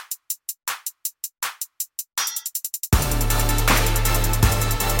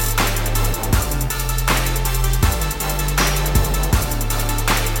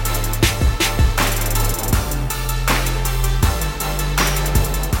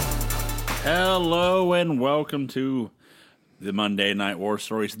Hello and welcome to the Monday Night War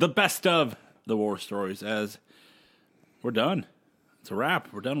Stories, the best of the war stories, as we're done. It's a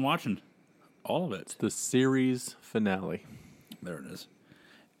wrap. We're done watching all of it. The series finale. There it is.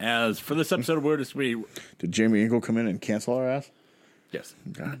 As for this episode, we're just Did Jamie Eagle come in and cancel our ass? yes.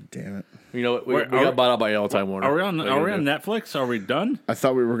 God damn it. You know what? We got bought out by Time Warner. Are we on Netflix? Are we done? I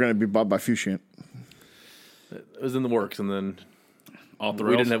thought we were going to be bought by Fushient. It was in the works, and then Off the we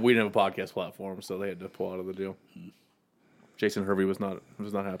rails? didn't have a podcast platform, so they had to pull out of the deal. Jason Hervey was not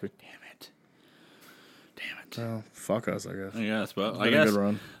happy. Damn it. Well, fuck us, I guess. I guess, but I Been a guess good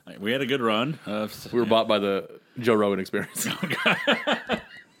run. we had a good run. We were bought by the Joe Rogan Experience.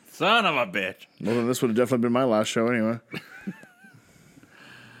 Son of a bitch. Well, then this would have definitely been my last show anyway.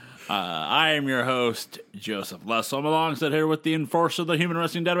 I am your host, Joseph Lessel. I'm alongside here with the enforcer of the Human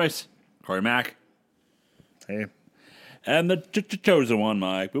Wrestling Database, Corey Mack. Hey. And the chosen one,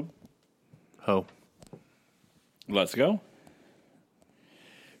 Mike. Boop. Oh, Let's go.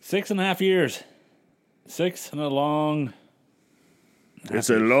 6.5 years. 6 and a long. It's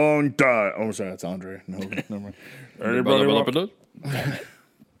a long time. Oh, sorry, that's Andre. No, never mind.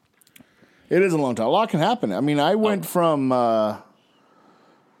 It is a long time. A lot can happen. I mean, I went from... what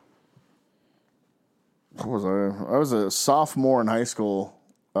was I? I was a sophomore in high school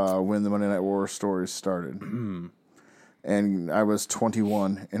when the Monday Night War stories started. And I was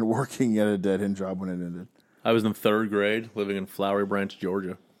 21 and working at a dead-end job when it ended. I was in 3rd grade, living in Flowery Branch,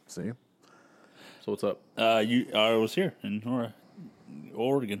 Georgia. See? So what's up? I was here in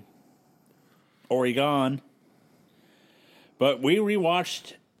Oregon. But we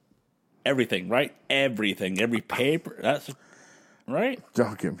rewatched everything, right? Everything. Every paper. That's right?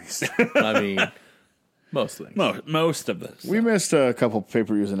 Don't get me started. I mean, most things. Most of this. We missed a couple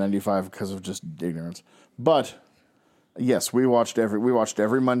pay-per-views in 95 because of just ignorance. But... yes, we watched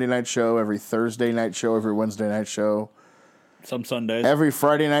every Monday night show, every Thursday night show, every Wednesday night show, Some Sundays. every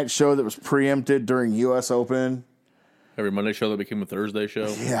Friday night show that was preempted during U.S. Open. Every Monday show that became a Thursday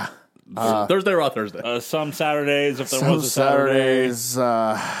show. Yeah, Thursday or Thursday. Some Saturdays, if there some was a Saturday.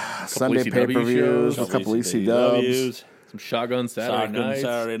 Saturdays, Sunday ECW pay-per-views, shows, a couple ECWs. Some Shotgun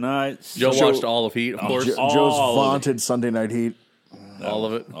Saturday nights. Joe watched all of Heat, of course. Joe's all of vaunted Sunday Night Heat. all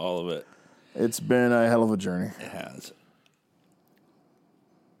of it. All of it. It's been a hell of a journey. It has.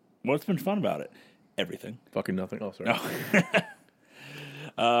 What's been fun about it? Everything. Fucking nothing. Oh, sorry.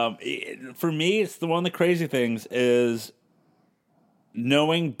 For me, it's one of the crazy things is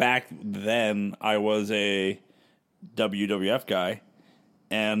knowing back then I was a WWF guy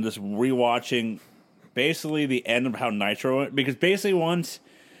and just rewatching basically the end of how Nitro went. Because basically there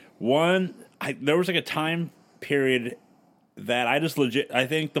was like a time period that I just I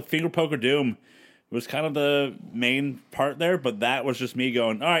think the Finger Poker Doom was kind of the main part there, but that was just me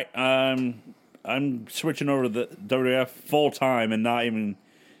going, all right, I'm switching over to the WWF full time and not even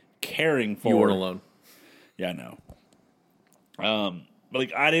caring for. You weren't alone. Yeah, I know. But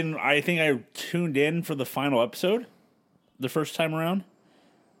like I think I tuned in for the final episode the first time around.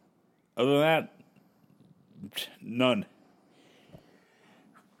 Other than that, none.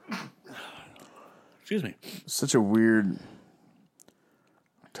 Excuse me. Such a weird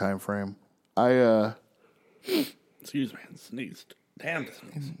time frame. Excuse me. I sneezed. Damn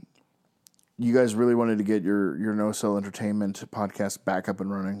sneeze. You guys really wanted to get your No Cell Entertainment podcast back up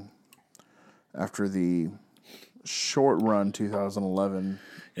and running after the short run 2011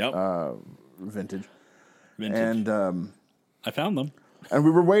 Yep. vintage. Vintage. And I found them. and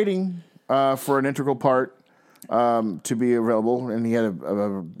we were waiting for an integral part to be available, and he had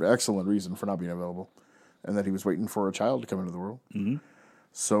a excellent reason for not being available, and that he was waiting for a child to come into the world. Mm-hmm.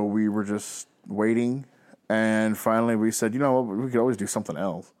 So we were just waiting, and finally we said, you know what, we could always do something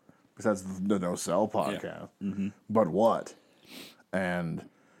else besides the No Cell podcast. Yeah. Mm-hmm. But what? And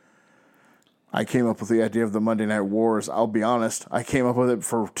I came up with the idea of the Monday Night Wars. I'll be honest, I came up with it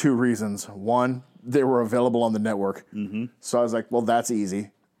for 2 reasons. One, they were available on the network. Mm-hmm. So I was like, well, that's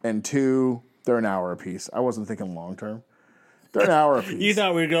easy. And 2, they're an hour apiece. I wasn't thinking long term. They're an hour apiece. You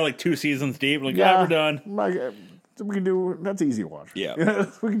thought we'd go like 2 seasons deep? Like, yeah, we're done. We can do, that's easy to watch. Yeah.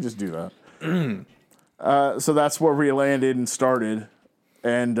 We can just do that. So that's where we landed and started.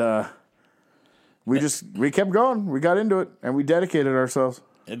 And we kept going. We got into it, and we dedicated ourselves.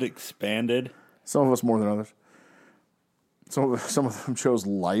 It expanded. Some of us more than others. Some of them chose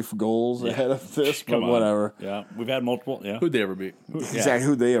life goals ahead of this, but whatever. Yeah, we've had multiple. Yeah, Who'd they ever beat? Exactly,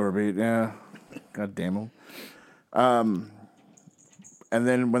 who'd they ever beat? Yeah, God damn them. And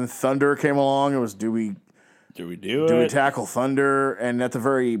then when Thunder came along, it was do we tackle Thunder? And at the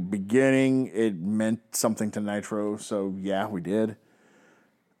very beginning, it meant something to Nitro, so yeah, we did.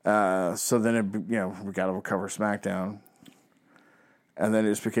 So then we got to cover SmackDown, and then it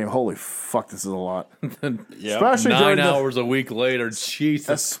just became holy fuck, this is a lot. Yep. Especially 9 during hours a week later,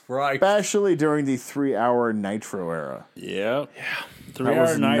 Jesus Christ. especially during the 3-hour Nitro era. Yep. Yeah. That 3-hour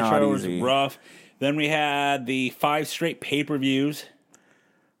was not Nitro was easy. rough. Then we had the 5 straight pay-per-views.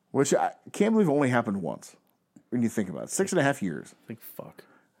 Which I can't believe only happened once when you think about it. 6.5 years. I think, fuck.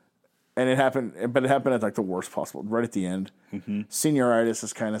 And it happened at like the worst possible, right at the end. Mm-hmm. Senioritis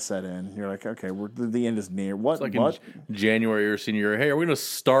has kind of set in. You're like, okay, the end is near. What? Like what? in January or senior year, hey, are we going to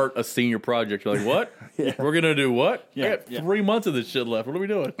start a senior project? You're like, what? We're going to do what? Yeah, I got yeah. 3 months of this shit left. What are we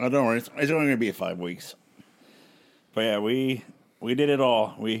doing? Oh, don't worry. It's only going to be 5 weeks. But yeah, we did it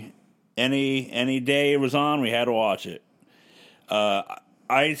all. Any day it was on, we had to watch it.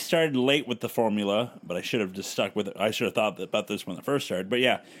 I started late with the formula, but I should have just stuck with it. I should have thought about this when it first started. But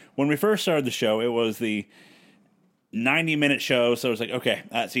yeah, when we first started the show, it was the 90-minute show. So it was like, okay,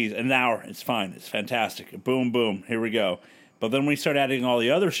 that's easy. An hour, it's fine. It's fantastic. Boom, boom, here we go. But then we started adding all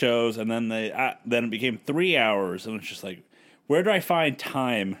the other shows, and then then it became 3 hours. And it's just like, where do I find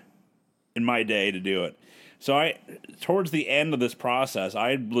time in my day to do it? So towards the end of this process,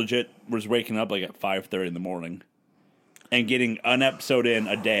 I legit was waking up like at 5:30 in the morning and getting an episode in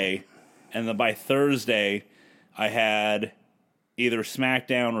a day. And then by Thursday, I had either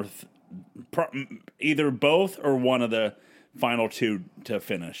SmackDown or either both or one of the final 2 to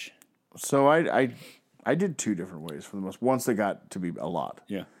finish. So I did 2 different ways for the most. Once they got to be a lot.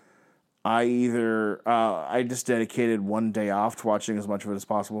 Yeah. I just dedicated one day off to watching as much of it as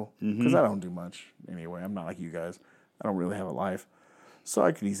possible because I don't do much anyway. I'm not like you guys. I don't really have a life, so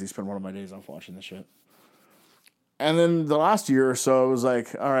I could easily spend one of my days off watching this shit. And then the last year or so, it was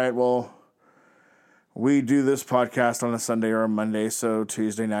like, all right, well, we do this podcast on a Sunday or a Monday, so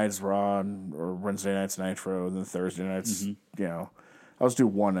Tuesday nights Raw or Wednesday nights Nitro, and then Thursday nights, I was do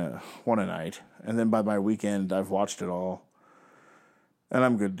one a night, and then by my weekend, I've watched it all. And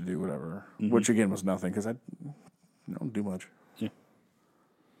I'm good to do whatever, which again was nothing because I don't do much. Yeah.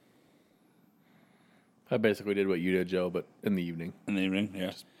 I basically did what you did, Joe, but in the evening. In the evening,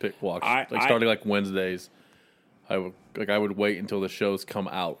 yeah. Watch. Starting like Wednesdays, I would wait until the shows come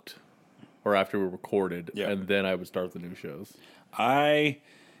out or after we recorded, and then I would start the new shows. I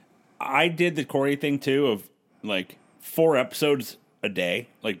did the Corey thing too of like 4 episodes a day,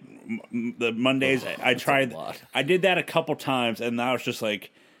 like the Mondays. I tried. I did that a couple times, and now it's just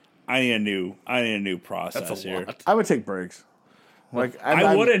like I need a new process That's a here. lot. I would take breaks. Like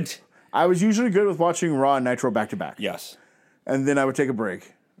I wouldn't. I was usually good with watching Raw and Nitro back to back. Yes, and then I would take a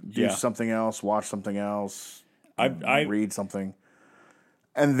break, do Yeah. something else, watch something else, I read something,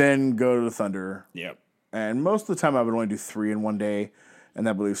 and then go to the Thunder. Yep. And most of the time, I would only do 3 in one day, and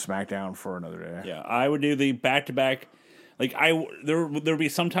that would leave SmackDown for another day. Yeah, I would do the back to back. Like there would be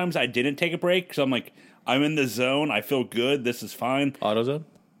sometimes I didn't take a break because I'm like I'm in the zone. I feel good. This is fine. AutoZone?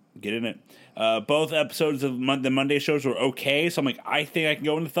 Get in it. Both episodes of the Monday shows were okay, so I'm like, I think I can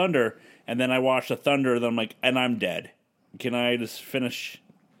go into Thunder, and then I watch the Thunder, then I'm like, and I'm dead. Can I just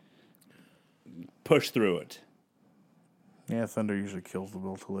push through it? Yeah, Thunder usually kills the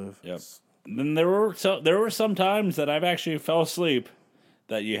will to live. Yep. Then there were some times that I've actually fell asleep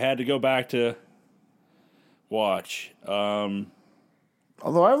that you had to go back to watch. Although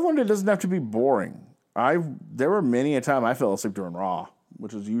I've learned it doesn't have to be boring. There were many a time I fell asleep during Raw,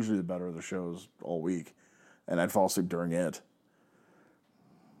 which was usually the better of the shows all week, and I'd fall asleep during it.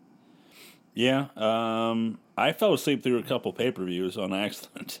 Yeah, I fell asleep through a couple pay-per-views on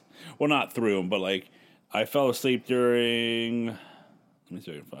accident. Well, not through them, but like I fell asleep during. Let me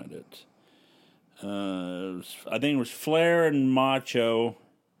see if I can find it. I think it was Flair and Macho,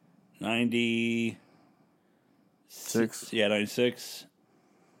 96. 6. Yeah, 96.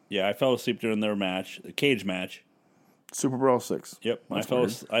 Yeah, I fell asleep during their match, the cage match. Super Bowl 6. Yep, That's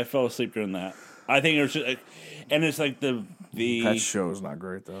I fell asleep during that. I think it was, just, and it's like That show is not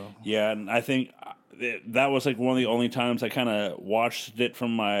great though. yeah, and I think that was like one of the only times I kind of watched it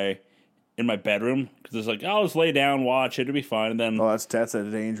in my bedroom because it's like I'll just lay down, watch it, it'll be fine, and then Oh, that's a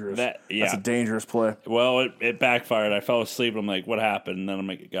dangerous. That's a dangerous play. well, it backfired. I fell asleep. And I'm like, what happened? And then I'm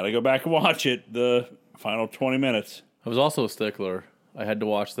like, gotta go back and watch it. The final 20 minutes. I was also a stickler. I had to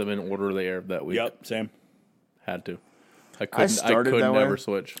watch them in order they aired that week. Yep, same. Had to. I started could that never way.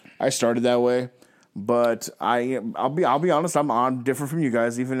 switch. I started that way, but I'll be honest. I'm different from you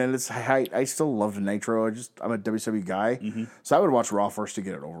guys. Even at its height, I still loved Nitro. I'm a WWE guy, so I would watch Raw first to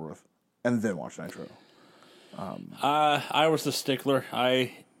get it over with, and then watch Nitro. I was the stickler.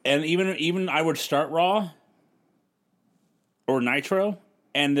 Even I would start Raw or Nitro,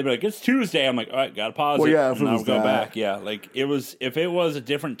 And they'd be like, "It's Tuesday." I'm like, "All right, gotta pause it." yeah, if and it I'll was go that. back. Yeah, like it was. If it was a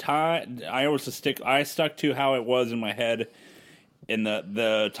different time, I stuck to how it was in my head in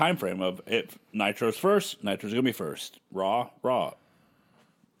the time frame of if Nitro's first, Nitro's gonna be first. Raw.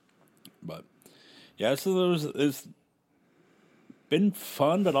 But yeah, so it's been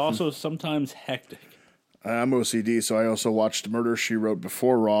fun, but also sometimes hectic. I'm OCD, so I also watched Murder, She Wrote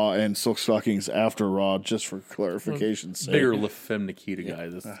before Raw and Silk Stockings after Raw, just for clarification's sake. Bigger LaFemme Nikita guy,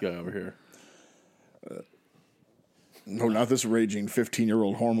 this guy over here. No, not this raging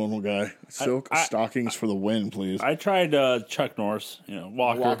 15-year-old hormonal guy. Silk Stockings for the win, please. I tried Chuck Norris,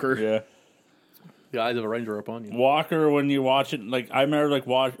 Walker. Yeah. The eyes of a ranger up on you. Walker, when you watch it, like I remember like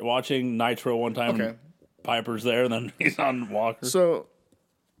watching Nitro one time. Okay. And Piper's there, and then he's on Walker. So,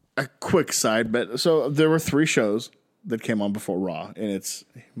 a quick side bet. So, there were 3 shows that came on before Raw in its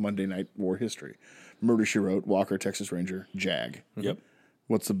Monday Night War history. Murder, She Wrote, Walker, Texas Ranger, Jag. Yep.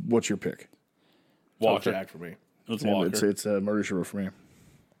 What's your pick? Walker. Jack for me. It's Walker. It's Murder, She Wrote for me.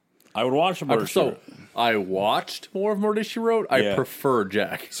 I would watch Murder, She Wrote. I watched more of Murder, She Wrote. I prefer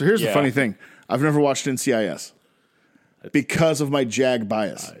Jack. So, here's the Yeah. funny thing. I've never watched NCIS because of my Jag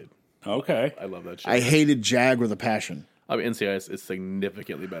bias. Okay. I love that shit. I hated Jag with a passion. I mean, NCIS is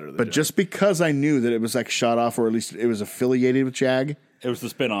significantly better than But Jag. just because I knew that it was like shot off, or at least it was affiliated with Jag, It was the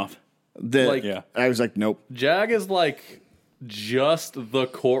spinoff. that Like- Yeah. I was like, nope. Jag is like just the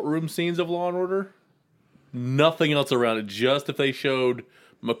courtroom scenes of Law and Order. Nothing else around it. Just if they showed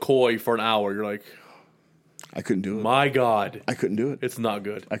McCoy for an hour, you're like, I couldn't do it. my God, I couldn't do it. it's not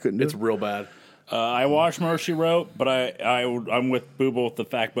good. I couldn't do It's it. real bad. I watched Murder, She Wrote, but I'm with Booble with the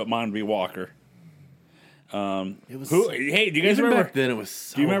fact, but mine would be Walker. Hey, do you guys Even remember? back then, it was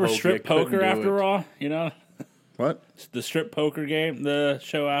so Do you remember hokey, strip I couldn't poker do after it. Raw? You know, What? the strip poker game, the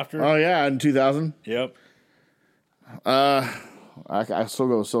show after. Oh yeah, in 2000. Yep. I still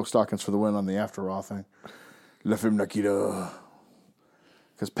go with Silk Stockings for the win on the After Raw thing. La Femme Nikita.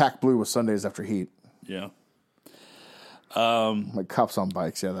 Because Pack Blue was Sundays after Heat. Yeah. Like cops on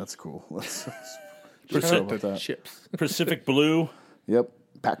bikes. Yeah, that's cool. Let's talk about that. Chips. Pacific Blue. Yep.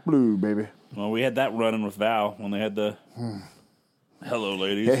 Pack Blue, baby. Well, we had that running with Val when they had the Hello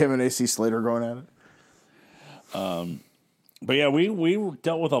Ladies. Yeah, him and AC Slater going at it. But yeah, we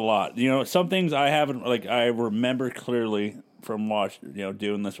dealt with a lot. You know, some things I haven't, like, I remember clearly from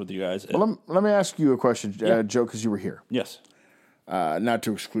doing this with you guys. Well, let me ask you a question, Joe, because you were here. Yes. Not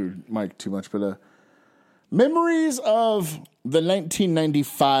to exclude Mike too much, but memories of the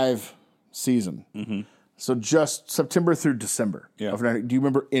 1995 season. Mm-hmm. So just September through December. Yeah. Do you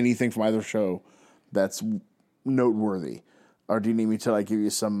remember anything from either show that's noteworthy? Or do you need me to like give you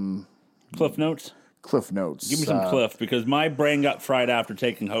some Cliff Notes? Cliff Notes? Give me some Cliff, because my brain got fried after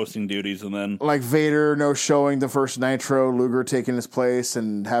taking hosting duties, and then Like Vader no showing the first Nitro, Luger taking his place,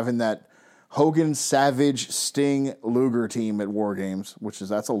 and having that Hogan, Savage, Sting, Luger team at War Games,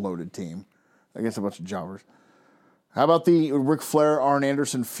 that's a loaded team against a bunch of jobbers. How about the Ric Flair, Arn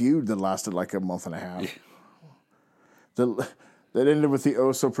Anderson feud that lasted like a month and a half? That ended with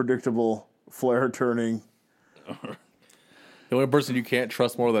the so predictable Flair turning, The only person you can't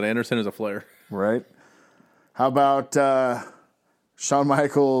trust more than Anderson is a Flair. right? How about Shawn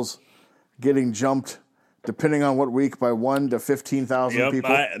Michaels getting jumped, depending on what week, by 1 to 15,000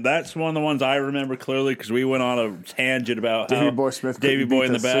 people? that's one of the ones I remember clearly, because we went on a tangent about Davey how Boy Smith Davey couldn't Boy beat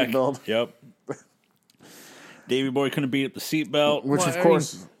in the the back. seatbelt. Yep. Davey Boy couldn't beat up the seatbelt. Which, Well, of I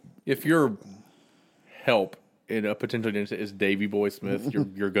course, If your help in a potential incident is Davey Boy Smith,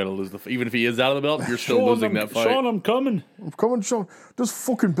 you're going to lose even if he is out of the belt, you're still losing that fight. Sean, I'm coming. come on, Shawn, this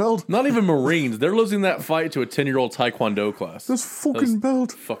fucking belt. Not even Marines. They're losing that fight to a 10-year-old Taekwondo class. This fucking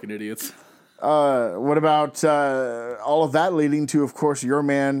belt. Fucking idiots. What about all of that leading to, of course, your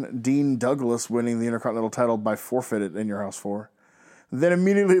man, Dean Douglas, winning the Intercontinental title by forfeit in your house 4. Then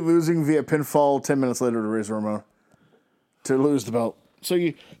immediately losing via pinfall 10 minutes later to Razor Ramon to lose the belt. So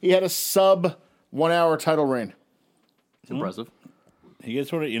he had a sub 1 hour title reign. It's impressive. He gets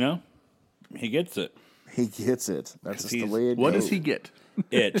he gets it. He gets it. That's just the he's- way it What goes. does he get?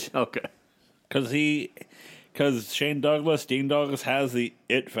 It. Okay. Because Dean Douglas has the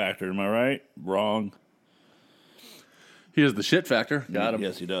it factor. Am I right? Wrong. He has the shit factor. Got him.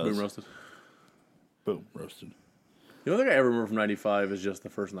 Yes, he does. Boom roasted. Boom, roasted. The only thing I ever remember from '95 is just the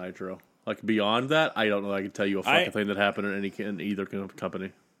first Nitro. Like beyond that, I don't know. I can tell you a fucking thing that happened in either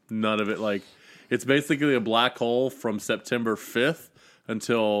company. None of it. Like it's basically a black hole from September 5th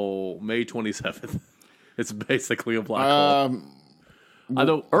until May 27th. It's basically a black hole.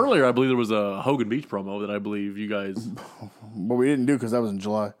 Although earlier, I believe there was a Hogan Beach promo that I believe you guys. But we didn't do because that was in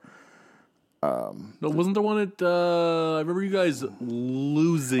July. No, wasn't there one at? I remember you guys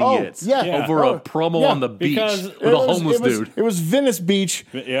losing Oh, it yeah. over Oh, a promo yeah. on the beach Because with a homeless dude. It was Venice Beach.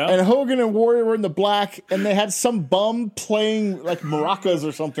 Yeah. And Hogan and Warrior were in the black, and they had some bum playing like maracas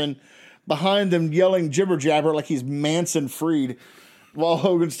or something behind them, yelling jibber jabber like he's Manson Freed, while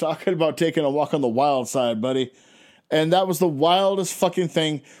Hogan's talking about taking a walk on the wild side, buddy. And that was the wildest fucking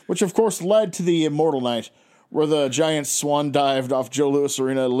thing, which of course led to the Immortal Night, where the giant swan dived off Joe Louis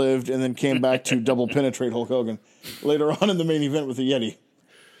Arena, lived, and then came back to double penetrate Hulk Hogan later on in the main event with the Yeti.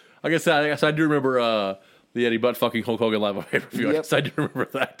 I guess I do remember the Eddie butt fucking Hulk Hogan live on pay-per-view. I Yep. guess I do remember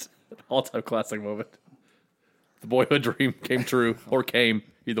that. All-time classic moment. The boyhood dream came true, or came,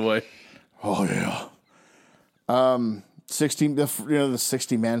 either way. Oh yeah. 16 the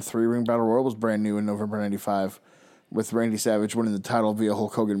 60-man 3-ring battle royal was brand new in November 95, with Randy Savage winning the title via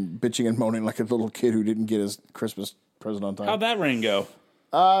Hulk Hogan bitching and moaning like a little kid who didn't get his Christmas present on time. How'd that ring go?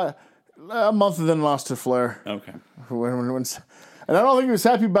 A month and then lost to Flair. Okay. And I don't think he was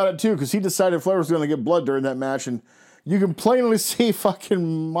happy about it too, because he decided Flair was going to get blood during that match, and you can plainly see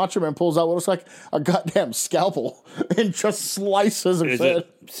fucking Macho Man pulls out what looks like a goddamn scalpel and just slices his Is head.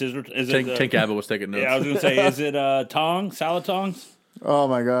 it scissor? Is Tank Abbott was taking notes. Yeah, I was gonna say, is it salad tongs? Oh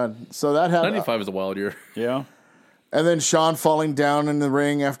my god! So that happened. 95 is a wild year. Yeah. And then Shawn falling down in the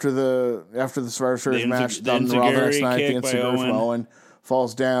ring after the Survivor Series match the on the Raw the next enziguri night. The kick by Enziguri from Owen. Owen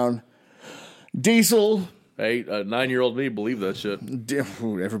falls down. Diesel, Hey, 9-year-old me believed that shit.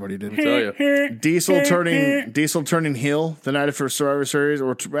 ooh, everybody did. Tell you. Diesel turning heel the night after Survivor Series,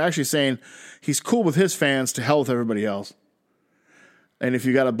 or actually saying he's cool with his fans, to hell with everybody else. And if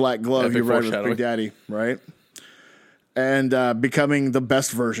you got a black glove, Epic you ride with foreshadowing. Big Daddy, right? And becoming the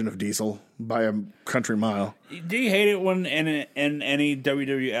best version of Diesel by a country mile. Do you hate it when in any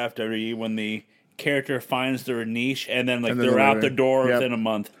WWF, WWE, when the character finds their niche and then And then they're they're out right. the door Yep. within a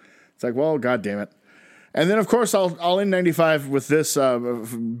month? It's like, well, God damn it. And then, of course, I'll end 95 with this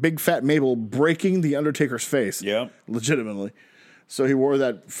big fat Mabel breaking the Undertaker's face. Yep. Legitimately. So he wore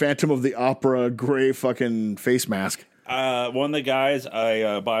that Phantom of the Opera gray fucking face mask. One of the guys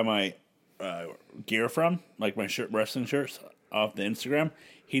I buy my gear from, like my wrestling shirts off the Instagram,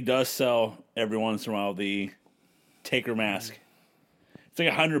 he does sell every once in a while the Taker mask. It's like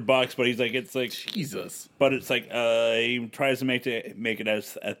 $100, but he's like, it's like, Jesus. but it's like he tries to make it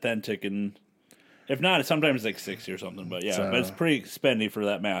as authentic, and if not, sometimes it's like 60 or something. But yeah, but it's pretty spendy for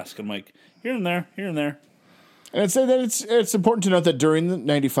that mask. I'm like, here and there. And I'd say that it's important to note that during the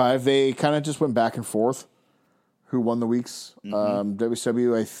 95, they kind of just went back and forth who won the weeks.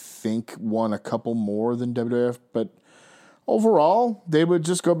 WCW, I think, won a couple more than WWF, but overall, they would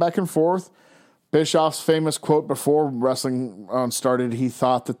just go back and forth. Bischoff's famous quote before wrestling started, he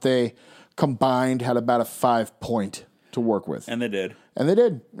thought that they combined had about a 5 point to work with. And they did. And they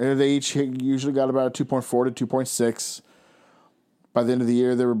did. They each usually got about a 2.4 to 2.6. By the end of the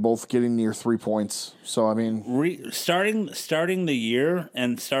year, they were both getting near 3 points. So, I mean... Starting the year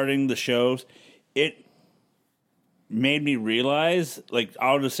and starting the shows, it made me realize, like,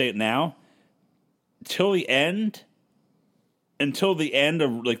 I'll just say it now, until the end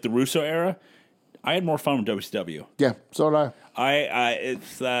of, like, the Russo era, I had more fun with WCW. Yeah, so did I.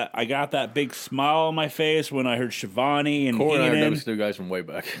 It's that I got that big smile on my face when I heard Shivani and Corey and I are Heenan. WCW guys from way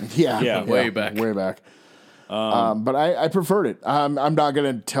back. Yeah, way back. Way back. But I preferred it. I'm not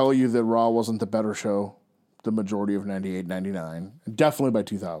going to tell you that Raw wasn't the better show the majority of 98, 99. Definitely by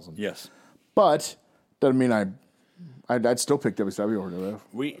 2000. Yes, But doesn't mean I'd still pick WCW over WF.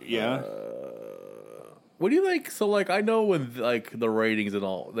 What do you think? So, like, I know when, like, the ratings and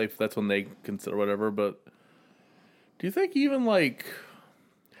all, that's when they consider whatever, but do you think even, like,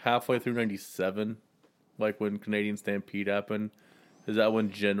 halfway through 97, like, when Canadian Stampede happened, is that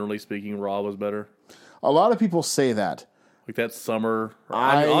when, generally speaking, Raw was better? A lot of people say that. Like, that summer?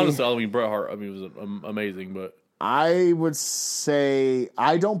 Honestly, I mean, Bret Hart, I mean, it was amazing, but... I would say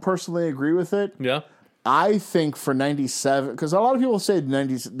I don't personally agree with it. Yeah? I think for 97, because a lot of people say that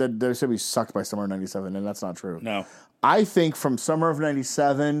WCW sucked by summer of 97, and that's not true. no, I think from summer of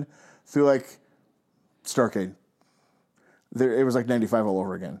 97 through like Starrcade, it was like 95 all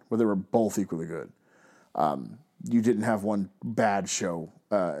over again, where they were both equally good. You didn't have one bad show.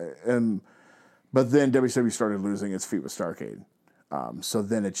 But then WCW started losing its feet with Starrcade. So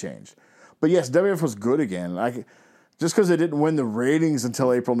then it changed. But yes, WF was good again. Just because they didn't win the ratings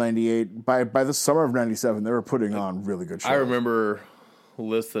until April 98, by the summer of 97, they were putting on really good shows. I remember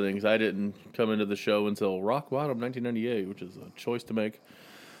listening, because I didn't come into the show until Rock Bottom 1998, which is a choice to make.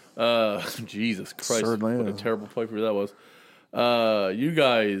 Jesus Christ. Certainly what a is. terrible play for you that was. You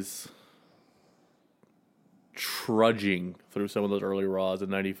guys trudging through some of those early Raws in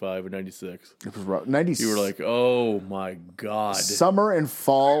 95 and 96. It was rough. 90. You were like, oh my God. Summer and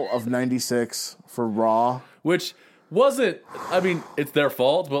fall of 96 for Raw. Which wasn't, I mean, it's their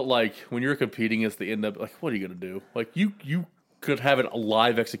fault, but like when you're competing against the end up, like, what are you going to do? Like, you could have it a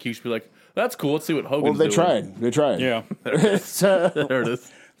live execution, be like, that's cool, let's see what Hogan's Well, doing. They tried. Yeah. There it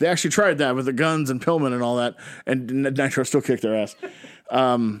is. They actually tried that with the guns and Pillman and all that, and Nitro still kicked their ass.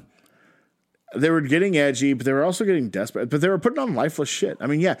 They were getting edgy, but they were also getting desperate. But they were putting on lifeless shit. I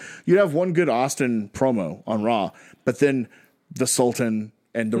mean, yeah, you'd have one good Austin promo on Raw, but then the Sultan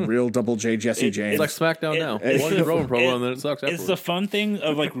and the real Double J Jesse James. It's like SmackDown now. One good Roman promo and then it sucks It's afterwards. the fun thing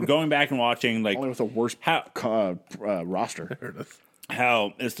of like going back and watching like only with a worse roster. There it is.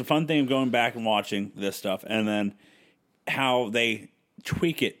 how it's the fun thing of going back and watching this stuff and then how they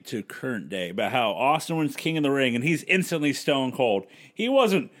tweak it to current day about how Austin wins King of the Ring and he's instantly stone cold. He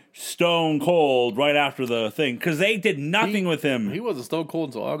wasn't stone cold right after the thing because they did nothing with him. He wasn't Stone Cold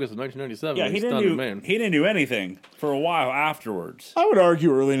until August of 1997. Yeah, He he didn't stunned do man. he didn't do anything for a while afterwards. I would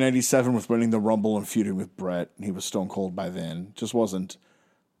argue early 97 with winning the Rumble and feuding with Brett. He was stone cold by then. Just wasn't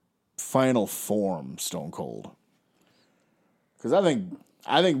final form stone cold. Because I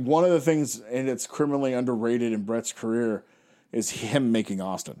think one of the things, and it's criminally underrated in Brett's career, is him making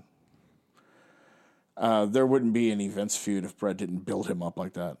Austin. There wouldn't be any Vince feud if Brett didn't build him up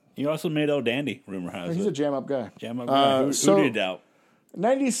like that. He also made El Dandy, rumor has He's a it. jam-up guy. Jam up guy. Who so- did doubt?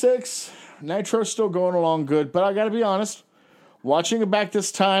 96, Nitro's still going along good, but I got to be honest, watching it back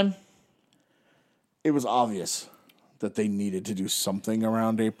this time, it was obvious that they needed to do something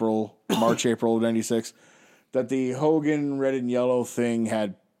around March, April of 96, that the Hogan red and yellow thing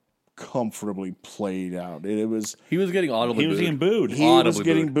had comfortably played out. It was He was getting audibly He was booed. getting booed. he was Audibly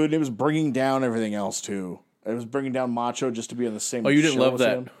getting booed. booed. It was bringing down everything else too. It was bringing down Macho just to be on the same. Oh, you didn't show love as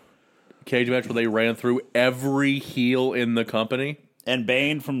that him. cage match where they ran through every heel in the company? And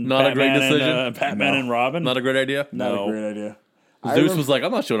Bane from Not a great Batman decision? and, Batman and Robin. Not a great idea? Not No. a great idea. Zeus was like,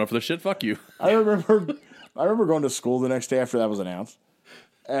 I'm not showing up for this shit. Fuck you. I remember going to school the next day after that was announced,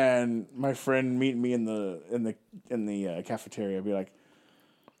 and my friend meet me in the cafeteria. Be like,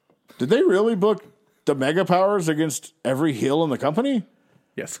 "Did they really book the Mega Powers against every heel in the company?"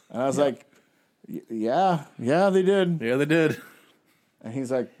 Yes. And I was like, "Yeah, they did." Yeah, they did. And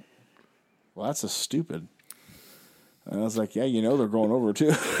he's like, "Well, that's a stupid." And I was like, "Yeah, they're going over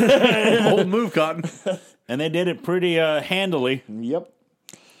too." Old move, Cotton. And they did it pretty handily. Yep.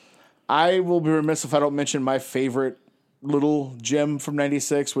 I will be remiss if I don't mention my favorite little gem from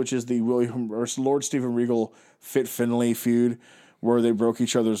 '96, which is the Lord Steven Regal Fit Finlay feud, where they broke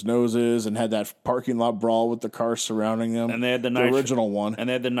each other's noses and had that parking lot brawl with the cars surrounding them. And they had the original one. And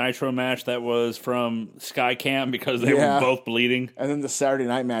they had the Nitro match that was from Skycam because they Yeah. were both bleeding. And then the Saturday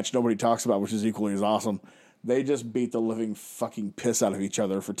night match nobody talks about, which is equally as awesome. They just beat the living fucking piss out of each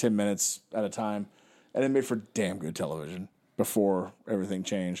other for 10 minutes at a time. And it made for damn good television before everything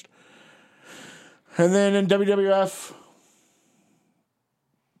changed. And then in WWF,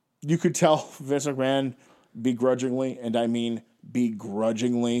 you could tell Vince McMahon begrudgingly, and I mean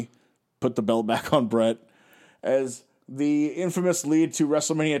begrudgingly, put the belt back on Brett as the infamous lead to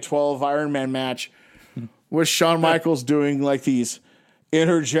WrestleMania 12 Iron Man match was Shawn Michaels doing like these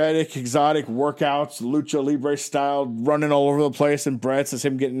energetic, exotic workouts, lucha libre style, running all over the place, and Brett's is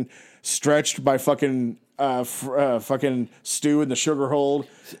him getting stretched by fucking Stu in the sugar hold,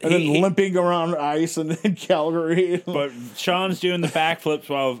 and then limping around ice and in Calgary. But Sean's doing the backflips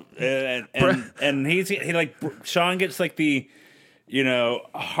while and Sean gets like the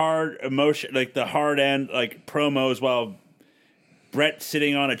hard emotion, like the hard end like promos while Brett's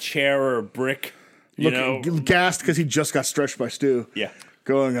sitting on a chair or a brick. Gassed because he just got stretched by Stu. Yeah.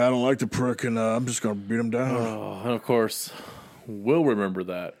 Going, I don't like the prick, and I'm just going to beat him down. Oh, and of course, we'll remember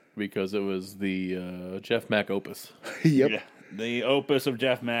that because it was the Jeff Mack opus. Yep. Yeah. The opus of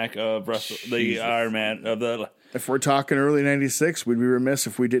Jeff Mack of the Iron Man of the. If we're talking early 96, we'd be remiss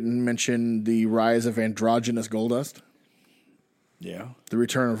if we didn't mention the rise of androgynous Goldust, Yeah. the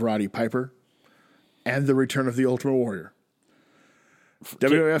return of Roddy Piper, and the return of the Ultimate Warrior.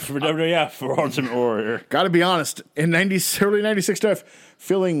 WWF, For Ultimate Warrior. got to be honest, in early 96 stuff,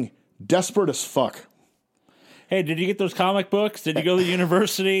 feeling desperate as fuck. Hey, did you get those comic books? Did you go to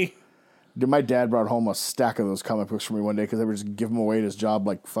university? Dude, my dad brought home a stack of those comic books for me one day because they would just give them away at his job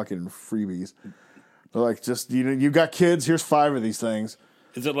like fucking freebies. They're like, just, you got kids, here's 5 of these things.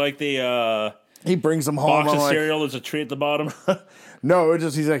 Is it like the He brings them home. box I'm of like, cereal? There's a tree at the bottom. no,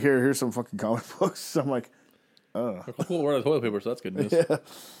 he's like, here's some fucking comic books. I'm like, Cool, we're out of toilet paper, so that's good news.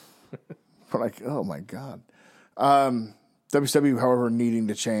 we're like, oh my God. WCW, however, needing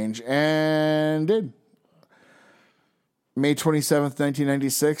to change and did. May 27th,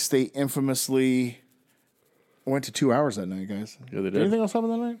 1996, they infamously went to 2 hours that night, guys. Yeah, they Did did. anything else happen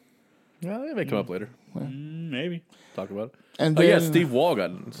that night? Yeah, they may come up later. Maybe. Talk about it. And Oh, yeah, then- Steve Wall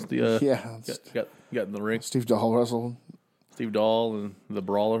got got in the ring. Steve Dahl wrestled. Steve Dahl and the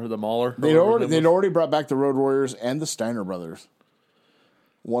Brawler, the Mauler. They'd already brought back the Road Warriors and the Steiner brothers.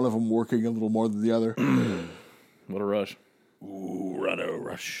 One of them working a little more than the other. What a rush. Ooh, Rudder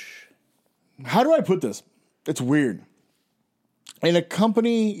Rush. How do I put this? It's weird. In a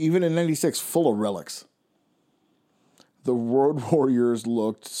company, even in 96, full of relics, the Road Warriors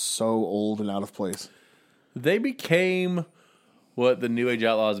looked so old and out of place. They became what the New Age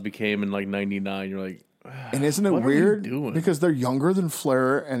Outlaws became in like 99. You're like, And isn't it What are we weird? doing? Because they're younger than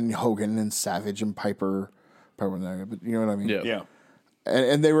Flair and Hogan and Savage and Piper. Piper wasn't there, but you know what I mean? yeah. Yeah.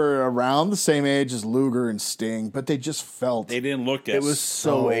 And they were around the same age as Luger and Sting, but they just felt They didn't look that. It was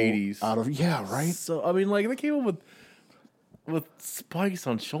so 80s. out of right. So, I mean, like, they came up with spikes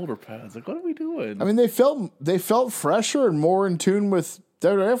on shoulder pads. Like, what are we doing? I mean, they felt fresher and more in tune with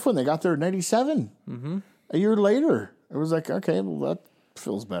WWF when they got there in '97. Mm-hmm. A year later, it was like, okay, well, that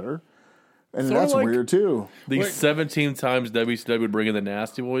feels better, and Sorta that's like- weird too. the 17 times WCW would bring in the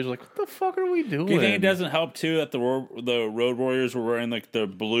Nasty Boys. Like, what the fuck are we doing? Do you think it doesn't help too that the Road Warriors were wearing like the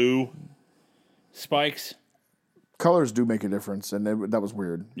blue spikes? Colors do make a difference, and that was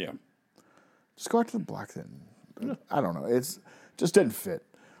weird. Yeah. Just go back to the black then. I don't know. It's just didn't fit.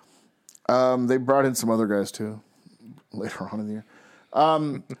 They brought in some other guys too later on in the year.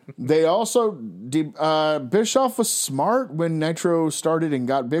 They also Bischoff was smart when Nitro started and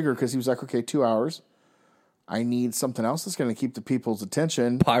got bigger because he was like, okay, 2 hours. I need something else that's going to keep the people's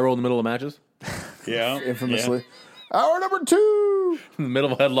attention. Pyro in the middle of matches? Yeah. Infamously, hour number 2. In the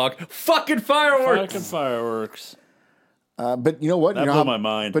middle of a headlock? Fucking Yeah. fireworks! Fucking fireworks. But you know what? That you know blew how, my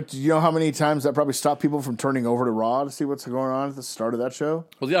mind. But do you know how many times that probably stopped people from turning over to Raw to see what's going on at the start of that show?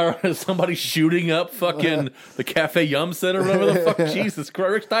 Was yeah, somebody shooting up fucking the Cafe Yum Center or whatever the fuck? Jesus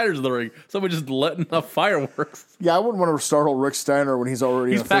Christ, Rick Steiner's in the ring. Somebody just letting off fireworks. Yeah, I wouldn't want to startle Rick Steiner when he's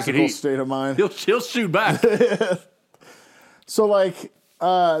already He's in a packing physical heat. state of mind. He'll shoot back. So, like,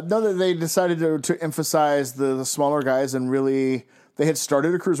 now that they decided to emphasize the smaller guys and really, they had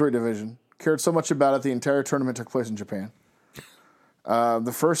started a cruiserweight division, cared so much about it, the entire tournament took place in Japan.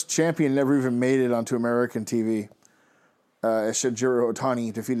 The first champion never even made it onto American TV. Shinjiro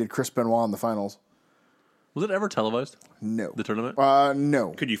Otani defeated Chris Benoit in the finals. Was it ever televised? No. The tournament?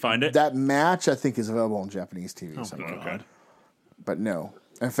 No. Could you find it? That match, I think, is available on Japanese TV somewhere. Okay. But no.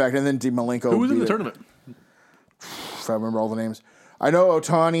 In fact, and then Dean Malenko. Who was in beat the it. tournament? If I remember all the names. I know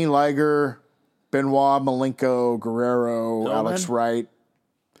Otani, Liger, Benoit, Malenko, Guerrero, Pillman? Alex Wright.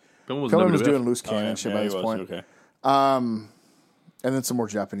 Pillman was WWF. doing loose Oh, cannon yeah. shit Yeah, by he this was. point. Okay. And then some more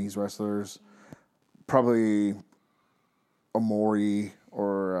Japanese wrestlers. Probably Omori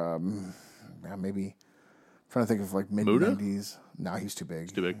or maybe. I'm trying to think of like mid Muda? 90s. No, he's too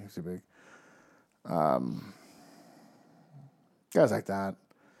big. too big. He's too big. Guys like that.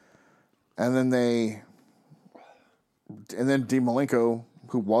 And then Dean Malenko,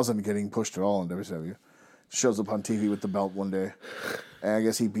 who wasn't getting pushed at all in WCW, shows up on TV with the belt one day. And I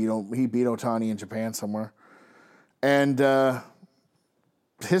guess he beat Otani in Japan somewhere. And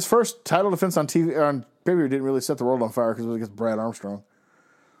his first title defense on TV on pay-per-view didn't really set the world on fire because it was against Brad Armstrong.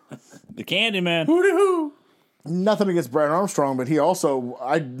 The Candyman. Hooty-hoo! Nothing against Brad Armstrong, but he also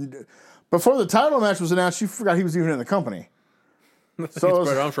before the title match was announced, you forgot he was even in the company. So It's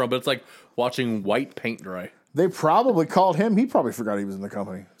Brad Armstrong, but it's like watching white paint dry. they probably called him. He probably forgot he was in the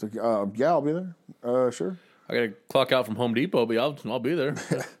company. It's like, yeah, I'll be there. Sure. I gotta clock out from Home Depot, but I'll be there.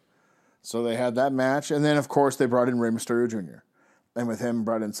 So they had that match, and then of course they brought in Rey Mysterio Jr. And with him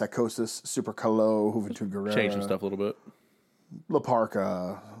brought in Psychosis, Super Calo, Juventud Guerrera, Change some stuff a little bit. La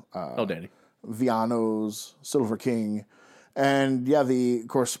Parca, Oh, Danny. Vianos, Silver King, and yeah, of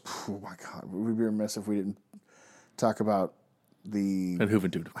course, oh my God, we'd be remiss if we didn't talk about the And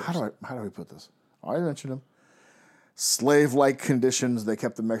Juventud, of course. how do we put this? I mentioned them. Slave-like conditions they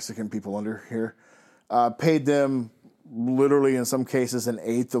kept the Mexican people under here. Paid them literally in some cases an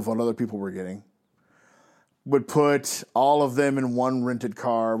eighth of what other people were getting. Would put all of them in one rented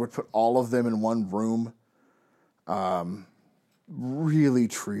car. Would put all of them in one room. Really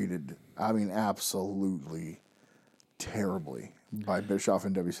treated, I mean, absolutely terribly by Bischoff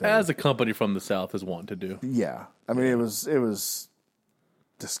and WCW. As a company from the South is wanting to do. Yeah, I mean it was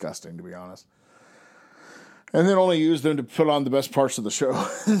disgusting, to be honest. And then only used them to put on the best parts of the show,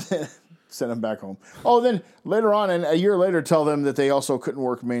 send them back home. Oh, then later on, and a year later, tell them that they also couldn't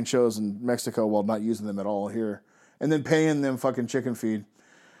work main shows in Mexico while not using them at all here, and then paying them fucking chicken feed.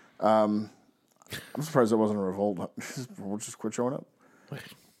 I'm surprised it wasn't a revolt. We'll just quit showing up.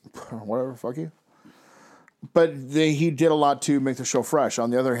 Whatever, fuck you. But he did a lot to make the show fresh. On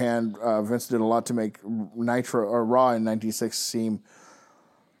the other hand, Vince did a lot to make Nitro or Raw in 96 seem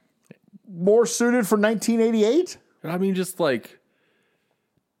more suited for 1988. I mean, just like,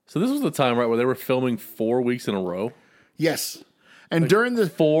 so this was the time, right, where they were filming 4 weeks in a row? Yes. And during the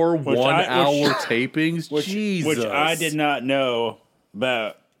 4 1-hour tapings? Jesus. Which I did not know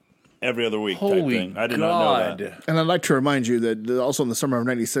about every other week Holy type thing. I did not know that. And I'd like to remind you that also in the summer of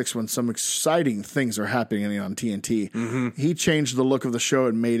 96, when some exciting things are happening on TNT, he changed the look of the show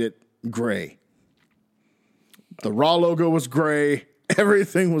and made it gray. The Raw logo was gray.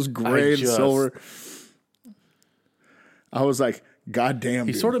 Everything was gray and silver. I was like, God damn,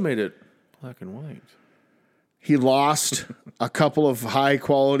 He sort of made it black and white. He lost a couple of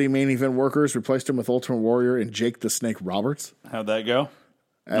high-quality main event workers, replaced him with Ultimate Warrior and Jake the Snake Roberts. How'd that go?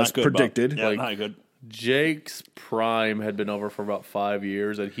 As Not good, predicted. Bob. Yeah, not good. Jake's prime had been over for about 5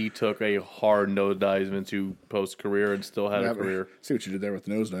 years, and he took a hard nosedive into post-career and still had a career. See what you did there with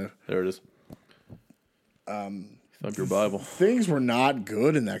the nosedive. There it is. Thump your Bible. Things were not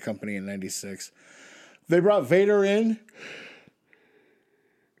good in that company in 96. They brought Vader in.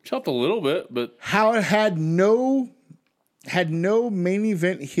 Chopped a little bit, but How it had no main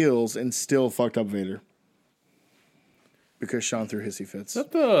event heels and still fucked up Vader. Because Sean threw hissy fits. is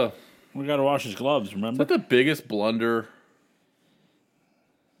that We got to wash his gloves, remember? the biggest blunder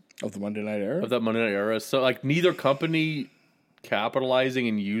Of the Monday Night Era? of that Monday Night Era? So, like, neither company capitalizing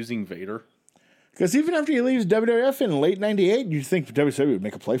and using Vader, Because even after he leaves WWF in late 98, you'd think WWE would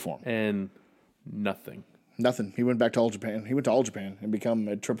make a play for him. and nothing. Nothing. He went back to All Japan. He went to All Japan and become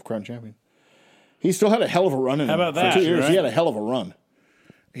a Triple Crown champion. He still had a hell of a run in How him. about that, For 2 years, right? he had a hell of a run.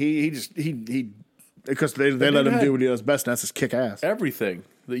 He because they let him do what he does best, and that's just kick ass. Everything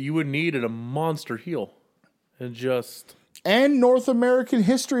that you would need in a monster heel. And just, And North American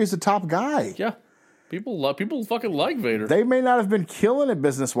history is the top guy. yeah. People fucking like Vader. They may not have been killing it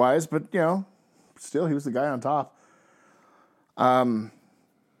business wise, but still he was the guy on top.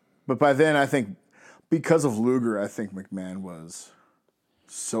 But by then, I think because of Luger, I think McMahon was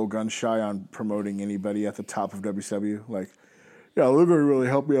so gun shy on promoting anybody at the top of WCW. Like, yeah, Luger really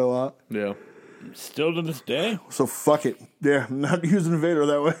helped me a lot. Yeah. Still to this day. So fuck it. Yeah, I'm not using Vader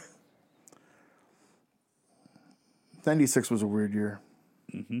that way. 96 was a weird year.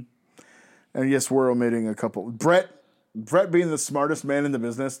 Mm-hmm. And yes, we're omitting a couple. Brett being the smartest man in the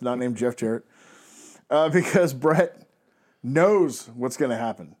business, not named Jeff Jarrett, because Brett knows what's going to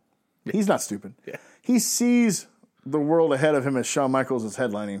happen. He's not stupid. Yeah. He sees the world ahead of him as Shawn Michaels is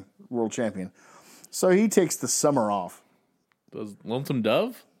headlining world champion. So he takes the summer off. Does Lonesome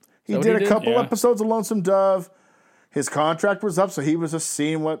Dove? He did a couple Yeah. episodes of Lonesome Dove. His contract was up, so he was just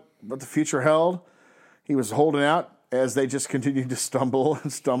seeing what the future held. He was holding out as they just continued to stumble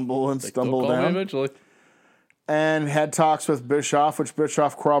They'll call me down. eventually. And had talks with Bischoff, which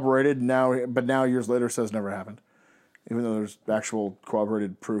Bischoff corroborated. But now years later says never happened. Even though there's actual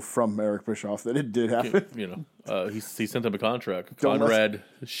corroborated proof from Eric Bischoff that it did happen. He sent him a contract. Don't Conrad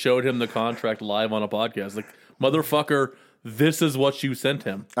showed him the contract live on a podcast. Like, motherfucker, this is what you sent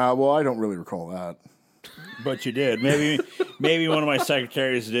him. Well, I don't really recall that. But you did. Maybe one of my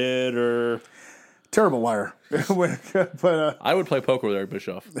secretaries did, or Terrible liar. But I would play poker with Eric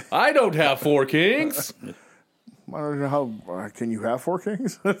Bischoff. I don't have 4 kings. I don't know how can you have 4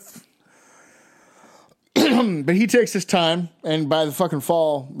 kings? But he takes his time, and by the fucking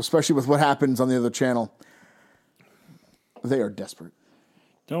fall, especially with what happens on the other channel, they are desperate.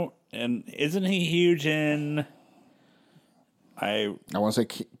 and isn't he huge in I want to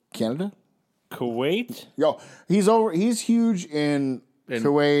say Canada. Kuwait? Yo, he's huge in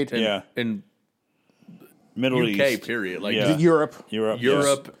Kuwait, Yeah. In Middle UK, East. period. Like, Yeah. Europe.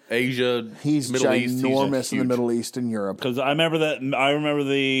 Europe, Asia, He's Middle East. he's ginormous just in the huge. Middle East and Europe. Because I remember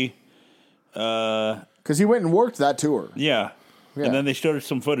the Because he went and worked that tour. yeah. Yeah. And then they showed us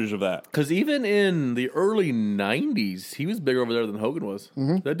some footage of that. Because even in the early 90s, he was bigger over there than Hogan was.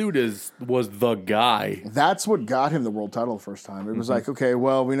 Mm-hmm. That dude was the guy. That's what got him the world title the first time. It was like, okay,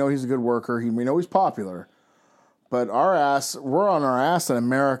 well, we know he's a good worker. We know he's popular. But we're on our ass in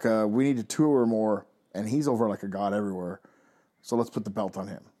America. We need to tour more. And he's over like a god everywhere. So let's put the belt on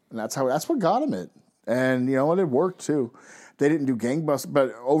him. And that's what got him it. And you know what? It worked too. They didn't do gangbusters,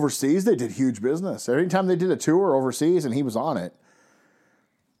 but overseas they did huge business. Every time they did a tour overseas and he was on it,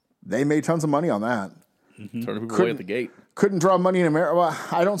 they made tons of money on that. Turning people away at the gate. Couldn't draw money in America. Well,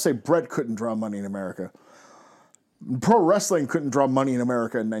 I don't say Brett couldn't draw money in America. Pro wrestling couldn't draw money in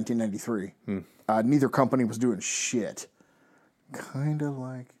America in 1993. Neither company was doing shit. kind of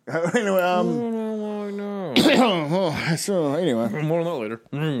like. Anyway, so anyway, More on that later.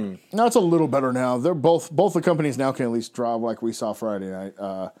 no, it's a little better now. They're both the companies now can at least draw like we saw Friday night.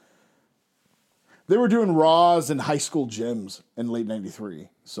 They were doing Raws and high school gyms in late '93,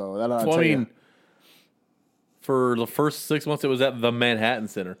 so that Well, I mean, for the first 6 months, it was at the Manhattan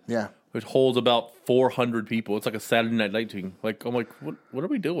Center. yeah. Which holds about 400 people. It's like a Saturday night team. Like, I'm like, what are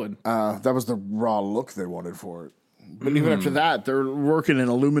we doing? That was the raw look they wanted for it. But even after that, they're working in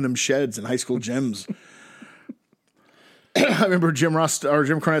aluminum sheds in high school gyms. I remember Jim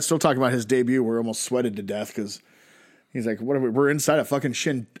Cornette still talking about his debut. We're almost sweated to death because he's like, "What are we? We're inside a fucking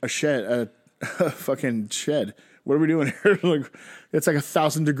shed. Fucking shed. What are we doing here? Like, it's like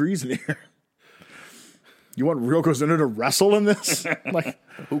 1,000 degrees in here. You want Yokozuna to wrestle in this? Like,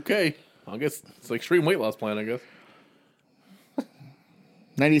 Okay. I guess it's like extreme weight loss plan, I guess.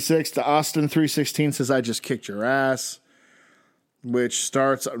 96 to Austin 316 says, I just kicked your ass. Which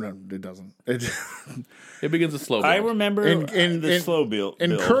starts, no, it doesn't. It begins a slow I build. remember the slow build.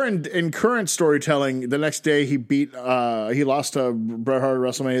 In current storytelling, the next day he lost to Bret Hart at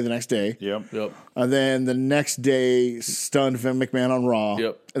WrestleMania the next day. Yep. And then the next day stunned Vin McMahon on Raw.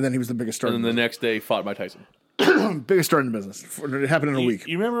 Yep. And then he was the biggest star. And then the next day fought by Tyson. Biggest star in the business. It happened in a week.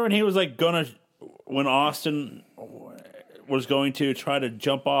 You remember when he was like when Austin was going to try to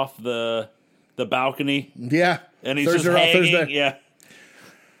jump off the balcony? Yeah. And he's just hanging. Yeah.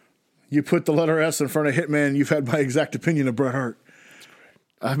 You put the letter S in front of Hitman, you've had my exact opinion of Bret Hart.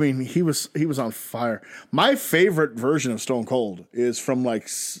 I mean, he was on fire. My favorite version of Stone Cold is from like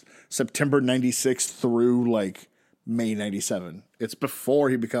September 96 through like May 97. It's before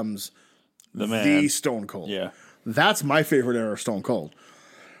he becomes The man. the Stone Cold. Yeah. That's my favorite era of Stone Cold.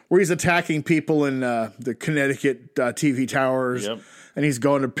 Where he's attacking people in the Connecticut TV towers. Yep. And he's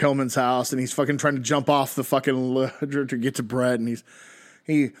going to Pillman's house and he's fucking trying to jump off the fucking ladder to get to Bret. And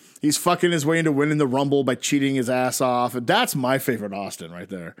he's fucking his way into winning the Rumble by cheating his ass off. And that's my favorite Austin right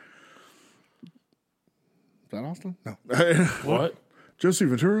there. Is that Austin? No. What? Jesse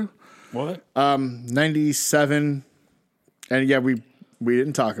Ventura? What? 97. And yeah, we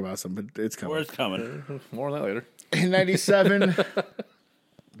didn't talk about some, but it's coming. Where's coming? More on that later. In 97,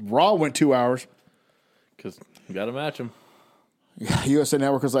 Raw went 2 hours. Because you got to match him. USA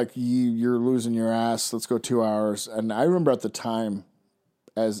Network was like, you're losing your ass. Let's go 2 hours. And I remember at the time,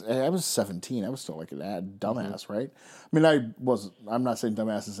 as I was 17, I was still like a dumbass, right? I mean, I'm not saying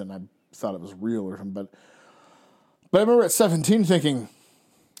dumbass as in I thought it was real or something, but I remember at 17 thinking,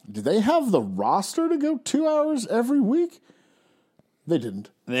 do they have the roster to go 2 hours every week? They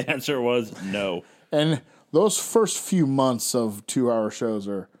didn't. The answer was no. And those first few months of 2 hour shows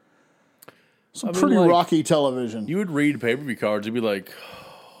are pretty like, rocky television. You would read pay-per-view cards. You'd be like,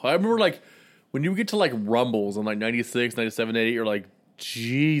 I remember like when you get to like Rumbles in like 96, 97, 88, you're like,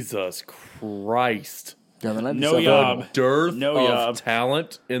 Jesus Christ. Yeah, the No 97 yob. Dearth No of yob.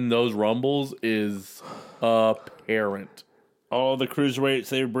 talent in those Rumbles is apparent. All the cruiserweights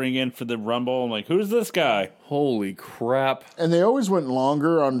they would bring in for the Rumble. I'm like, who's this guy? Holy crap. And they always went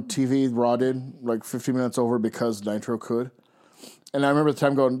longer on TV. Raw did, like 15 minutes over because Nitro could. And I remember at the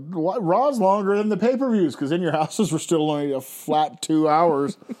time going, Raw's longer than the pay-per-views because In Your Houses were still only a flat 2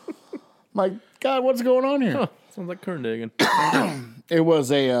 hours. My God, what's going on here? Huh, sounds like Kerndagen. It was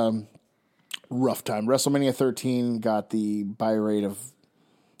a rough time. WrestleMania 13 got the buy rate of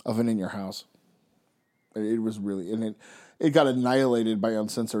an In Your House. It was really, and it got annihilated by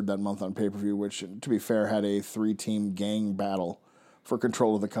Uncensored that month on pay-per-view, which, to be fair, had a 3-team gang battle for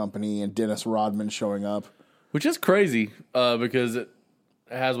control of the company and Dennis Rodman showing up. Which is crazy because it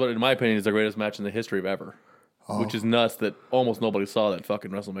has what, in my opinion, is the greatest match in the history of ever. Which is nuts that almost nobody saw that fucking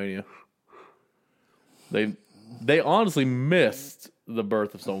WrestleMania. They honestly missed the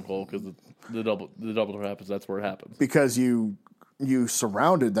birth of Stone Cold because the double happens. That's where it happens. Because you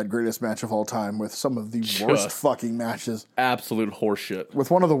surrounded that greatest match of all time with some of the worst fucking matches. Absolute horseshit.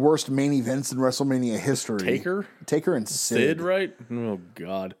 With one of the worst main events in WrestleMania history. Taker and Sid, right? Oh,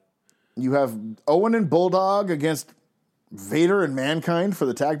 God. You have Owen and Bulldog against Vader and Mankind for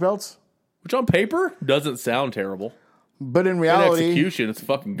the tag belts. Which on paper doesn't sound terrible. But in In reality, execution, it's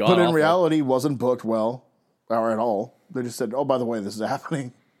fucking god but in awful. reality, wasn't booked well or at all. They just said, "Oh, by the way, this is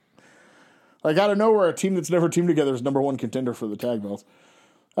happening." Like out of nowhere, a team that's never teamed together is number one contender for the tag belts.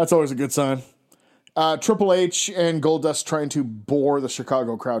 That's always a good sign. Triple H and Goldust trying to bore the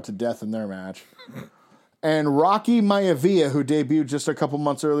Chicago crowd to death in their match. And Rocky Maivia, who debuted just a couple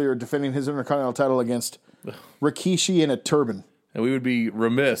months earlier, defending his Intercontinental title against Rikishi in a turban. And we would be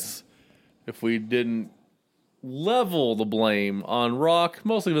remiss if we didn't level the blame on Rock,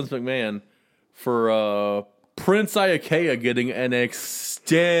 mostly Vince McMahon, for Prince Iakea getting an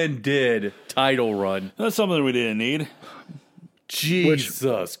extended title run. That's something we didn't need.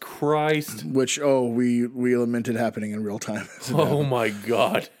 Jesus Christ. Which, we lamented happening in real time. Oh, my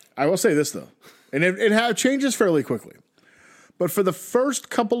God. I will say this, though, and it changes fairly quickly. But for the first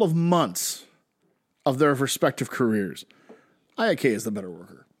couple of months of their respective careers, Iake is the better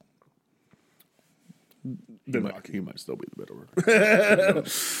worker. He might still be the better worker.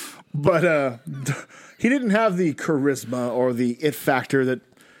 But he didn't have the charisma or the it factor that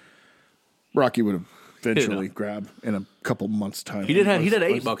Rocky would eventually grab in a couple months' time. He had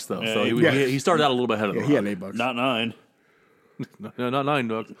 $8 though, so he started out a little bit ahead of the he had $8. Not 9. No, not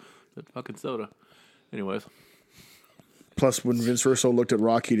 $9. That fucking soda. Anyways. Plus, when Vince Russo looked at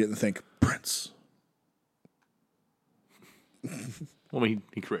Rocky, he didn't think, Prince. Well, I mean,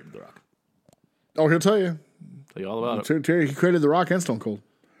 he created The Rock. Oh, he'll tell you. Tell you all about it. He created The Rock and Stone Cold.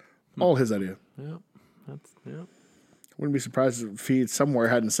 All his idea. Yeah. Wouldn't be surprised if he somewhere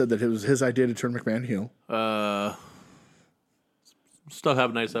hadn't said that it was his idea to turn McMahon heel. Stuff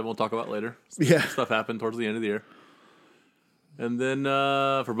happened 97 we'll talk about later. Yeah. Stuff happened towards the end of the year. And then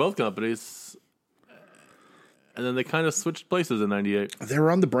for both companies, and then they kind of switched places in 98. They were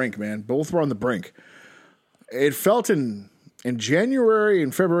on the brink, man. Both were on the brink. It felt in January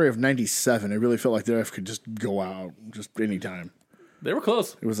and February of 97, it really felt like the F could just go out just any time. They were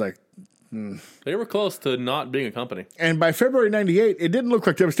close. It was like... They were close to not being a company. And by February 98, it didn't look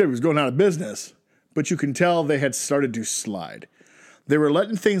like WWE was going out of business, but you can tell they had started to slide. They were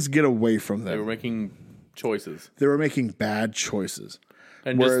letting things get away from them. They were making choices. They were making bad choices.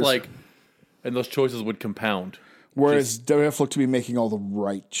 And and those choices would compound. Whereas WWF looked to be making all the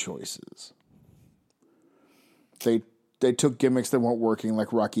right choices. They took gimmicks that weren't working,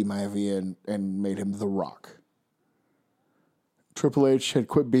 like Rocky Maivia, and made him The Rock. Triple H had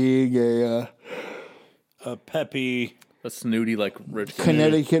quit being a peppy, a snooty, like rich kid.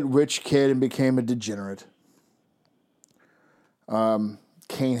 Connecticut rich kid and became a degenerate. Kane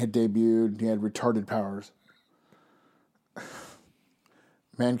had debuted. He had retarded powers.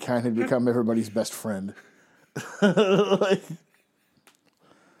 Mankind had become everybody's best friend.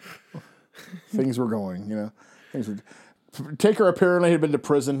 Things were going, Taker apparently had been to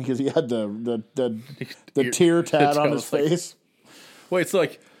prison because he had the tear tat on his face. Wait, so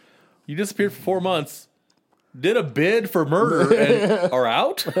you disappeared for 4 months, did a bid for murder, and are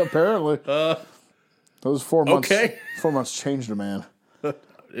out? Apparently. Those 4 months. Okay. 4 months changed a man.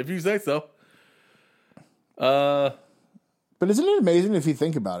 If you say so. But isn't it amazing if you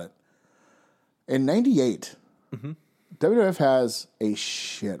think about it? In 98, WWF has a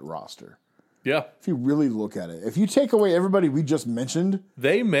shit roster. Yeah. If you really look at it. If you take away everybody we just mentioned.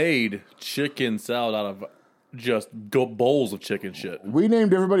 They made chicken salad out of just bowls of chicken shit. We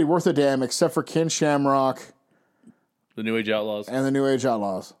named everybody worth a damn except for Ken Shamrock. The New Age Outlaws. And the New Age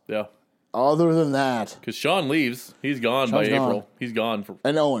Outlaws. Yeah. Other than that. Because Sean leaves. He's gone by April. He's gone.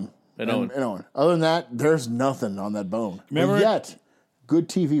 And Owen. And Owen. Other than that, there's nothing on that bone. Remember yet, good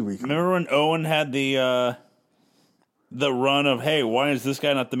TV week. Remember when Owen had the run of, hey, why is this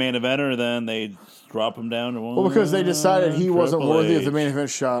guy not the main eventer? Then they drop him down to one. Well, because they decided he wasn't worthy of the main event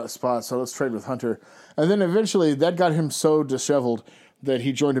spot, so let's trade with Hunter. And then eventually that got him so disheveled that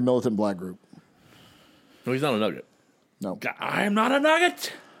he joined a militant black group. No, he's not a Nugget. No. I'm not a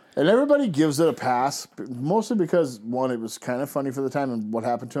Nugget. And everybody gives it a pass, mostly because, one, it was kind of funny for the time and what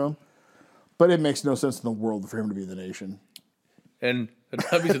happened to him. But it makes no sense in the world for him to be the Nation. And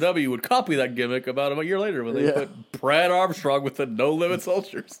WCW would copy that gimmick about a year later when they put Brad Armstrong with the No Limit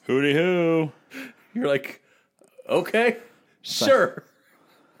Soldiers. Hooty hoo. You're like, okay, sure.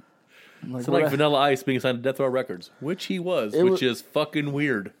 It's like Vanilla Ice being signed to Death Row Records, which he was, which is fucking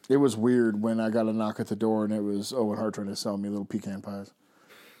weird. It was weird when I got a knock at the door and it was Owen Hart trying to sell me little pecan pies.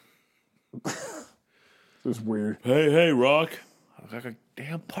 It was weird. Hey, Rock. I got a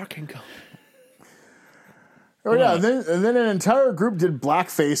damn parking code. Oh, yeah, and then an entire group did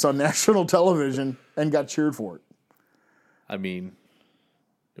blackface on national television and got cheered for it. I mean,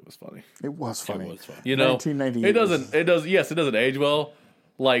 it was funny. It was funny. 1998. It doesn't age well.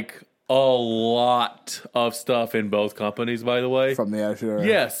 Like a lot of stuff in both companies, by the way. From the Attitude Era.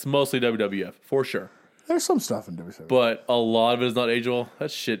 Yes, mostly WWF, for sure. There's some stuff in WWF. But a lot of it is not age well.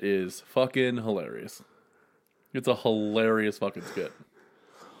 That shit is fucking hilarious. It's a hilarious fucking skit.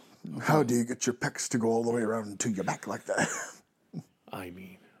 How do you get your pecs to go all the way around to your back like that? I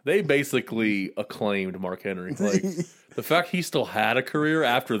mean, they basically acclaimed Mark Henry. Like, the fact he still had a career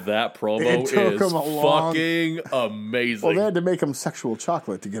after that promo is fucking amazing. Well, they had to make him sexual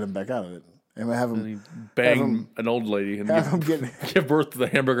chocolate to get him back out of it. And have him Bang an old lady and give birth to the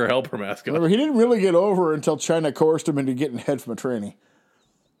hamburger helper mascot. Remember, he didn't really get over until China coerced him into getting head from a tranny.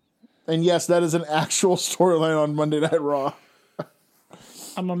 And yes, that is an actual storyline on Monday Night Raw.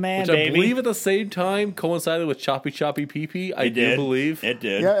 I'm a man, Which baby. I believe at the same time coincided with Choppy Pee Pee. I do believe. It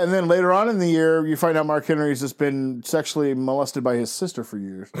did. Yeah, and then later on in the year, you find out Mark Henry's just been sexually molested by his sister for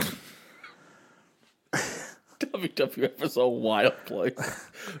years. WWF is a wild place.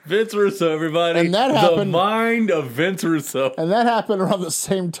 Vince Russo, everybody. And that happened, the mind of Vince Russo. And that happened around the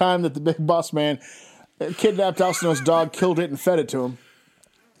same time that the Big Boss Man kidnapped Al Snow's dog, killed it, and fed it to him.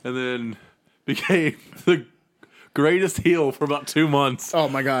 And then became the greatest heel for about 2 months. Oh,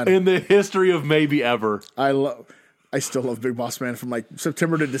 my God. In the history of maybe ever. I still love Big Boss Man from like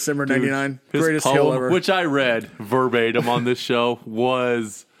September to December 99. Greatest poem, heel ever. Which I read verbatim on this show,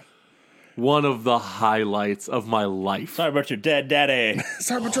 was one of the highlights of my life. Sorry about your dead daddy.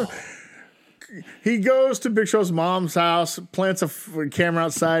 Sorry about your... He goes to Big Show's mom's house, plants a camera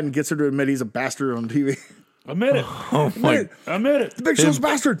outside, and gets her to admit he's a bastard on TV. Admit it. Oh my! Admit it. The Big Show's a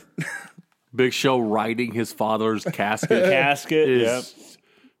bastard. Big Show riding his father's casket. Is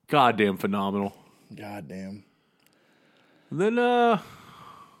goddamn phenomenal. Goddamn. And then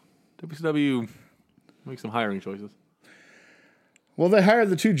WCW makes some hiring choices. Well, they hired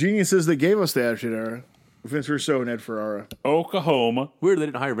the two geniuses that gave us the Attitude Era, Vince Russo and Ed Ferrara. Oklahoma. Weird they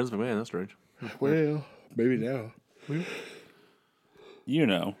didn't hire Vince McMahon. That's strange. Well, maybe now. You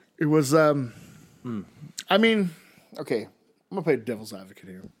know. It was, I mean, okay, I'm going to play devil's advocate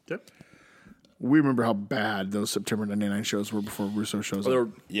here. Yep. We remember how bad those September 99 shows were before Russo shows up.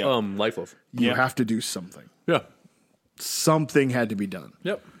 They were lifeless. You have to do something. Yeah. Something had to be done.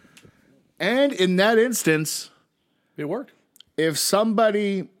 Yep. And in that instance, It worked. if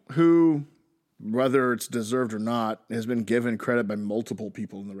somebody who, whether it's deserved or not, has been given credit by multiple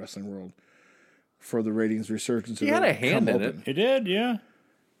people in the wrestling world for the ratings resurgence, He had a hand in it. It did, yeah.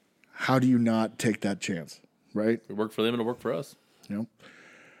 How do you not take that chance, right? It worked for them and it worked for us. You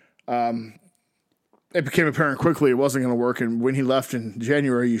know, it became apparent quickly it wasn't going to work, and when he left in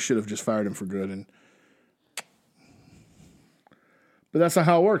January, you should have just fired him for good. But that's not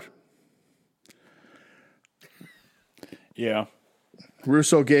how it worked. Yeah.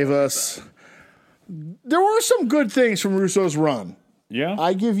 Russo gave us. There were some good things from Russo's run. Yeah.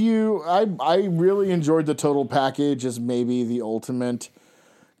 I give you. I really enjoyed the total package as maybe the ultimate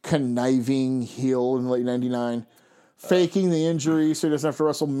conniving heel in late '99. Faking the injury so he doesn't have to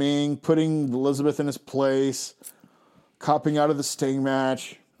wrestle Ming, putting Elizabeth in his place, copping out of the Sting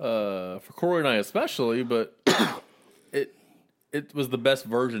match. For Corey and I especially, but it was the best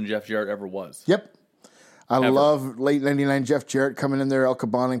version Jeff Jarrett ever was. Yep. I love late 99 Jeff Jarrett coming in there, El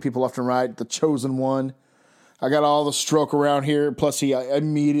Cabaning people left and right, the chosen one. I got all the stroke around here. Plus, he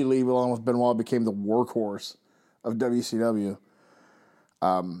immediately, along with Benoit, became the workhorse of WCW.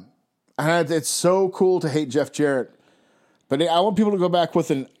 And it's so cool to hate Jeff Jarrett. But I want people to go back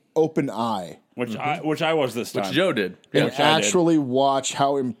with an open eye. Which I was this time. Which Joe did. And Which I actually watch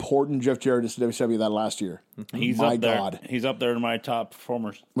how important Jeff Jarrett is to WCW that last year. He's My up there. God. He's up there in my top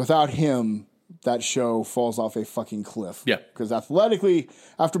performers. Without him, that show falls off a fucking cliff. Yeah. Because athletically,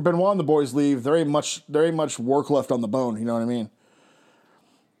 after Benoit and the boys leave, there ain't much work left on the bone. You know what I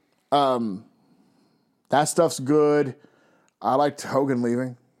mean? That stuff's good. I liked Hogan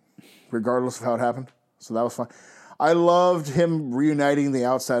leaving, regardless of how it happened. So that was fun. I loved him reuniting the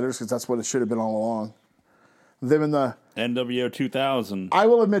Outsiders because that's what it should have been all along. Them in the NWO 2000. I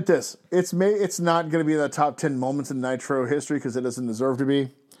will admit this: it's not going to be in the top 10 moments in Nitro history because it doesn't deserve to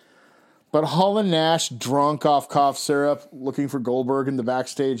be. But Hall and Nash drunk off cough syrup, looking for Goldberg in the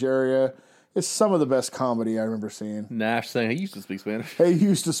backstage area, is some of the best comedy I remember seeing. Nash saying he used to speak Spanish. Hey, he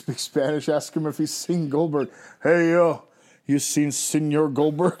used to speak Spanish. Ask him if he's seen Goldberg. Hey, yo, you seen Senor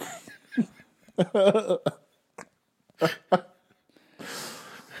Goldberg?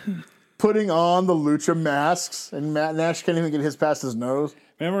 Putting on the lucha masks, and Matt Nash can't even get his past his nose.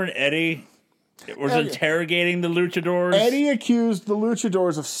 Remember when Eddie was interrogating the luchadors? Eddie accused the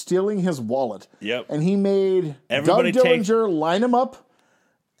luchadors of stealing his wallet. Yep. And he made Everybody Doug Dillinger line them up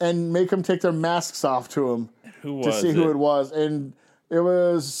and make them take their masks off to him to see who it was. And it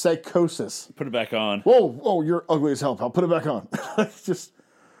was Psychosis. Put it back on. Whoa, you're ugly as hell, pal. Put it back on. Just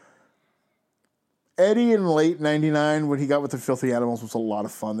Eddie in late 99 when he got with the Filthy Animals was a lot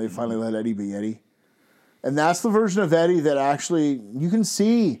of fun. They finally let Eddie be Eddie. And that's the version of Eddie that actually you can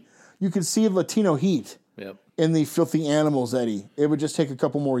see Latino heat in the Filthy Animals Eddie. It would just take a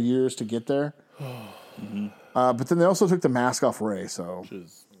couple more years to get there. But then they also took the mask off Ray, so Which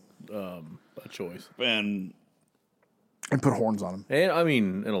is a choice. And and put horns on them. And I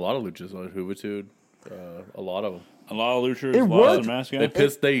mean, in a lot of luchas, like Juventud, a lot of them. A lot of luchadors It lost worked. their mask. They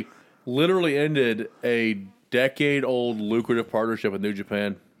pissed. They literally ended a decade-old lucrative partnership with New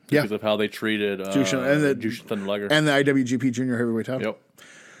Japan because of how they treated Jushin and the Jushin Thunder Liger. and the IWGP Junior Heavyweight title.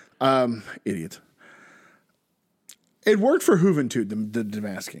 Yep. Idiot. It worked for Juventud, the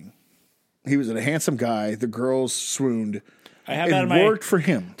demasking. He was a handsome guy. The girls swooned. I have that in It my. worked for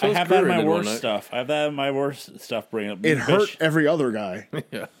him. I have that in my ended one worst night. stuff. I have that in my worst stuff. Bring up. It hurt every other guy,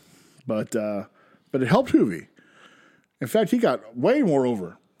 Yeah. but it helped Hoovy. In fact, he got way more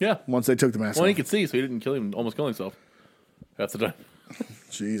over Yeah. once they took the mask Well, he off. could see, so he didn't almost kill himself. That's the time.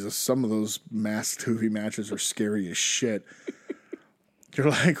 Jesus, some of those masked Hoovy matches are scary as shit.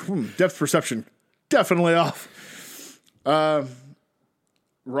 You're like, depth perception definitely off.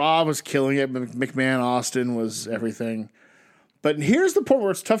 Raw was killing it. McMahon Austin was everything. But here's the point where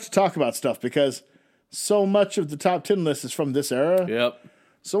it's tough to talk about stuff because so much of the top 10 list is from this era. Yep.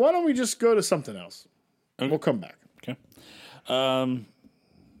 So why don't we just go to something else? And we'll come back. Okay.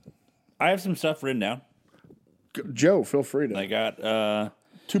 I have some stuff written down. Joe, feel free to I got.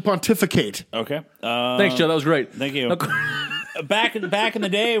 to pontificate. Okay. Thanks, Joe. That was great. Thank you. Back in the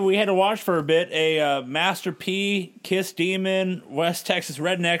day, we had to watch for a bit a Master P, Kiss Demon, West Texas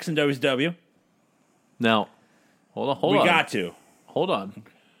Rednecks, and WCW. Now, hold on. We got to. Hold on.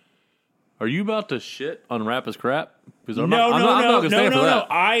 Are you about to shit on Rap is Crap? Because I'm No. gonna stand for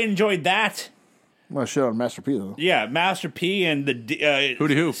that. I enjoyed that. Well, shit on Master P, though. Yeah, Master P and the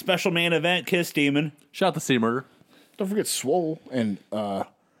Hooty hoo. special main event, Kiss Demon. Shout out to C Murder. Don't forget Swole and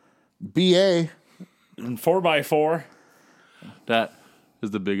BA. And 4x4. That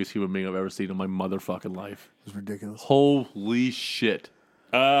is the biggest human being I've ever seen in my motherfucking life. It's ridiculous. Holy shit.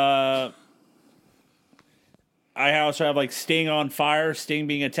 I also have like Sting on fire, Sting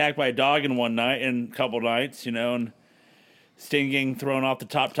being attacked by a dog in one night and a couple nights, and Sting getting thrown off the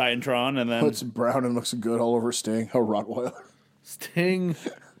top Titantron, and then Puts brown and looks good all over Sting. A Rottweiler. Sting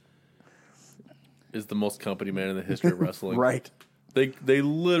is the most company man in the history of wrestling. Right. They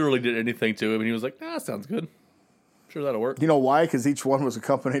literally did anything to him, and he was like, sounds good. Sure, that'll work. You know why? Because each one was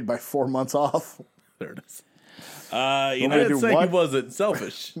accompanied by 4 months off. There it is. you I know, didn't do say what? he wasn't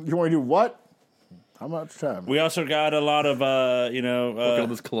selfish. You want to do what? How much time? we also got a lot of Look at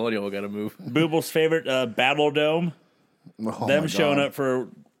this colonial, we got to move. Booble's favorite Battle Dome. Oh Them my showing God. up for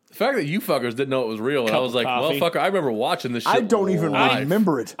The fact that you fuckers didn't know it was real, and I Cup was of like, coffee. well, fucker, I remember watching this shit. I don't even live.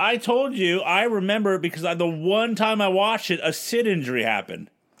 remember it. I told you I remember it because the one time I watched it, a Sid injury happened.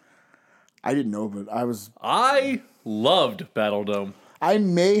 I didn't know, but I loved Battle Dome. I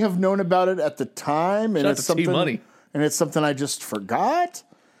may have known about it at the time, and Shout out it's to T something. Money. And it's something I just forgot.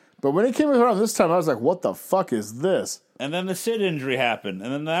 But when it came around this time, I was like, "What the fuck is this?" And then the Sid injury happened,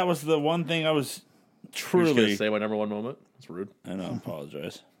 and then that was the one thing I was You're just truly. gonna say my number one moment? That's rude. I know. I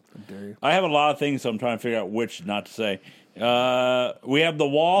apologize. Dare you? I have a lot of things, so I'm trying to figure out which not to say. We have the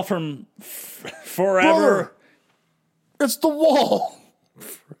wall from Forever. Brother, it's the wall.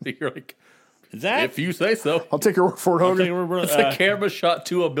 You're like, Is that? if you say so. I'll take your word for it, I think Hogan. we're, It's a camera shot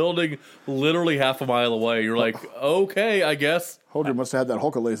to a building literally half a mile away. You're like, okay, I guess. Hogan must have had that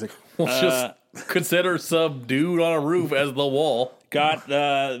Hulk-a-LASIK. Let's just consider some dude on a roof as the wall. got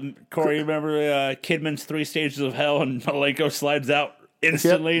Corey. You remember Kidman's 3 Stages of Hell, and Malenko slides out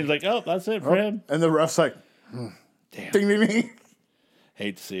instantly. He's like, "Oh, that's it for him." And the ref's like, Damn, ding, ding, ding.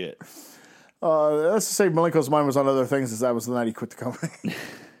 hate to see it. Let's just say Malenko's mind was on other things, as that was the night he quit the company.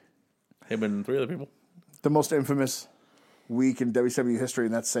 Him and 3 other people. The most infamous week in WCW history,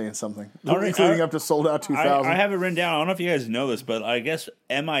 and that's saying something. The All right, week leading all- up to Sold Out 2000. I have it written down. I don't know if you guys know this, but I guess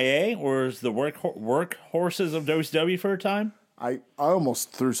MIA was the work horses of WCW for a time. I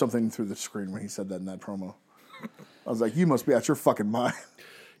almost threw something through the screen when he said that in that promo. I was like, "You must be out your fucking mind."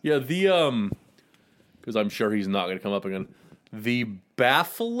 Yeah, because I'm sure he's not going to come up again. The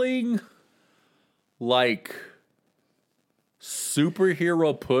baffling, like,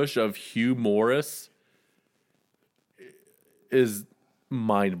 superhero push of Hugh Morris is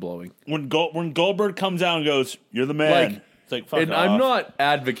mind blowing. When Goldberg comes out and goes, "You're the man," Like, it's like, fuck and off. I'm not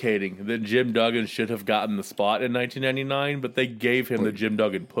advocating that Jim Duggan should have gotten the spot in 1999, but they gave him the Jim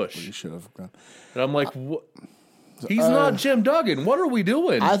Duggan You push. should have gone. And I'm like, what? He's not Jim Duggan. What are we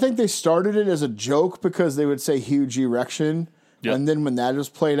doing? I think they started it as a joke because they would say huge erection. Yep. And then when that was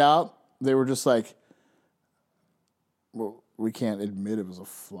played out, they were just like, "Well, we can't admit it was a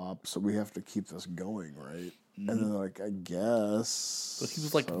flop, so we have to keep this going, right?" And then they're like, "I guess." He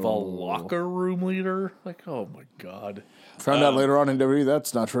was like the locker room leader. Like, oh my God. Found out later on in WWE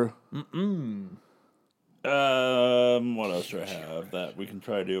that's not true. What else do I have that we can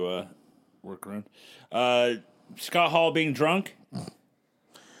try to work around? Scott Hall being drunk.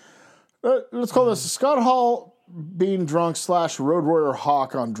 Let's call this Scott Hall being drunk / Road Warrior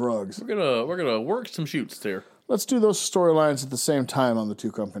Hawk on drugs. We're gonna work some shoots here. Let's do those storylines at the same time on the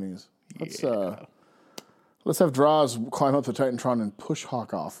two companies. Let's have Draws climb up the Titantron and push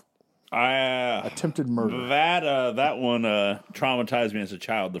Hawk off. Attempted murder. That one traumatized me as a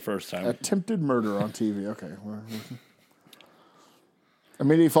child the first time. Attempted murder on TV. Okay.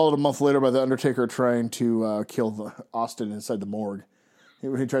 Immediately followed a month later by the Undertaker trying to kill Austin inside the morgue.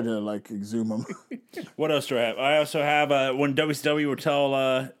 He tried to exhume him. What else do I have? I also have when WCW would tell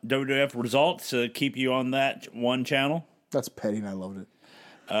WWF results to keep you on that one channel. That's petty, and I loved it.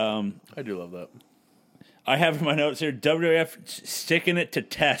 I do love that. I have in my notes here WWF sticking it to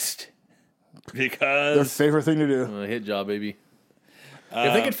test because Their favorite thing to do. Hit job, baby.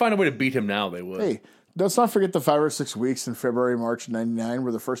 If they could find a way to beat him now, they would. Hey, let's not forget the 5 or 6 weeks in February, March '99,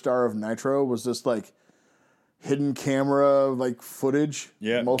 where the first hour of Nitro was just hidden camera footage,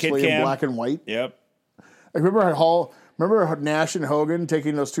 mostly in black and white. Yep. Remember Nash and Hogan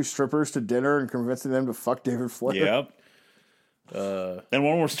taking those two strippers to dinner and convincing them to fuck David Flair? Yep. Then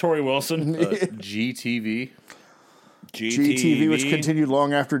one was Tori Wilson. GTV. GTV, which continued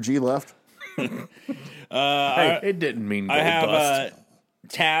long after G left. Hey, it didn't mean I have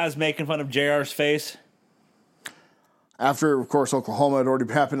Taz making fun of JR's face. After, of course, Oklahoma had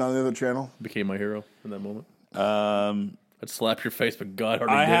already happened on the other channel. Became my hero in that moment. I'd slap your face, but God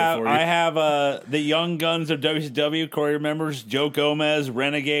already did it for you. I have the young guns of WCW. Corey remembers Joe Gomez,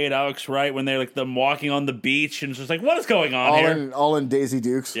 Renegade, Alex Wright when they're them walking on the beach and it's just what is going on here? All in Daisy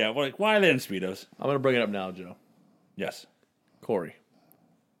Dukes. Yeah, why are they in Speedos? I'm going to bring it up now, Joe. Yes. Corey,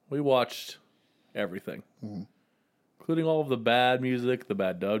 we watched everything, including all of the bad music, the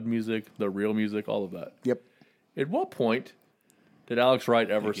bad dubbed music, the real music, all of that. Yep. At what point did Alex Wright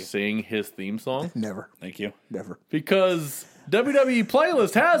ever sing his theme song? Never. Thank you. Never. Because WWE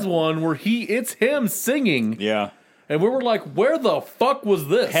Playlist has one where it's him singing. Yeah. And we were like, where the fuck was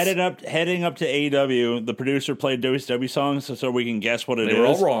this? Heading up to AEW, the producer played WCW songs so we can guess what it is. They were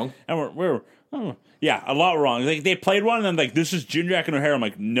all wrong. And we're a lot wrong. They played one and then this is June Jack and O'Hara. I'm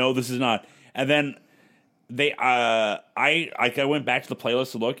like, no, this is not. And then I went back to the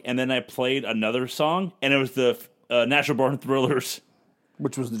playlist to look, and then I played another song, and it was the Natural Born Thrillers,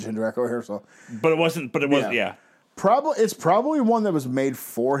 which was the Jindrak O'Hare song. But it wasn't. But it was. Yeah. It's probably one that was made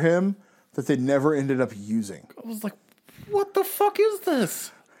for him that they never ended up using. I was like, what the fuck is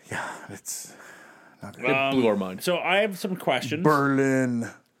this? Yeah, it's not good. It blew our mind. So I have some questions. Berlin.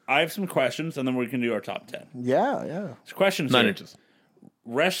 I have some questions, and then we can do our top 10. Yeah. So questions. 9 here. inches.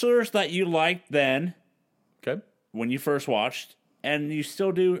 Wrestlers that you liked then. Okay. When you first watched, and you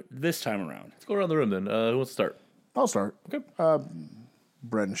still do this time around. Let's go around the room then. Who wants to start? I'll start. Okay.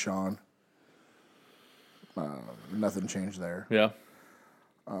 Brett and Sean. Nothing changed there. Yeah.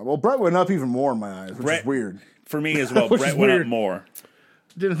 Well, Brett went up even more in my eyes, which is weird. For me as well, Which Brett is went weird. up more.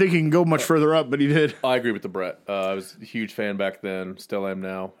 Didn't think he can go much further up, but he did. I agree with the Brett. I was a huge fan back then, still am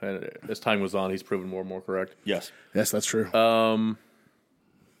now. And as time goes on, he's proven more and more correct. Yes. Yes, that's true.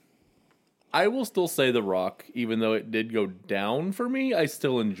 I will still say The Rock, even though it did go down for me, I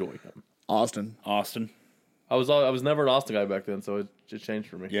still enjoy him. Austin. I was never an Austin guy back then, so it just changed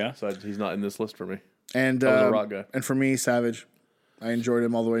for me. Yeah. So he's not in this list for me. And I was a Rock guy. And for me, Savage. I enjoyed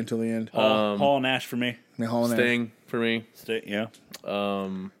him all the way until the end. Hall and Nash for me. Yeah, Hall and Nash. Sting for me. Yeah.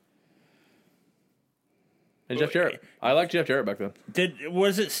 And Jeff Jarrett. I liked Jeff Jarrett back then.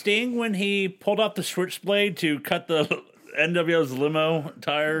 Was it Sting when he pulled off the switchblade to cut the NWO's limo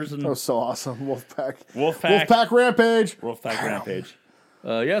tires? And That was so awesome. Wolfpack Wolfpack Rampage. Rampage.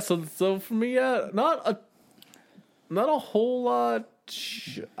 Yeah. So for me, not a whole lot.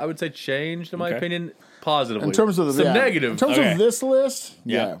 I would say changed in my opinion, positively. In terms of the some negative. In terms of this list,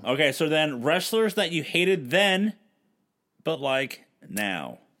 yeah. Okay, so then wrestlers that you hated then, but like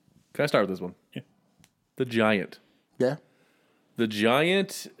now. Can I start with this one? Yeah. The Giant. Yeah. The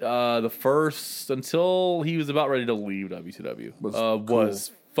Giant, the first, until he was about ready to leave WCW,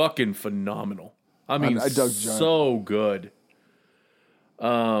 was fucking phenomenal. I mean, I dug Giant. So good.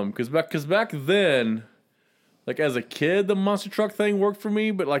 Because back then, like as a kid, the monster truck thing worked for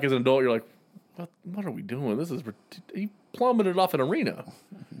me, but like as an adult, you're like, what are we doing? This is he plummeted off an arena,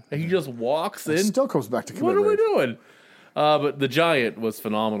 and he just walks in. Still comes back to What are we doing? But the Giant was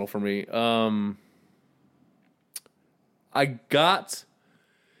phenomenal for me. I got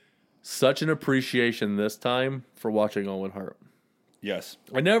such an appreciation this time for watching Owen Hart. Yes.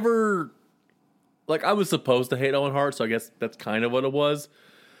 I never, I was supposed to hate Owen Hart, so I guess that's kind of what it was.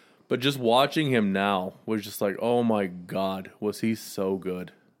 But just watching him now was just like, oh my God, was he so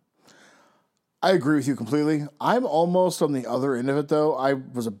good. I agree with you completely. I'm almost on the other end of it, though. I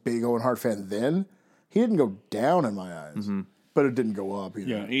was a big Owen Hart fan then. He didn't go down in my eyes, but it didn't go up either.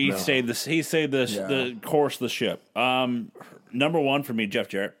 Yeah, he saved this. He saved this the course of the ship. Number one for me, Jeff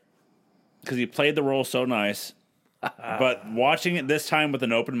Jarrett, because he played the role so nice. But watching it this time with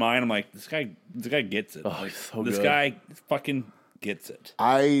an open mind, I'm like, this guy gets it. Oh, Like, he's so this good. guy fucking gets it.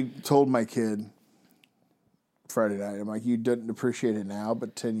 I told my kid Friday night, I'm like, you didn't appreciate it now,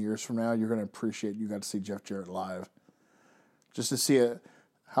 but 10 years from now, you're going to appreciate you got to see Jeff Jarrett live. Just to see it,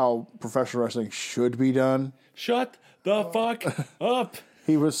 how professional wrestling should be done. Shut the fuck up.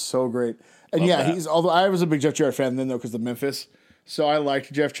 He was so great. And that. although I was a big Jeff Jarrett fan then, though, because of Memphis. So I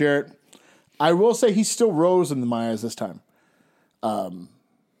liked Jeff Jarrett. I will say he still rose in my eyes this time.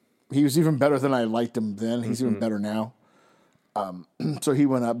 He was even better than I liked him then. He's even better now. So he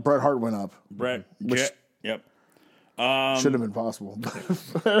went up. Bret Hart went up. Brett. Yep. Should have been possible.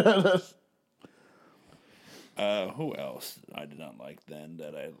 Who else I did not like then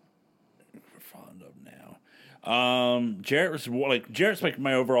that I'm fond of now? Jarrett's like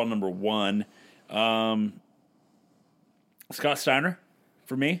my overall number one. Scott Steiner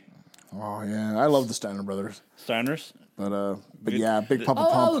for me. Oh, yeah. I love the Steiner brothers. Steiners. But yeah, Big Papa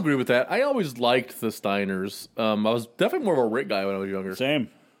I'll Pump. agree with that. I always liked the Steiners. I was definitely more of a Rick guy when I was younger. Same.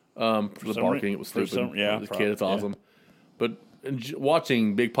 For the some barking, re- it was for stupid. some- yeah, As a kid, it's yeah. awesome. But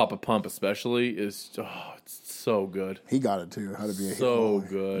watching Big Papa Pump especially is it's so good. He got it, too. How to be a So hit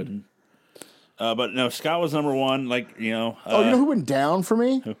boy. good. But no, Scott was number one. Like, Oh, you know who went down for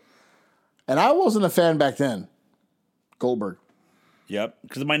me? And I wasn't a fan back then. Goldberg. Yep.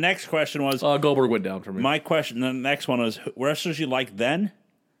 Because my next question was Goldberg went down for me. the next one was wrestlers you liked then,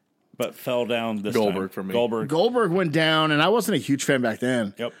 but fell down this Goldberg time. for me. Goldberg went down, and I wasn't a huge fan back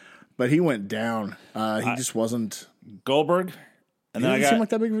then. Yep. But he went down. He just wasn't. Goldberg. And He then didn't seem like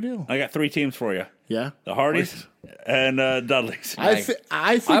that big of a deal. I got three teams for you: Yeah. the Hardys and Dudleys. I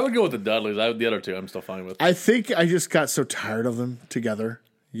I think would go with the Dudleys. The other two I'm still fine with. I think I just got so tired of them together.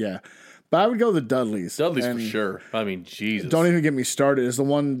 Yeah. But I would go with the Dudleys. Dudleys And for sure. I mean, Jesus. Don't even get me started. Is the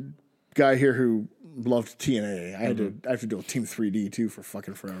one guy here who loved TNA. I have to deal with Team 3D too for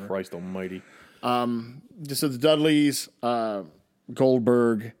fucking forever. Christ almighty. So the Dudleys,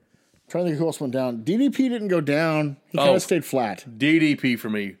 Goldberg. I'm trying to think who else went down. DDP didn't go down. He kind of stayed flat. DDP for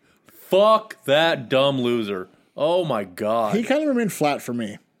me. Fuck that dumb loser. Oh my God. He kind of remained flat for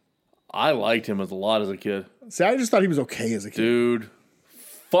me. I liked him a lot as a kid. See, I just thought he was okay as a kid. Dude.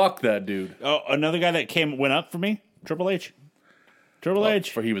 Fuck that dude. Oh, another guy that went up for me: Triple H. Triple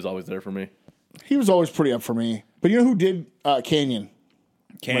H. For he was always there for me. He was always pretty up for me. But you know who did? Canyon.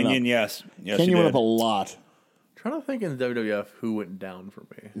 Canyon, yes. Yes, Canyon he went did. up a lot. Trying to think in the WWF who went down for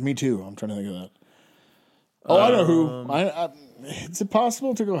me. Me too. I'm trying to think of that. Oh, I know who. Is it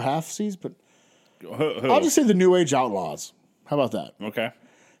possible to go half seas? But Who? I'll just say the New Age Outlaws. How about that? Okay.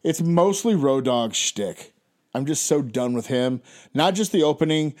 It's mostly Road Dogg shtick. I'm just so done with him. Not just the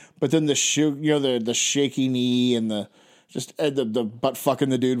opening, but then the the shaky knee and the butt fucking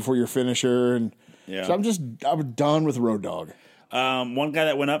the dude for your finisher, and Yeah. so I'm done with Road Dogg. One guy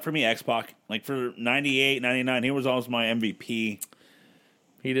that went up for me, X-Pac. Like for 98, 99, he was always my MVP.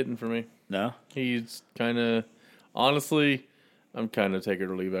 He didn't for me. No? He's kind of, honestly, I'm kind of take it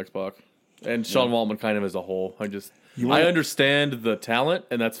or leave X-Pac. And Sean Waltman kind of as a whole. I understand the talent,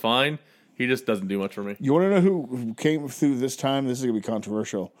 and that's fine. He just doesn't do much for me. You want to know who came through this time? This is going to be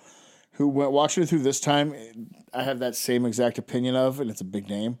controversial. Who went watching it through this time? I have that same exact opinion of, and it's a big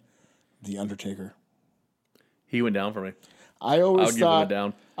name, The Undertaker. He went down for me. I always I'll give him thought a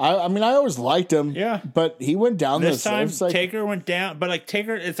down. I mean, I always liked him. Yeah. but he went down This time, it's like, Taker went down. But like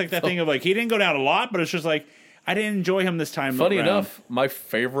Taker, it's like that thing of like, he didn't go down a lot, but it's just like, I didn't enjoy him this time. Funny around. enough, my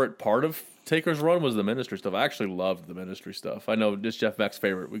favorite part of Taker's run was the Ministry stuff. I actually loved the Ministry stuff. I know it's Jeff Beck's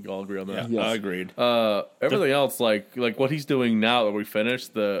favorite. We can all agree on that. Yes. Agreed. Everything else, like what he's doing now that we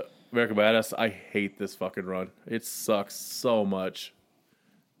finished the American Badass, I hate this fucking run. It sucks so much.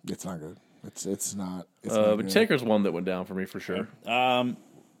 It's not good. It's not. It's But not good. Taker's one that went down for me for sure.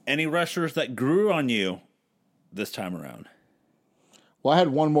 Any wrestlers that grew on you this time around? Well, I had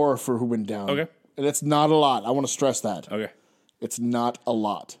one more for who went down. Okay. And it's not a lot. I want to stress that. Okay. It's not a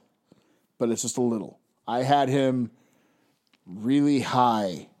lot, but it's just a little. I had him really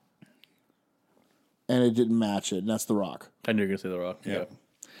high, and it didn't match it, and that's The Rock. I knew you were going to say The Rock.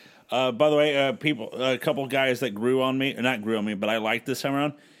 Yeah. By the way, a couple guys that grew on me, or not grew on me, but I liked this time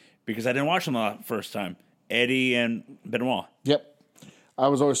around because I didn't watch them the first time. Eddie and Benoit. Yep. I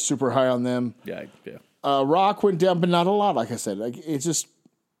was always super high on them. Yeah. Rock went down, but not a lot, like I said. Like, it's just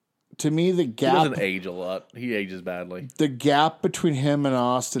to me, the He gap doesn't age a lot. He ages badly. the gap between him and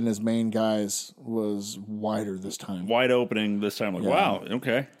Austin as main guys was wider this time. Wide opening this time. Like, wow,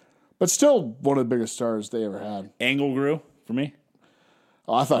 okay. But still one of the biggest stars they ever had. Angle grew for me.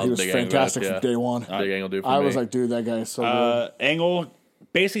 Oh, I thought he was big Angle, fantastic yeah. from day one. Big Angle dude for I me. was like, dude, that guy is so good. Angle,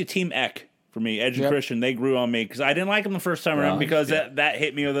 basically Team Eck for me. Edge and Yep. Christian, they grew on me because I didn't like them the first time around because that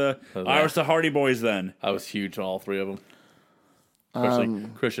hit me with I was the Hardy Boys then. I was huge on all three of them. Especially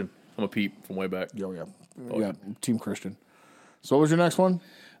Christian. I'm a peep from way back. Oh, yeah. Yeah, Team Christian. So what was your next one?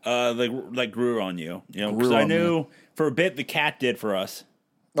 Like grew on you, because Grew I on knew for a bit the cat did for us.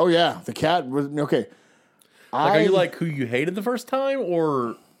 Oh, yeah. The cat was, okay. Like, are you like who you hated the first time,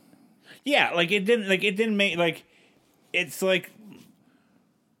 or Yeah, it didn't make it's like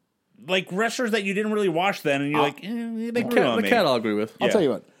wrestlers that you didn't really watch then, and you're they grew on the me. cat? I'll agree with. I'll tell you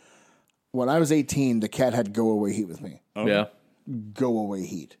what. When I was 18, the cat had go away heat with me. Yeah, Go away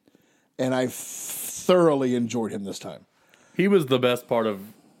heat. And I thoroughly enjoyed him this time. he was the best part of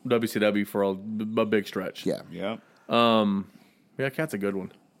WCW for a big stretch. Yeah. Yeah. Yeah, cat's a good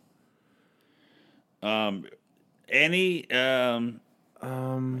one. Any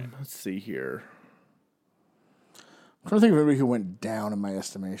Let's see here. I'm trying to think of anybody who went down in my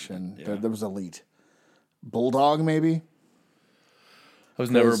estimation. That was elite. Bulldog, maybe? I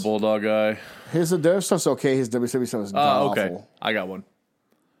was never a Bulldog guy. His their stuff's okay. His WCW stuff is Okay, awful. I got one.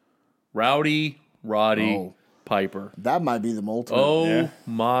 Roddy Oh. Piper. That might be the ultimate. Oh Yeah.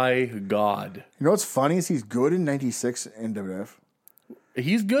 my God. You know what's funny is he's good in 96 in WWF.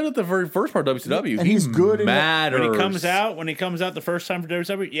 He's good at the very first part of WCW. And he's good in- matters. when he comes out the first time for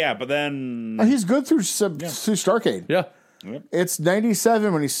WWE, yeah, but then And he's good through Starcade. Yeah. It's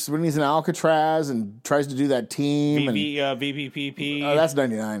 97 when he's in Alcatraz and tries to do that team. And, VPPP. that's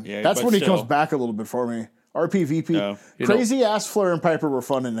 99. Yeah, That's but when he still. comes back a little bit for me. RPVP. Oh. Crazy Ass Flair and Piper were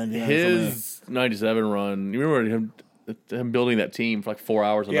fun in 99 for me. His 97 run, you remember him building that team for like 4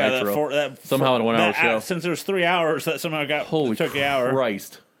 hours of Nitro? Somehow in a 1 hour show. Since there was 3 hours, that somehow took an hour.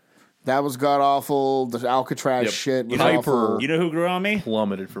 Christ. That was god awful. The Alcatraz Yep. shit was Piper- awful. You know who grew on me?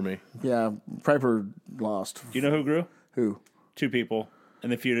 Plummeted for me. Yeah, Piper lost. You know who grew? Who? 2 people,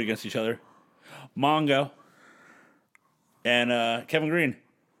 and they feuded against each other. Mongo and Kevin Green.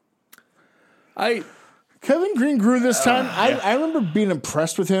 Kevin Green grew this time. I remember being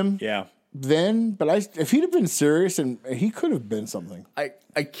impressed with him Yeah. then, but if he'd have been serious, and he could have been something.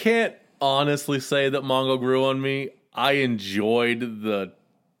 I can't honestly say that Mongo grew on me. I enjoyed the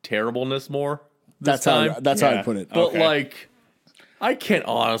terribleness more this time. That's how I put it. But Okay. I can't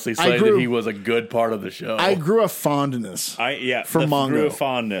honestly say that he was a good part of the show. I grew a fondness For For Mongo. Grew of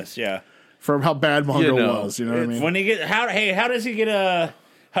fondness, yeah. from how bad Mongo You know, was. You know what I mean? When he get how does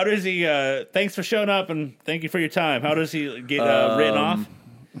he thanks for showing up and thank you for your time. How does he get written off?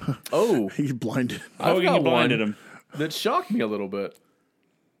 oh, He's blinded. I've Hogan got blinded one him. that shocked me a little bit.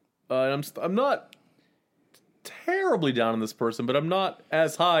 I'm not terribly down on this person, but I'm not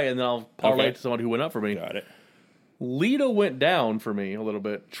as high, and then I'll parlay Okay. to someone who went up for me. Got it. Lita went down for me a little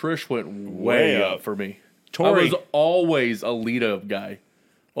bit. Trish went Way way up. up for me. Tori. I was always a Lita guy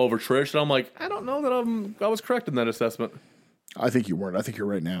over Trish, and I'm like, I don't know that I was correct in that assessment. I think you weren't. I think you're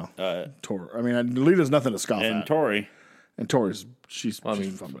right now. Tor. I mean, Lita's nothing to scoff And at. Tori. And Tori's she's I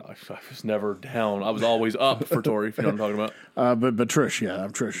mean, fun. I was never down. I was always up for Tori, if you know what I'm talking about. But Trish, yeah,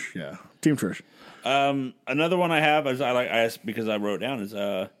 I'm Trish, yeah, Team Trish. Another one I have is I asked because I wrote down is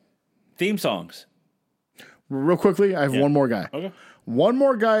theme songs. Real quickly, I have one more guy. Okay. One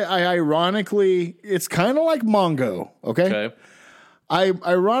more guy. I ironically, it's kind of like Mongo. Okay. Okay. I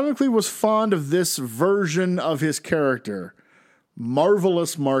ironically was fond of this version of his character,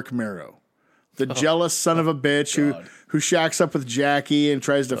 Marvelous Mark Marrow, the jealous son of a bitch who shacks up with Jackie and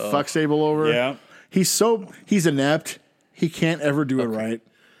tries to fuck Sable over. Yeah. He's inept. He can't ever do it right.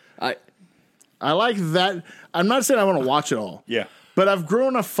 I like that. I'm not saying I want to watch it all. Yeah. But I've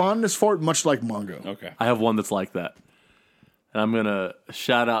grown a fondness for it, much like Mongo. Okay. I have one that's like that. And I'm going to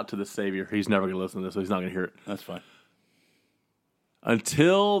shout out to the Savior. He's never going to listen to this, so he's not going to hear it. That's fine.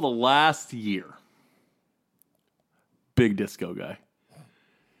 Until the last year, big disco guy.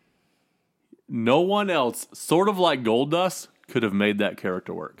 No one else, sort of like Goldust, could have made that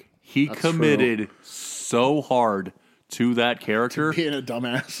character work. He committed so hard to that character Being a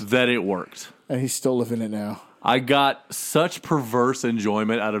dumbass. that it worked. And he's still living it now. I got such perverse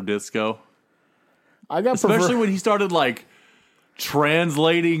enjoyment out of disco. I got Especially when he started like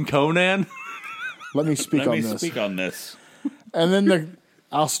translating Conan. Let me speak Let on me this. speak on this. And then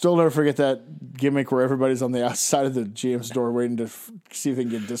I'll still never forget that gimmick where everybody's on the outside of the GM's door waiting to see if they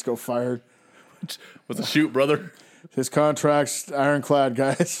can get Disco fired. Was a shoot, brother. His contract's ironclad,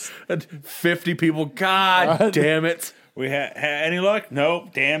 guys. 50 people. God damn it. We had any luck? Nope.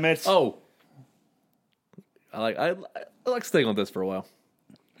 Damn it. Oh. I like staying on this for a while.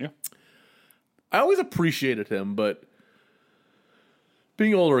 Yeah. I always appreciated him, but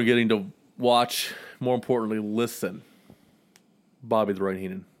being older and getting to watch, more importantly, listen, Bobby the Brain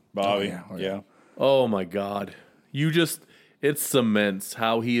Heenan. Bobby. yeah. Oh my God. It cements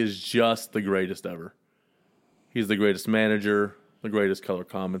how he is just the greatest ever. He's the greatest manager, the greatest color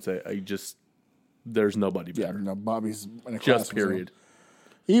commentator. There's nobody Yeah, better. no, Bobby's in a class Just of his own. period.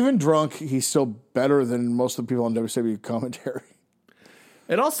 Even drunk, he's still better than most of the people on WWE commentary.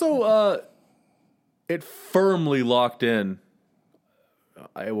 And also, it firmly locked in.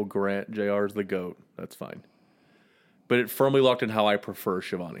 I will grant JR is the GOAT. That's fine. But it firmly locked in how I prefer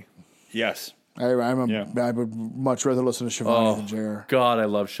Shivani. Yes. I would much rather listen to Shivani than JR. God, I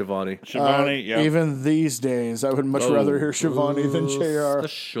love Shivani. Shivani, yeah. Even these days, I would much rather hear Shivani than JR.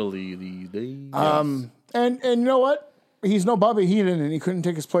 Especially these days. And you know what? He's no Bobby Heenan, and he couldn't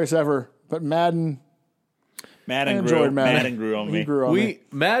take his place ever. But Madden, I Madden enjoyed Madden. Madden grew on He me. grew on me.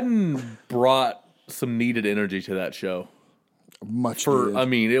 Madden brought some needed energy to that show. Much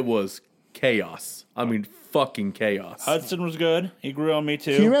needed. It was chaos. Fucking chaos. Hudson was good. He grew on me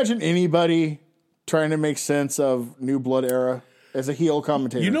too. Can you imagine anybody trying to make sense of New Blood era as a heel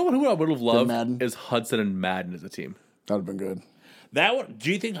commentator? You know who I would have loved Madden? is Hudson and Madden as a team. That would have been good.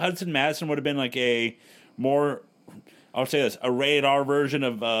 Do you think Hudson Madison would have been like a more, I would say this, a rated R version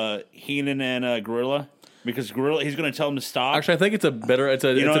of Heenan and Gorilla? Because Gorilla, he's going to tell him to stop. Actually, I think it's an know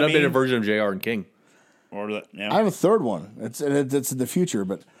updated what I mean? version of JR and King. Or yeah. I have a third one. It's in the future,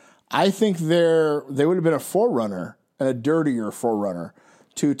 but I think they would have been a forerunner and a dirtier forerunner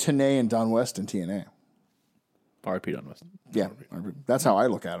to Tenay and Don West in TNA. R.I.P. Don West. Yeah, that's how I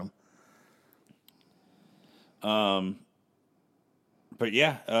look at them. But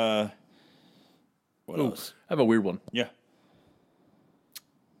yeah. What else? I have a weird one. Yeah.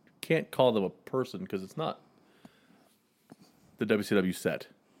 Can't call them a person because it's not the WCW set.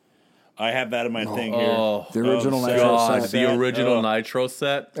 I have that in my thing here. Oh, The original Nitro God, set. the original Nitro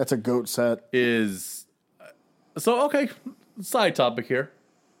set That's a goat set. is so okay. Side topic here: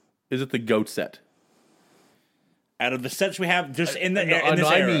 is it the GOAT set? Out of the sets we have, just in this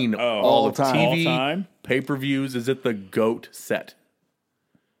I era. mean, Oh. all of time. TV, All time? pay-per-views. Is it the GOAT set?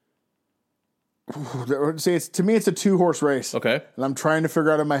 See, to me, it's a 2-horse race. Okay. And I'm trying to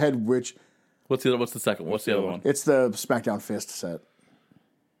figure out in my head which. What's the second one? What's the other one? It's the SmackDown Fist set.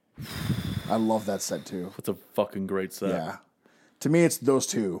 I love that set too. That's a fucking great set. Yeah. To me, it's those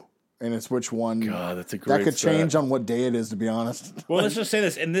two. And it's which one. God, that's a great That could set. change on what day it is, to be honest. Well, let's just say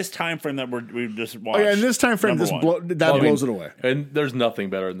this. In this time frame that we've just watched. Oh, yeah, in this time frame, number one. blows it away. And there's nothing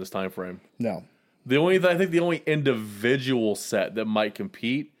better in this time frame. No. I think the only individual set that might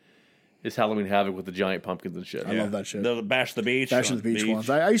compete is Halloween Havoc with the giant pumpkins and shit. I love that shit. The Bash the Beach. Bash of the Beach ones.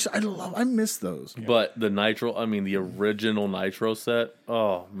 I miss those. But the Nitro, the original Nitro set,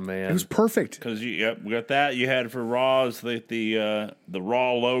 oh man. It was perfect. Because we got that. You had for Raw's the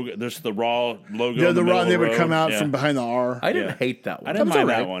Raw logo. There's the Raw logo. Yeah, in the the middle Raw, of they the would road. come out Yeah. from behind the R. I didn't Yeah. hate that one. I didn't It was mind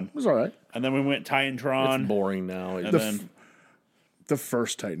all that right. one. It was all right. And then we went Titantron. It's boring now. And then The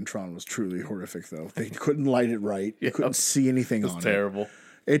first Titantron was truly horrific, though. They couldn't light it right. You couldn't see anything on terrible. it.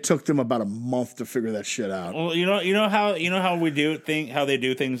 It took them about a month to figure that shit out. well, you know how they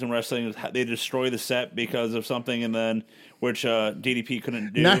do things in wrestling is how they destroy the set because of something, and then which DDP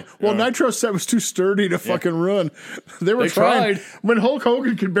couldn't do. Nitro set was too sturdy to fucking ruin. They were They trying. tried. When Hulk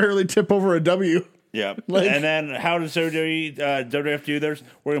Hogan could barely tip over a W. Yeah, Like- and then how does WWF do theirs?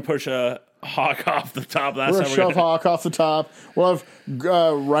 We're gonna push a Hawk off the top. That's We're how gonna we're shove gonna. Hawk off the top. We'll have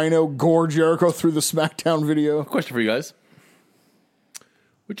Rhino gore Jericho through the SmackDown video. Question for you guys.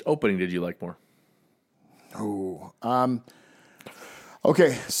 Which opening did you like more?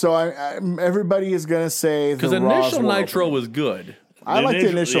 Okay, so everybody is gonna say Because the Raw's initial War Nitro opening. was good. I like the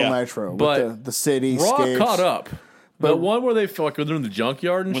initial yeah. Nitro, But with the city Raw scapes. caught up. The one where they feel like they're in the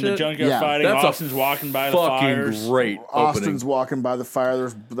junkyard and When shit. the junkyard Yeah. fighting, That's Austin's walking by the fucking fires. great Austin's opening. walking by the fire.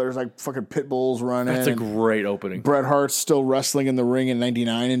 There's like fucking pit bulls running. That's a and great opening. Bret Hart's still wrestling in the ring in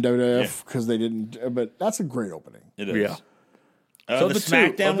 '99 in WWF because they didn't. But that's a great opening. It is. Yeah. The So of the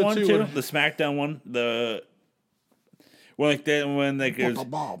SmackDown one two, too. what- The SmackDown one. When they goes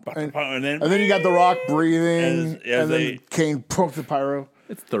And and then then you got The Rock breathing, As and they- then Kane poked the pyro.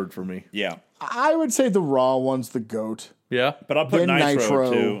 It's third for me. yeah. I would say the Raw one's the GOAT, Yeah. But I'll put Then Nitro,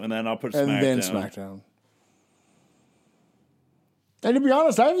 Nitro, too, and then I'll put and SmackDown. then SmackDown. And to be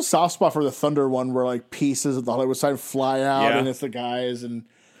honest, I have a soft spot for the Thunder one, where like pieces of the Hollywood sign fly out, Yeah. and it's the guys, and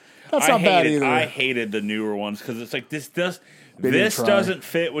That's not bad either. I hated the newer ones because it's like this didn't try. doesn't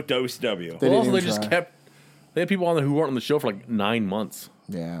fit with WCW. They Well, also, didn't they just try. kept. They had people on there who weren't on the show for like 9 months.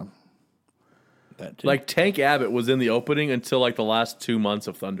 Yeah. That too. Like Tank Abbott was in the opening until like the last 2 months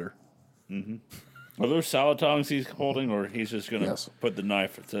of Thunder. Are those salad tongs he's holding, or he's just gonna Yes. put the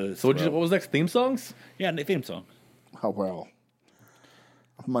knife to? So what was next? Theme songs? Yeah, the theme song. Oh, well.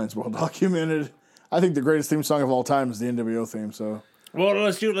 Mine's well documented. I think the greatest theme song of all time is the NWO theme, so. Well,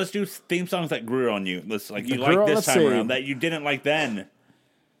 let's do theme songs that grew on you. Let's like you Grew- like this let's time see. around that you didn't like then.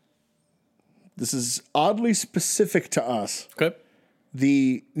 This is oddly specific to us. Okay.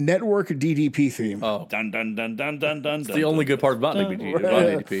 The network DDP theme. Oh, Dun dun dun dun dun dun. the only good part about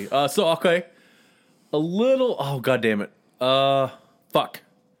DDP. So okay, a little. Oh god damn it. Fuck.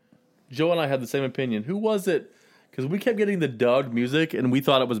 Joe and I had the same opinion. Who was it? Because we kept getting the dubbed music, and we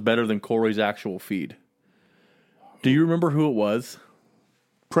thought it was better than Corey's actual feed. Do you remember who it was?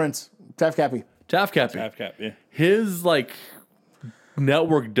 Prince. Taff Cappy. Taff Cappy. Half cap, yeah. His like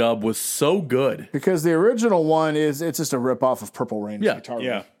network dub was so good. Because the original one it's just a ripoff of Purple Rain's Yeah. guitar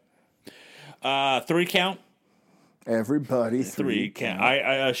Yeah. riff. 3 count. Everybody 3 count.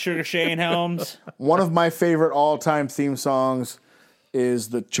 I Sugar Shane Helms. One of my favorite all-time theme songs is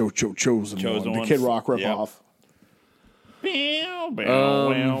the Chosen one, the ones. Kid Rock Yep. ripoff. Bow, bow,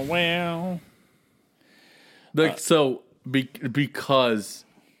 wow, wow. Because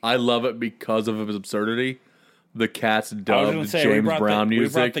I love it because of its absurdity. The Cats I was dubbed gonna say James Brown we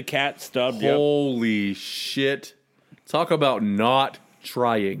brought music. the cat stubbed. Yep. Holy shit. Talk about not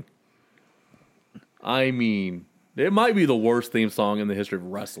trying. I mean, it might be the worst theme song in the history of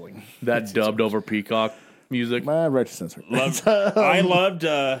wrestling. That dubbed over Peacock music. My right to censor. I loved.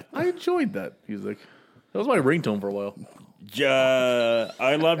 I enjoyed that music. That was my ringtone for a while.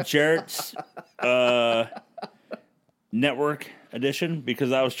 I love Jarrett's network edition because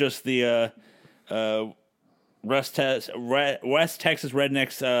that was just the West Texas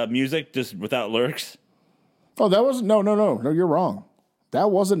Rednecks music, just without lyrics. Oh, that wasn't. No, you're wrong. That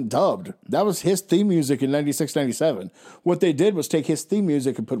wasn't dubbed. That was his theme music in 96, 97. What they did was take his theme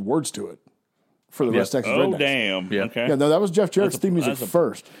music and put words to it for the West Texas Oh Rednecks. damn! Yeah. Okay. Yeah, no, that was Jeff Jarrett's theme music that's a-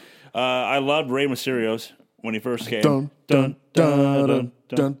 first. I loved Rey Mysterio's when he first came. Dun, dun, dun, dun,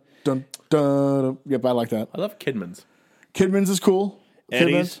 dun, dun, dun. Yep, I like that. I love Kidman's. Kidman's is cool.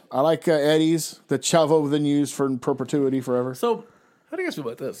 Eddie's. Kidman's. I like Eddie's. The Chavo then used for perpetuity forever. So, how do you guys feel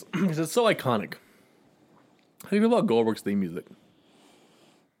about this? Because it's so iconic. How do you feel about Goldberg's theme music?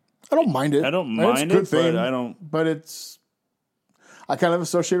 I don't mind it. I don't It's a mind good it, but theme, I don't. But it's. I kind of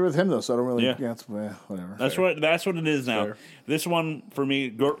associate it with him though, so I don't really. Yeah. Yeah, it's, whatever. That's what it is now. Fair. This one for me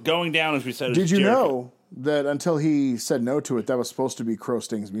going down, as we said. Did is you Jericho. know that until he said no to it, that was supposed to be Crow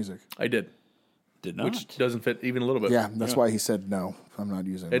Sting's music? I did. Did not. Which doesn't fit even a little bit. Yeah, that's why he said no. I'm not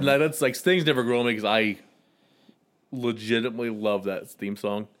using And it. that's like Sting's never grown me because I legitimately love that theme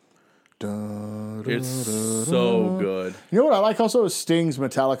song. It's so good. You know what I like also is Sting's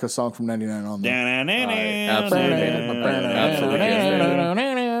Metallica song from '99 on there. Absolutely hate it. Absolutely can't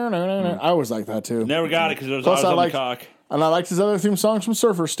stand it. I always like that too. Never got it because it was Plus, always I on like- the cock. And I liked his other theme songs from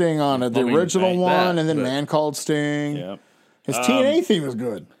Surfer Sting on it. The I mean, original that, one, and then but- Man Called Sting. Yep. His TNA theme is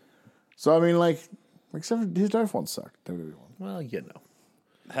good. So I mean, except for his Dive one sucked. WWE one. Well, you know.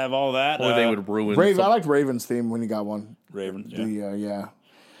 Have all that. Only they would ruin Raven, I liked Raven's theme when he got one. Ravens. Yeah. Yeah.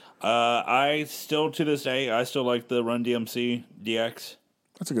 I still to this day I still like the Run DMC DX.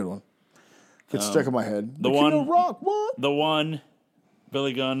 That's a good one. Gets stuck in my head. the The King one- of Rock, what? The one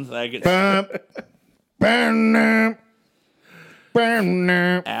Billy Guns I get ass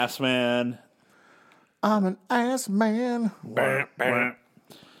man. I'm an ass man. I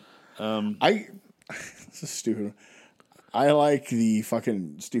this is stupid. I like the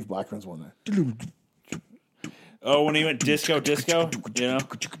fucking Steve Blackman's one there. Oh, when he went disco, you know.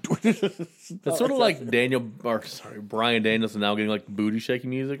 It's sort of like Brian Danielson now getting like booty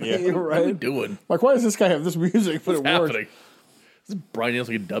shaking music. Yeah. You're What are we right. doing? Like, why does this guy have this music but What's it works? happening? Is Brian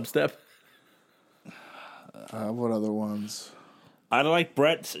Danielson like a dubstep? What other ones? I like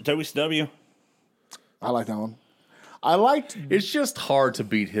Brett's WCW. I like that one. I liked It's just hard to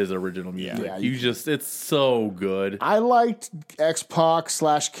beat his original music. Yeah, It's so good. X-Pac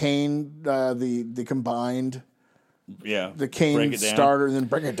 / Kane, the combined, Yeah. the Kane Break it down. starter, and then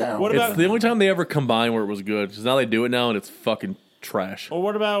Break It Down. What It's about the only time they ever combined where it was good. Because now they do it now and it's fucking trash. Well,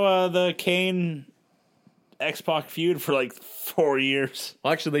 what about the Kane X-Pac feud for like 4 years?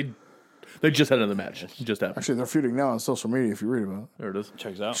 Well, actually, they just had another match. It just happened. Actually, they're feuding now on social media if you read about it. There it is.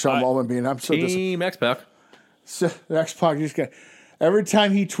 Checks out. Sean Waltman being, I'm so disappointed. Team X-Pac. X-Pac just got, every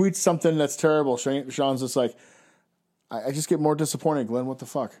time he tweets something that's terrible, Sean's just like, I just get more disappointed, Glenn. What the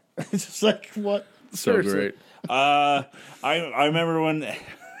fuck? It's just like, what? So Seriously. great. I remember when,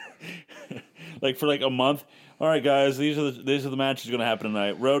 like for like a month. All right, guys, these are the matches going to happen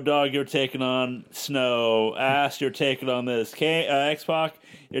tonight. Road Dogg, you're taking on Snow. Ass, you're taking on this. X-Pac,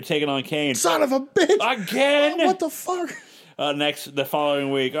 you're taking on Kane. Son of a bitch! Again? What the fuck? The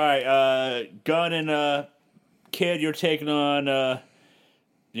following week. All right, Gunn and Kid, you're taking on,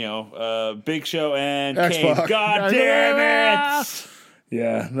 Big Show and Kane. X-Pac. God damn it!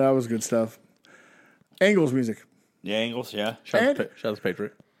 Yeah, that was good stuff. Angles music. The Angles, yeah. Shout out to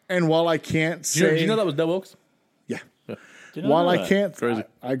Patriot. And while I can't Do say... you know that was Del Oaks? Yeah. Did not While know I that. can't... Crazy.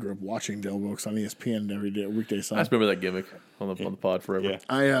 I grew up watching Del Wilkes on ESPN every day, weekday I just Sunday. remember that gimmick on the pod forever.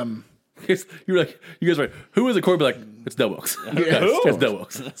 Yeah. You were like, you guys were like, who is it? Corey be like, it's Del Wilkes. Yeah, Who? It's Del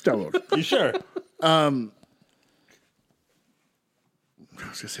Wilkes. It's Del Wilkes. You sure? I was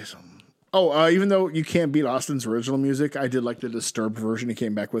going to say something. Oh, even though you can't beat Austin's original music, I did like the Disturbed version he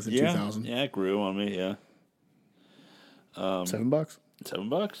came back with in 2000. Yeah, it grew on me, yeah. $7.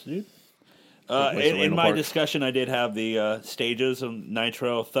 $7, dude. Makes it In Randall my Park. discussion, I did have the stages of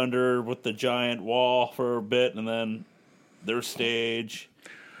Nitro Thunder with the giant wall for a bit, and then their stage.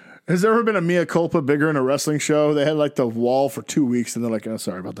 Has there ever been a mea culpa bigger in a wrestling show? They had like the wall for 2 weeks, and they're like, "Oh,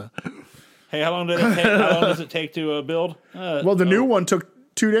 sorry about that." Hey, how long does it take to build? Well, the new one took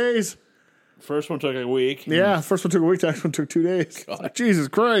 2 days. First one took a week. Yeah, first one took a week. The next one took 2 days. It's like, Jesus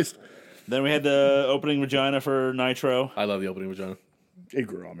Christ! Then we had the opening vagina for Nitro. I love the opening vagina. It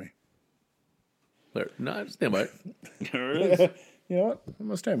grew on me. There. No, stand by it. There it is. You know what? I'm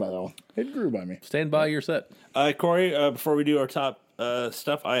gonna stand by that one. It grew by me. Stand by your set. Corey, before we do our top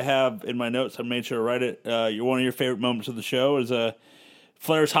stuff, I have in my notes, I made sure to write it. One of your favorite moments of the show is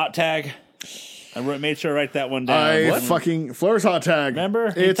Flair's hot tag. Made sure to write that one down. Fucking Flair's hot tag.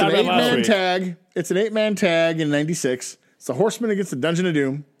 Remember? It's an talked about last 8-man week. tag. It's an 8-man tag in '96. It's the Horsemen against the Dungeon of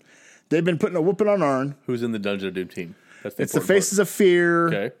Doom. They've been putting a whooping on Arn. Who's in the Dungeon of Doom team? That's It's the important Faces of Fear,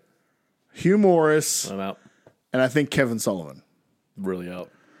 part. Okay, Hugh Morris, I'm out. and I think Kevin Sullivan. Really out.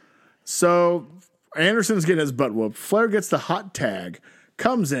 So Anderson's getting his butt whooped. Flair gets the hot tag,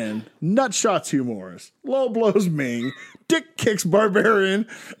 comes in, nut shots Hugh Morris, low blows Ming, dick kicks Barbarian,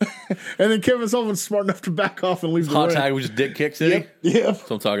 and then Kevin Sullivan's smart enough to back off and leave the Hot ring. tag with just dick kick city. Yep. That's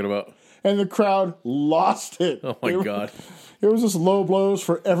what I'm talking about. And the crowd lost it. Oh my god. It was just low blows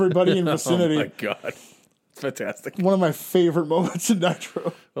for everybody in the vicinity. Oh my god. It's fantastic. One of my favorite moments in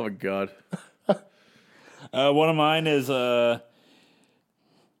Nitro. Oh my god. One of mine is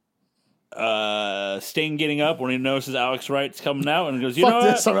Sting getting up when he notices Alex Wright's coming out and goes, "You know Fuck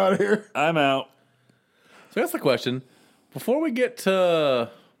what? this, I'm out of here. I'm out." So that's the question. Before we get to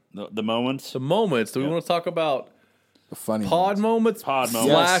The moments. the moments, do we want to talk about The funny pod moments? Pod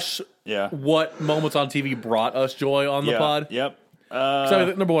moments. Slash Yeah. what moments on TV brought us joy on the Yeah. pod? Yep.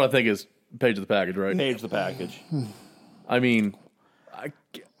 So number one, I think, is Page of the Package, right? Page the package. I mean,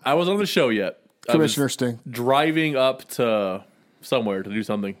 I wasn't on the show yet. I was Commissioner Sting. driving up to somewhere to do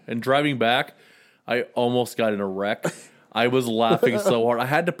something, and driving back, I almost got in a wreck. I was laughing so hard. I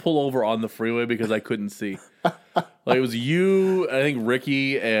had to pull over on the freeway because I couldn't see. Like, it was you, I think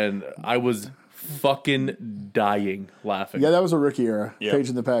Ricky, and I was fucking dying laughing. Yeah, that was a Ricky era. Yeah. Page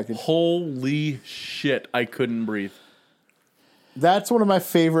in the package. Holy shit, I couldn't breathe. That's one of my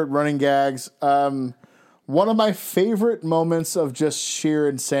favorite running gags. One of my favorite moments of just sheer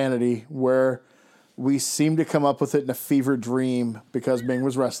insanity where we seemed to come up with it in a fever dream because Ming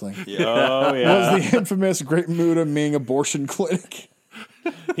was wrestling. Oh yeah. Was the infamous Great Muta Ming abortion clinic.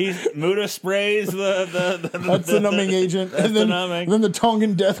 Muta sprays the That's the numbing agent. And then, numbing. then the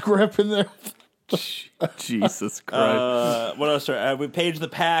Tongan death grip in there. Jesus Christ. what else? We Page the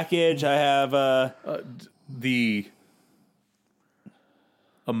package. I have The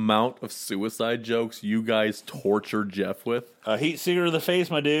amount of suicide jokes you guys tortured Jeff with. Heat Seeker of the Face,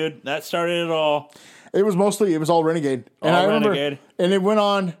 my dude. That started it all. It was all Renegade. And All I remember, Renegade. and it went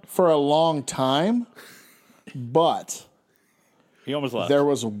on for a long time, but He almost left. there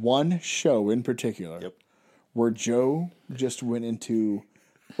was one show in particular Yep. where Joe just went into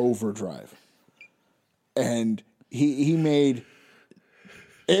overdrive. And he made,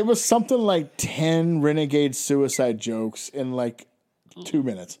 it was something like 10 Renegade suicide jokes in like 2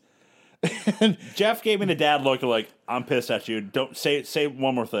 minutes. Jeff gave me the dad look like, "I'm pissed at you. Don't say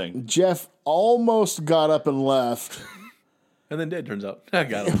one more thing." Jeff almost got up and left. And then did, turns out. I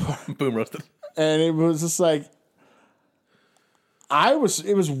got him. Boom roasted. And it was just like, it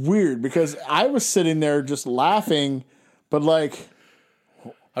was weird because I was sitting there just laughing, but like,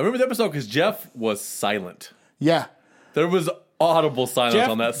 I remember the episode because Jeff was silent. yeah. There was audible silence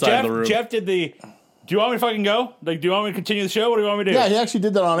on that side of the room. Jeff did the Do you want me to fucking go? Like, do you want me to continue the show? What do you want me to do? Yeah, he actually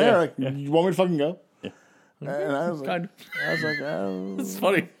did that on air. Like, yeah. you want me to fucking go? Yeah. And I was like, Kind It's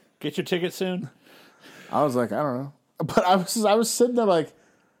funny. Get your ticket soon. I don't know. But I was sitting there like,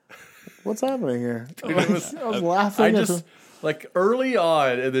 what's happening here? I was laughing. I just like early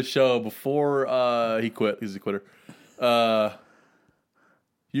on in the show before he quit. He's a quitter.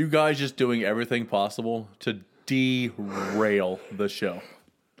 You guys just doing everything possible to derail the show.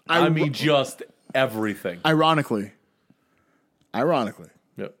 I mean, just everything. Ironically,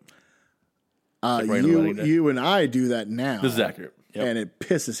 Yep. you and I do that now. This is accurate. And it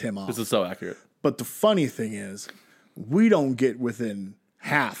pisses him off. This is so accurate. But the funny thing is, we don't get within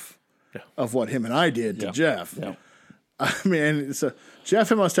half of what him and I did to Jeff. Yeah. I mean, so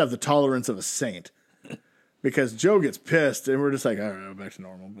Jeff must have the tolerance of a saint, because Joe gets pissed and we're just like, all right, back to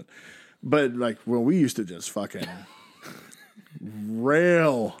normal. But like when we used to just fucking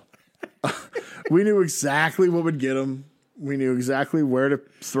rail, we knew exactly what would get him. We knew exactly where to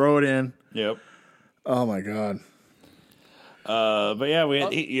throw it in. Yep. Oh my God. But yeah, we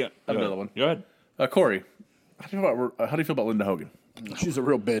had. I have another one. Go ahead. Corey, how do you feel about Linda Hogan? She's a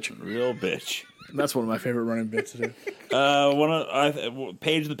real bitch. Real bitch. That's one of my favorite running bits to do.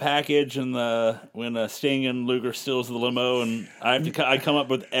 Page the package and when Sting and Luger steals the limo, and I come up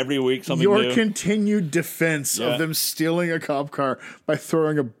with every week something Your new. continued defense of them stealing a cop car by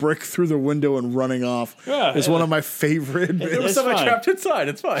throwing a brick through the window and running off is one of my favorite bits. There was someone trapped inside.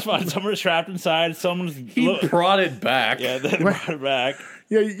 It's fine. Someone's trapped inside. He brought it back. Yeah, they brought it back.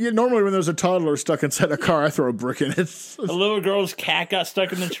 Yeah, normally when there's a toddler stuck inside a car, I throw a brick in it. A little girl's cat got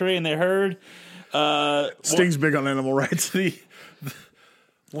stuck in the tree, and they heard. Sting's big on animal rights.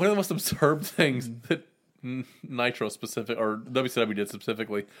 One of the most absurd things that Nitro specific or WCW did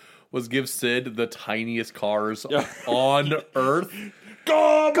specifically was give Sid the tiniest cars on Earth.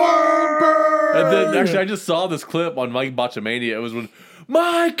 Goldberg! And then actually, I just saw this clip on Mike Botchamania. It was when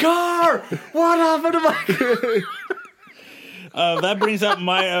my car. What happened to my car? That brings up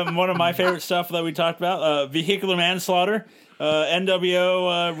my one of my favorite stuff that we talked about: vehicular manslaughter.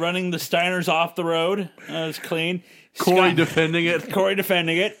 NWO running the Steiners off the road. It's clean. Corey defending it. Corey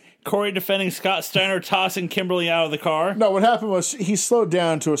defending Scott Steiner, tossing Kimberly out of the car. No, what happened was he slowed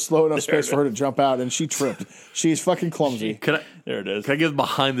down to a slow enough space for her to jump out, and she tripped. She's fucking clumsy. There it is. Can I give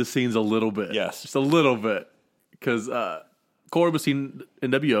behind the scenes a little bit? Yes. Just a little bit. Because Corey was Team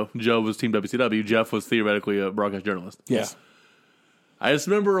NWO. Joe was Team WCW. Jeff was theoretically a broadcast journalist. Yes. I just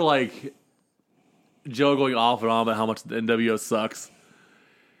remember, like, Joe going off and on about how much the NWO sucks.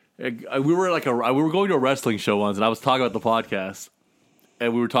 We were going to a wrestling show once, and I was talking about the podcast,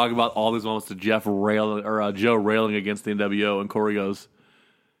 and we were talking about all these moments to Joe railing against the NWO, and Corey goes,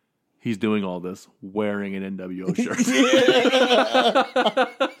 "He's doing all this wearing an NWO shirt."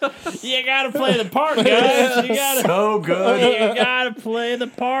 You gotta play the part, guys. You gotta so good. You gotta play the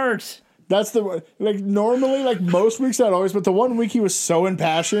part. That's normally most weeks not always, but the one week he was so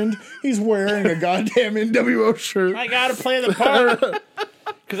impassioned, he's wearing a goddamn NWO shirt. I gotta play the part.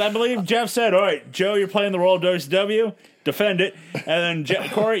 Because I believe Jeff said, all right, Joe, you're playing the role of WCW, defend it. And then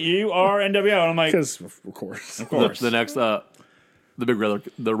Corey, you are NWO. And I'm like, Because of course. The next, the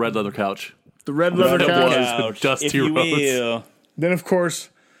red leather couch. The red leather couch. Dusty if you Rhodes. will. Then of course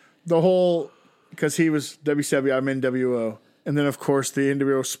the whole, because he was WCW, I'm NWO. And then of course the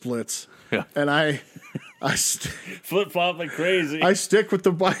NWO splits. Yeah. And I Flip-flop like crazy. I stick with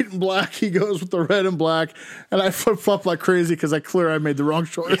the white and black. He goes with the red and black. And I flip-flop like crazy because I made the wrong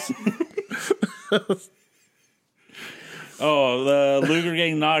choice. Oh, the Luger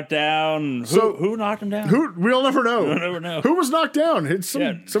getting knocked down. Who knocked him down? We'll never know. We'll never know. Who was knocked down? It's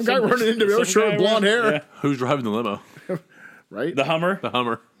some guy wearing an NWO shirt with blonde hair. Yeah. Who's driving the limo? Right? The Hummer. The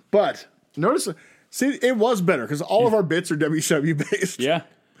Hummer. But notice, see, it was better because all of our bits are WCW based. Yeah.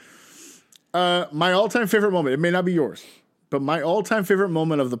 My all-time favorite moment, it may not be yours, but my all-time favorite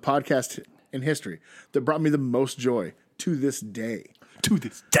moment of the podcast in history that brought me the most joy to this day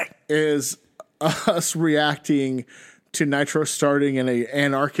is us reacting to Nitro starting in an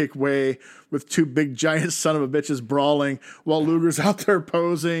anarchic way with two big giant son of a bitches brawling while Luger's out there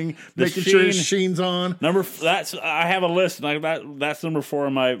posing, making sure his sheen's on. I have a list. That's number 4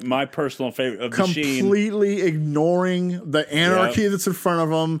 on my personal favorite of the Sheen. Completely ignoring the anarchy that's in front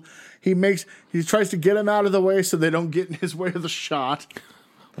of him. He tries to get him out of the way so they don't get in his way of the shot.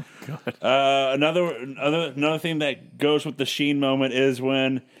 Another thing that goes with the Sheen moment is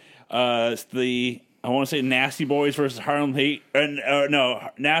when I want to say Nasty Boys versus Harlem Heat.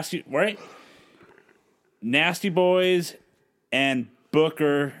 Nasty Boys and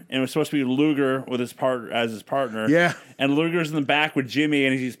Booker, and it was supposed to be Luger with his partner. Yeah. And Luger's in the back with Jimmy,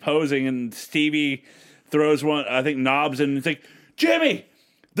 and he's posing, and Stevie throws one, I think, knobs, and it's like, Jimmy,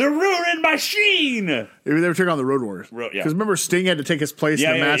 the ruined machine. They were taking on the Road Warriors. Yeah. Because remember, Sting had to take his place in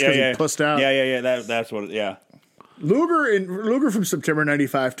the match because he pussed out. Yeah. That's what. Yeah. Luger from September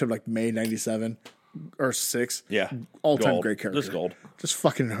 '95 to like May '97 or '6. Yeah. All time Gold. great character. Just gold. Just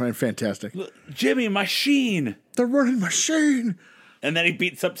fucking fantastic. Jimmy, machine. The running machine. And then he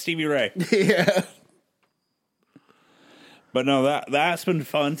beats up Stevie Ray. Yeah. But no, that's been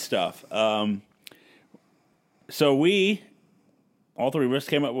fun stuff. So we, all three of us,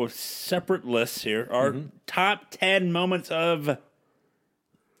 came up with separate lists here. Our top 10 moments of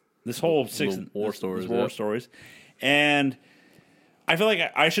this whole war stories. And I feel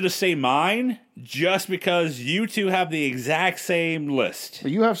like I should have say mine just because you two have the exact same list.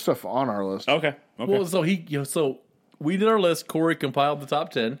 You have stuff on our list. Okay. Well, so we did our list. Corey compiled the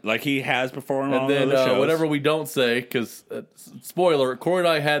top 10. Like he has before on And then other shows. whatever we don't say, because, spoiler, Corey and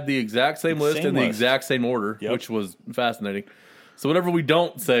I had the exact same list in the exact same order, which was fascinating. So whatever we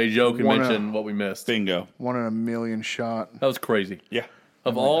don't say, Joe can mention what we missed. Bingo. 1 in a million shot. That was crazy. Yeah.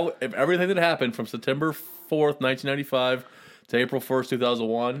 Of everything that happened from September 4th, 1995 to April 1st,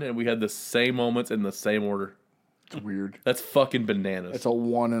 2001, and we had the same moments in the same order. It's weird. That's fucking bananas. It's a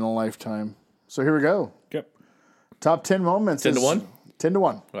one in a lifetime. So here we go. Yep. Top 10 moments. 10 to 1? 10 to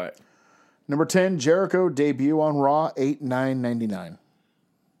 1. All right. Number 10, Jericho debut on Raw, 8/9/99.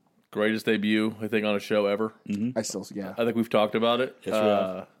 Greatest debut, I think, on a show ever. I still, yeah. I think we've talked about it. Yes, we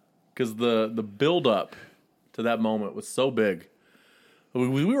have. Because the build-up to that moment was so big.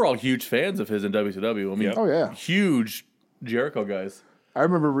 We were all huge fans of his in WCW. I mean, Oh, yeah. huge Jericho guys. I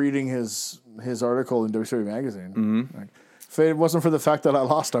remember reading his article in WCW Magazine. Like, if it wasn't for the fact that I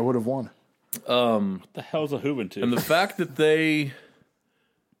lost, I would have won. What the hell's a Juventud? And the fact that they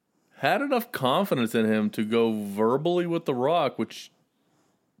had enough confidence in him to go verbally with The Rock, which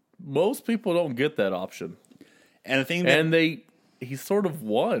most people don't get that option. And the thing that, He sort of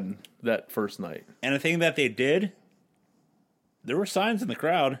won that first night. and the thing that they did, there were signs in the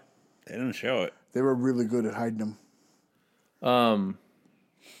crowd. They didn't show it. They were really good at hiding them.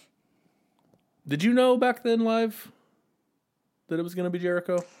 Did you know back then live that it was going to be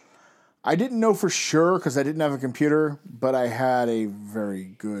Jericho? I didn't know for sure because I didn't have a computer, but I had a very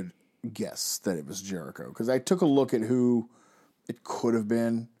good guess that it was Jericho because I took a look at who it could have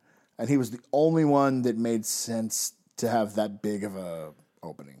been, and he was the only one that made sense to have that big of a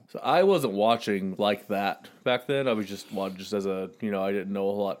opening. So I wasn't watching like that back then. I was just watching just as a, I didn't know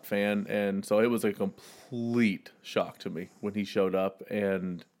a whole lot fan. And so it was a complete shock to me when he showed up,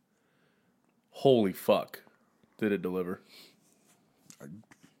 and holy fuck, did it deliver.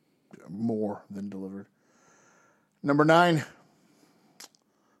 More than delivered. Number 9,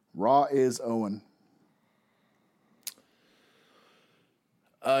 Raw is Owen.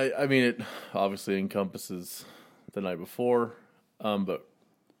 I mean, it obviously encompasses the night before, but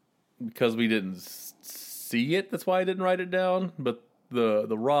because we didn't see it, that's why I didn't write it down. But the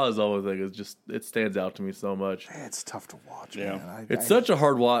Raw is Owen thing is just, it stands out to me so much. It's tough to watch, Yeah. man. It's such a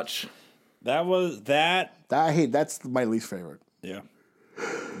hard watch. That's my least favorite. Yeah.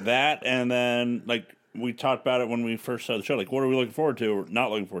 That, and then, like, we talked about it when we first started the show. Like, what are we looking forward to or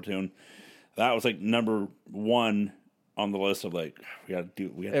not looking forward to? And that was, like, number 1 on the list of, like, we got to do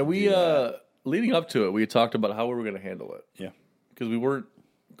that. Leading up to it, we had talked about how we were going to handle it. Yeah.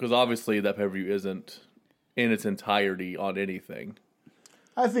 Because obviously that pay-per-view isn't in its entirety on anything.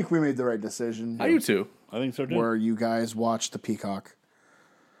 I think we made the right decision. I do too. I think so, too. Where you guys watched the Peacock,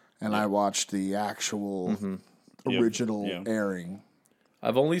 and I watched the actual original airing.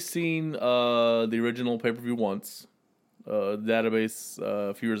 I've only seen the original pay-per-view once. Database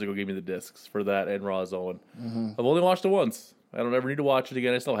a few years ago gave me the discs for that and Raw is Owen. I've only watched it once. I don't ever need to watch it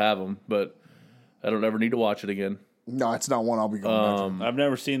again. I still have them, but I don't ever need to watch it again. No, it's not one I'll be going back to. I've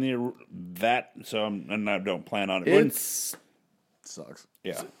never seen that, so and I don't plan on it. It's Sucks.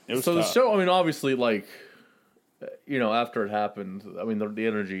 Yeah. It was so the tough. show. I mean, obviously, like after it happened, I mean, the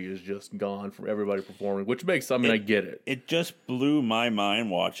energy is just gone from everybody performing, which makes. I mean, I get it. It just blew my mind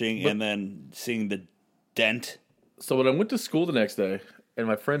watching and then seeing the dent. So when I went to school the next day, and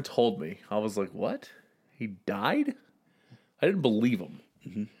my friend told me, I was like, "What? He died?" I didn't believe him.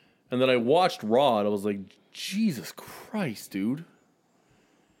 And then I watched Raw, and I was like, "Jesus Christ, dude!"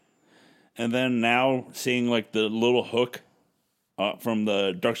 And then now seeing like the little hook from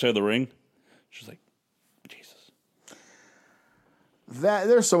the Dark Side of the Ring, she's like, Jesus.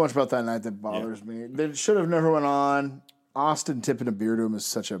 There's so much about that night that bothers me. That should have never went on. Austin tipping a beer to him is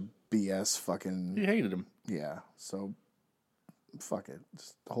such a BS fucking. He hated him. Yeah. So fuck it.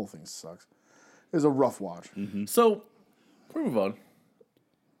 The whole thing sucks. It was a rough watch. Mm-hmm. So, before we move on,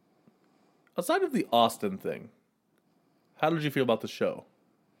 aside of the Austin thing, how did you feel about the show?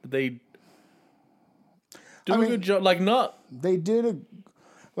 Did they do a good job? Like, not... They did a...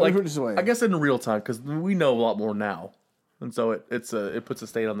 Like, I guess in real time, because we know a lot more now. And so it puts a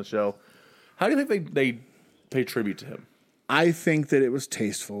stain on the show. How do you think they pay tribute to him? I think that it was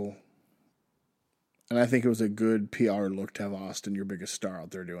tasteful. And I think it was a good PR look to have Austin, your biggest star,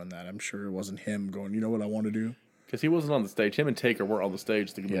 out there doing that. I'm sure it wasn't him going, you know what I want to do? Because he wasn't on the stage. Him and Taker weren't on the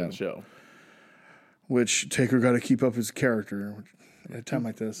stage to be on the show. Which Taker got to keep up his character at a time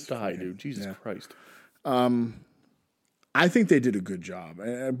like this. Die, dude. Jesus Christ. I think they did a good job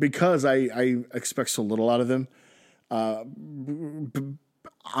because I expect so little out of them.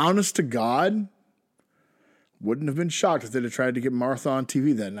 Honest to God, wouldn't have been shocked if they'd have tried to get Martha on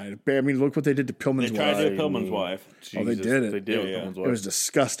TV that night. I mean, look what they did to Pillman's wife. They tried to do Pillman's wife. Oh, they did it. They did Pillman's wife. It was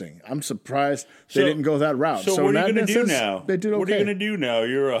disgusting. I'm surprised they didn't go that route. So what are you going to do now? They did okay. What are you going to do now?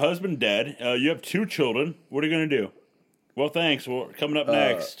 You're a husband dead. You have 2 children. What are you going to do? Well, thanks. Well, coming up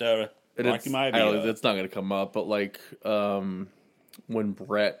next, Rocky Maivia. It's not going to come up, but like when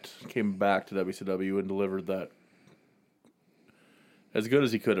Brett came back to WCW and delivered that as good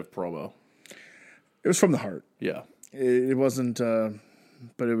as he could have promo. It was from the heart. Yeah. It wasn't,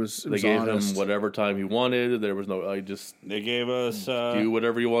 but it was They gave honest. him whatever time he wanted. There was no, They gave us... do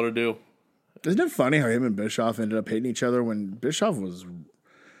whatever you want to do. Isn't it funny how him and Bischoff ended up hating each other when Bischoff was...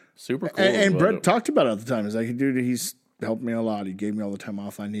 Super cool. And Brett talked about it at the time. He's like, dude, he's helped me a lot. He gave me all the time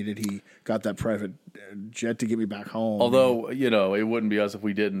off I needed. He got that private jet to get me back home. Although, it wouldn't be us if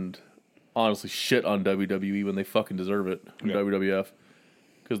we didn't honestly shit on WWE when they fucking deserve it from WWF.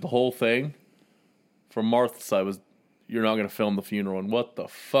 Because the whole thing from Martha's side was, you're not going to film the funeral. And what the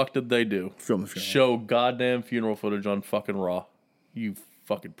fuck did they do? Film the funeral. Show goddamn funeral footage on fucking Raw. You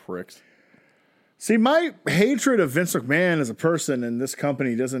fucking pricks. See, my hatred of Vince McMahon as a person and this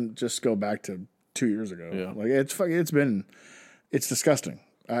company doesn't just go back to 2 years ago. Yeah. Like it's disgusting.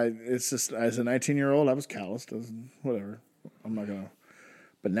 It's just, as a 19-year-old, I was calloused. Whatever. I'm not gonna.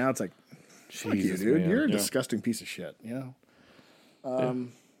 But now it's like, fuck you, dude. Man. You're a disgusting piece of shit. You know.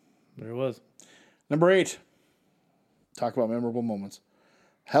 There it was. Number 8. Talk about memorable moments.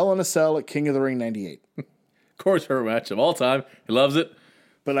 Hell in a Cell at King of the Ring '98. Of course, her match of all time. He loves it.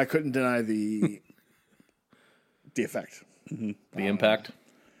 But I couldn't deny the effect. Mm-hmm. The impact.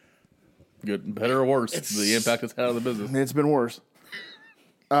 Good, better or worse, the impact it's had on the business. It's been worse.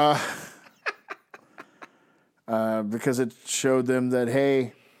 Because it showed them that,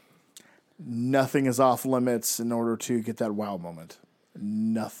 hey, nothing is off limits in order to get that wow moment.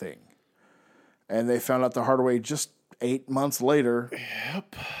 Nothing. And they found out the hard way just 8 months later.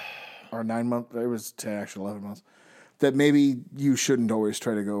 Yep. Or 9 months. It was 10, actually 11 months. That maybe you shouldn't always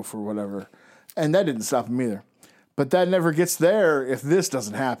try to go for whatever. And that didn't stop him either. But that never gets there if this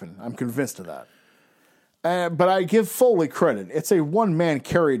doesn't happen. I'm convinced of that. But I give Foley credit. It's a one-man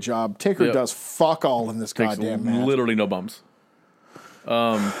carry job. Taker does fuck all in this goddamn match. Literally no bumps.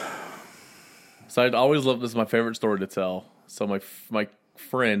 So I'd always loved, this is my favorite story to tell. So my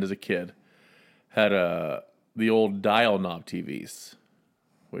friend as a kid had the old dial knob TVs,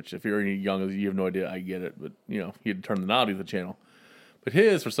 which if you're any young, you have no idea. I get it, but he'd turn the knob to the channel. But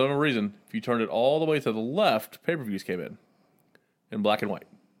his, for some reason, if you turned it all the way to the left, pay-per-views came in black and white.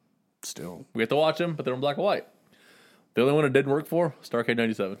 Still, we had to watch them, but they're in black and white. The only one it didn't work for, Starrcade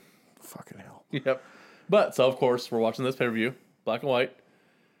 '97. Fucking hell. Yep. But so of course we're watching this pay-per-view, black and white.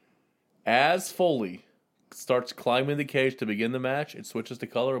 As Foley starts climbing the cage to begin the match, it switches to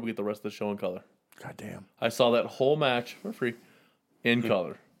color, and we get the rest of the show in color. Goddamn. I saw that whole match for free in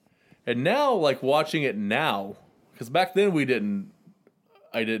color. And now, like, watching it now, because back then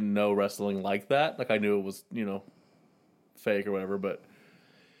I didn't know wrestling like that. Like, I knew it was, fake or whatever,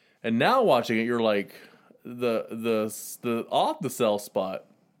 and now watching it, you're like, the off the cell spot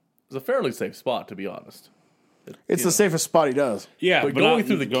is a fairly safe spot, to be honest. It's the safest spot he does. Yeah, but going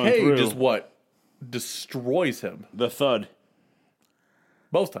through the cage is what destroys him. The thud.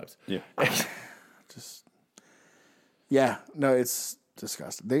 Both times. Yeah. No, it's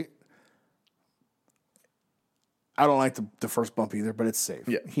disgusting. I don't like the first bump either, but it's safe.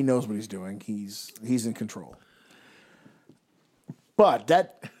 Yeah. He knows what he's doing. He's in control. But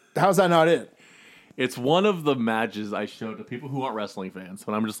how's that not it? It's one of the matches I showed to people who aren't wrestling fans.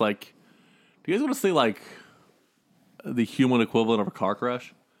 When I'm just like, do you guys want to see like the human equivalent of a car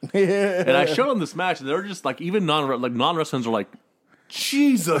crash? Yeah. And I showed them this match, and they're just like, even non-wrestlers are like,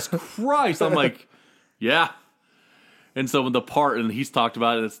 Jesus Christ! I'm like, yeah. And so when the part, and he's talked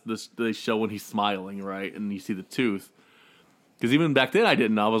about it, they show when he's smiling, right? And you see the tooth. Because even back then I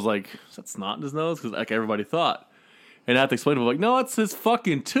didn't. I was like, is that snot in his nose? Because like everybody thought. And I had to explain to him, like, no, it's his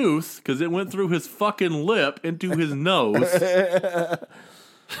fucking tooth because it went through his fucking lip into his nose.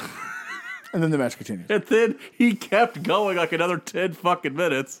 And then the match continued. And then he kept going like another 10 fucking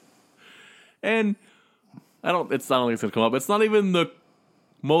minutes. And it's not only it's going to come up, it's not even the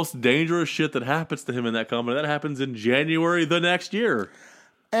most dangerous shit that happens to him in that company. That happens in January the next year.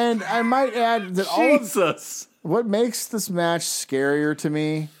 And I might add that Jesus. What makes this match scarier to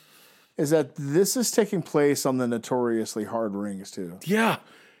me is that this is taking place on the notoriously hard rings, too. Yeah.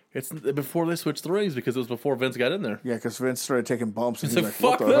 It's before they switched the rings because it was before Vince got in there. Yeah, because Vince started taking bumps and He he's said,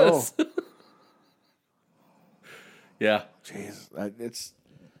 like, fuck what the this. hell? Yeah. Jeez. It's...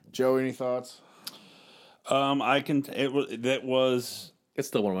 Joe, any thoughts? It's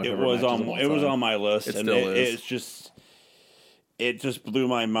still one of my favorite matches of all it was time. on my list. It and still is. It just blew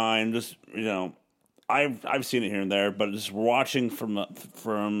my mind. Just, I've seen it here and there, but just watching from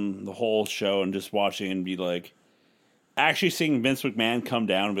the whole show and just watching and be like, actually seeing Vince McMahon come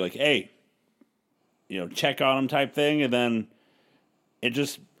down and be like, hey, check on him type thing, and then it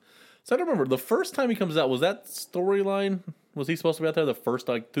just. So I don't remember the first time he comes out. Was that storyline? Was he supposed to be out there the first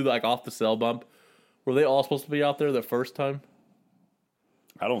off the cell bump? Were they all supposed to be out there the first time?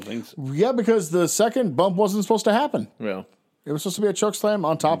 I don't think so. Yeah, because the second bump wasn't supposed to happen. Yeah. It was supposed to be a choke slam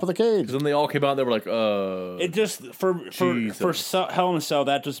on top of the cage. Then they all came out and they were like, It just for Hell in a Cell,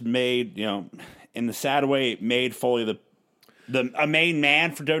 that just made, in the sad way, it made Foley a main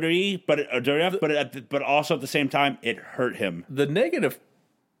man for WWE, but also at the same time it hurt him. The negative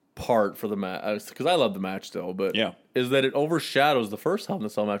part for the match, because I love the match still, but Yeah. is that it overshadows the first Hell in a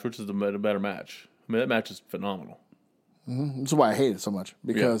Cell match, which is the better match. I mean, that match is phenomenal. That's why I hate it so much.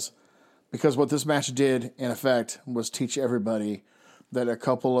 Because what this match did, in effect, was teach everybody that a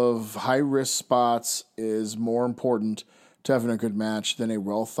couple of high-risk spots is more important to having a good match than a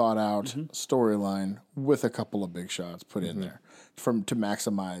well-thought-out storyline with a couple of big shots put in there to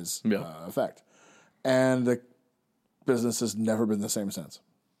maximize effect. And the business has never been the same since.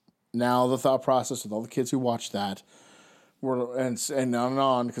 Now the thought process with all the kids who watched that and on and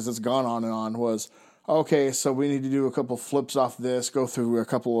on, because it's gone on and on, was, okay, so we need to do a couple flips off this, go through a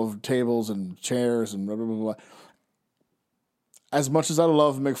couple of tables and chairs and blah, blah, blah, blah. As much as I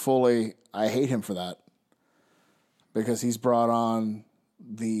love Mick Foley, I hate him for that. Because he's brought on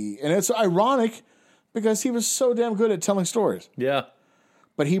and it's ironic because he was so damn good at telling stories. Yeah.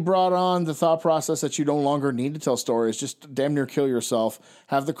 But he brought on the thought process that you no longer need to tell stories, just damn near kill yourself,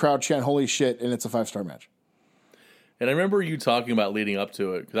 have the crowd chant holy shit, and it's a 5-star match. And I remember you talking about leading up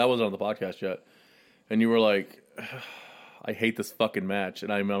to it, because I wasn't on the podcast yet, and you were like, I hate this fucking match,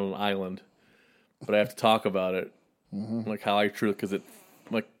 and I'm on an island, but I have to talk about it. Like how I truly, because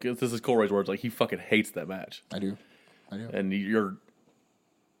this is Corey's words, like he fucking hates that match. I do. And you're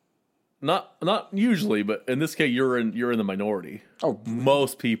not usually, but in this case, you're in the minority. Oh,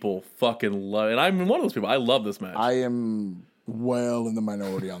 most people fucking love it. And I'm one of those people. I love this match. I am well in the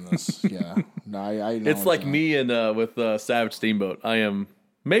minority on this. Yeah. No, I know it's like me and with Savage Steamboat. I am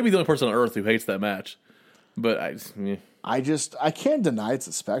maybe the only person on earth who hates that match. But I can't deny it's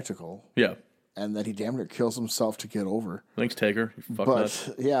a spectacle. Yeah. And that he damn near kills himself to get over. Thanks, Taker. You fuck nuts.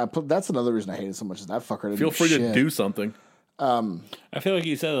 Yeah, but that's another reason I hate it so much is that fucker didn't Feel free to do something. I feel like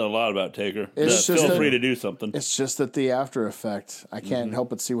you said a lot about Taker. It's Feel just free to do something. It's just that the after effect, I can't help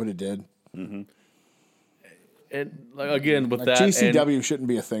but see what it did. And again, with that, GCW shouldn't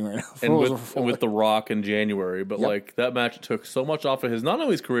be a thing right now. And with The Rock in January, but like that match took so much off of not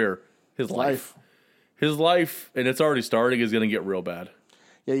only his career, his life. His life, and it's already starting, is going to get real bad.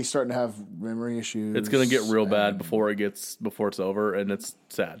 Yeah, he's starting to have memory issues. It's going to get real bad before it's over, and it's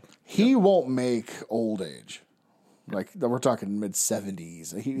sad. He won't make old age. Like, we're talking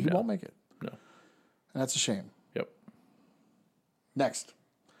mid-70s. He won't make it. No. And that's a shame. Yep. Next.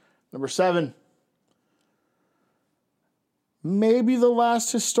 Number 7. Maybe the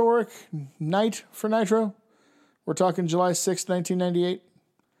last historic night for Nitro. We're talking July 6th, 1998.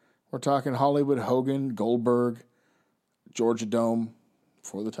 We're talking Hollywood Hogan, Goldberg, Georgia Dome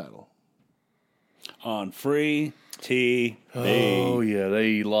for the title. On free TV. Oh, yeah.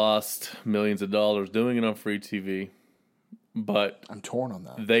 They lost millions of dollars doing it on free TV. But I'm torn on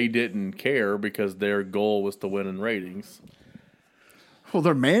that. They didn't care because their goal was to win in ratings. Well,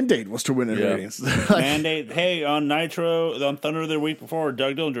 their mandate was to win in ratings. Mandate, hey, on Nitro, on Thunder the week before,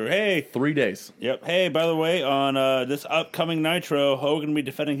 Doug Dillinger, hey. 3 days. Yep. Hey, by the way, on this upcoming Nitro, Hogan will be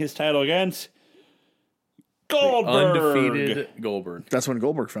defending his title against Goldberg. Undefeated Goldberg. That's when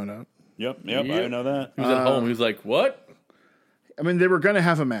Goldberg found out. Yep, I know that. He was at home. He was like, what? I mean, they were going to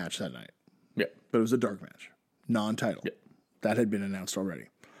have a match that night. Yeah. But it was a dark match. Non-title. Yeah. That had been announced already.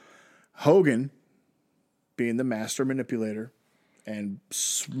 Hogan, being the master manipulator and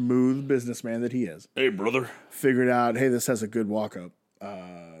smooth businessman that he is, Hey, brother. figured out, hey, this has a good walk-up.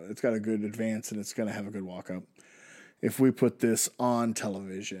 It's got a good advance, and it's going to have a good walk-up. If we put this on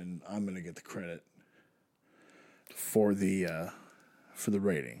television, I'm going to get the credit for the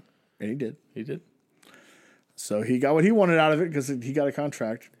rating. And he did. He did. So he got what he wanted out of it because he got a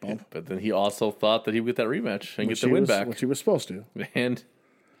contract bump. But then he also thought that he would get that rematch and get the win back. Which he was supposed to. And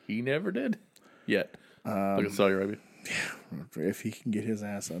he never did yet. Look at Saudi Arabia. If he can get his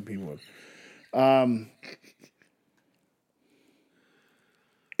ass up, he would.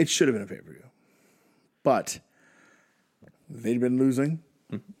 It should have been a pay-per-view. But they'd been losing.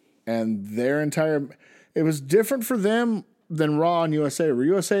 And their entire... It was different for them than Raw and USA, where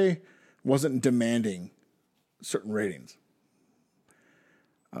USA wasn't demanding certain ratings.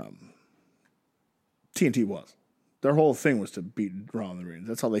 TNT was. Their whole thing was to beat Raw in the ratings.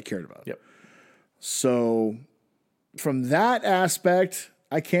 That's all they cared about. Yep. So from that aspect,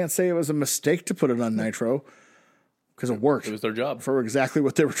 I can't say it was a mistake to put it on Nitro because it worked. It was their job. For exactly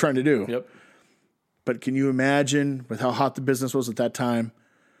what they were trying to do. Yep. But can you imagine, with how hot the business was at that time,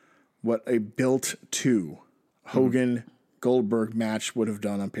 what a built-to Hogan Goldberg match would have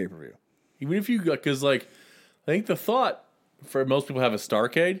done on pay-per-view? Even if you got, because like, I think the thought for most people have a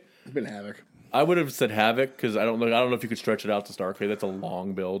Starrcade. It's been Havoc. I would have said Havoc because I don't know if you could stretch it out to Starrcade. That's a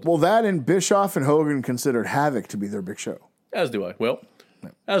long build. Well, that and Bischoff and Hogan considered Havoc to be their big show. As do I. Well,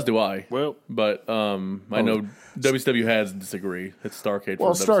 as do I. Well, but I know WCW heads disagree. It's Starrcade.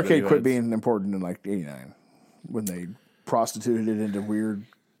 Well, for Starrcade WCW quit heads. being important in like '89 when they prostituted it into weird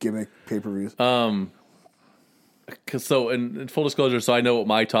gimmick pay-per-views. So, in full disclosure, so I know what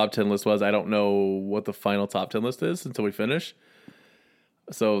my top 10 list was. I don't know what the final top 10 list is until we finish.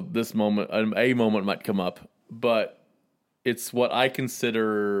 So this moment, a moment might come up, but it's what I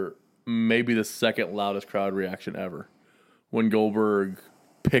consider maybe the second loudest crowd reaction ever when Goldberg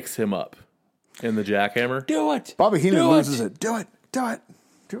picks him up in the jackhammer. do it. Bobby Heenan Do loses it. it. Do it. Do it.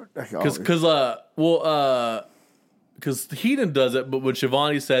 Do it. Because Heenan does it, but when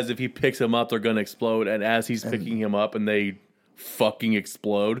Shivani says if he picks him up, they're going to explode, and as he's picking him up and they fucking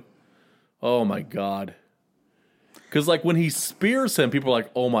explode, oh my God. Because like when he spears him, people are like,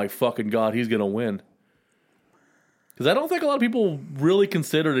 oh my fucking God, he's going to win. Because I don't think a lot of people really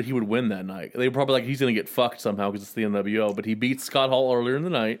considered that he would win that night. They were probably like, he's going to get fucked somehow because it's the NWO, but he beats Scott Hall earlier in the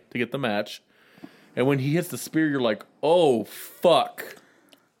night to get the match. And when he hits the spear, you're like, oh, fuck.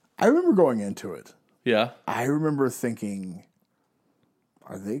 I remember going into it. Yeah. I remember thinking,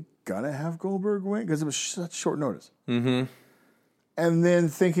 are they going to have Goldberg win? Because it was such short notice. Mm-hmm. And then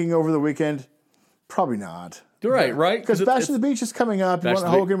thinking over the weekend, probably not. You're right? Because Bash of the Beach is coming up. You Bash want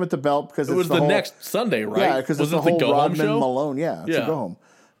of the- Hogan with the belt because It was the next Sunday, right? Yeah, because it's the Wasn't it whole go-home Rodman show? Malone. Yeah, it's a go home.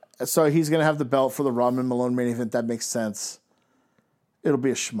 So he's going to have the belt for the Rodman Malone main event. That makes sense. It'll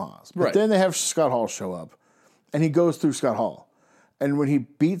be a schmoz. But Right. then they have Scott Hall show up, and he goes through Scott Hall. And when he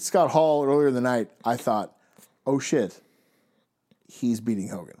beat Scott Hall earlier in the night, I thought, oh shit, he's beating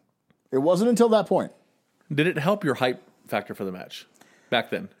Hogan. It wasn't until that point. Did it help your hype factor for the match back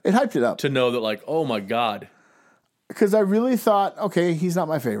then? It hyped it up. To know that, like, oh my God. Because I really thought, okay, he's not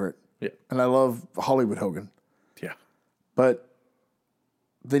my favorite. Yeah. And I love Hollywood Hogan. Yeah. But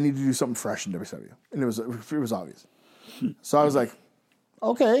they need to do something fresh in WCW. And it was obvious. So I was like,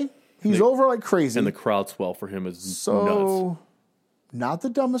 okay, he's over like crazy. And the crowd swell for him is so nuts. not the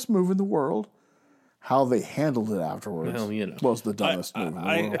dumbest move in the world. How they handled it afterwards Well, you know. was the dumbest move in the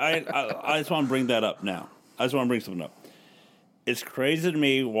world. I just want to bring that up now. I just want to bring something up. It's crazy to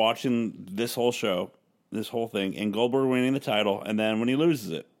me watching this whole show, this whole thing, and Goldberg winning the title, and then when he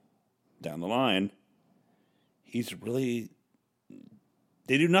loses it down the line, he's really...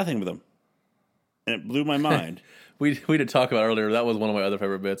 They do nothing with him. And it blew my mind. We did talk about earlier, that was one of my other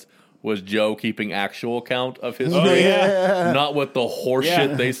favorite bits, was Joe keeping actual count of his Oh, streak, yeah. not what the horseshit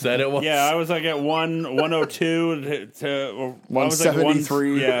Yeah. they said it was. Yeah, I was like at 102 to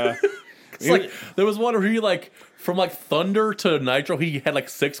 173. Yeah. It's like, there was one where he, like, from, like, Thunder to Nitro, he had, like,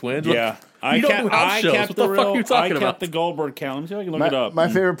 6 wins. Yeah. You don't do house shows. What the fuck are you talking I about? kept the Goldberg count. Let me see if I can look it up. My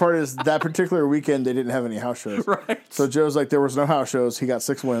favorite part is that particular weekend they didn't have any house shows. Right. So Joe's like, there was no house shows. He got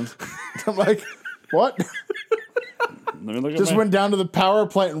 6 wins. I'm like, what? Let me look at Just my- went down to the power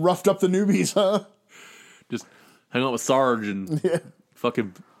plant and roughed up the newbies, huh? Just hang out with Sarge and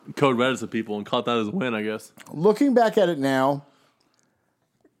fucking Code Red some people and caught that as a win, I guess. Looking back at it now,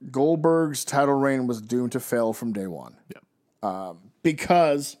 Goldberg's title reign was doomed to fail from day one. Yeah.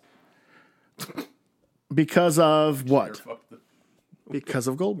 Because of what? Because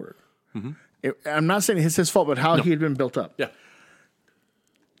of Goldberg. I'm not saying it's his fault, but how he had been built up.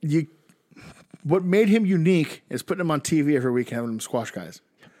 Yeah. What made him unique is putting him on TV every week and having him squash guys.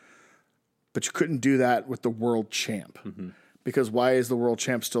 But you couldn't do that with the world champ. Mm-hmm. Because why is the world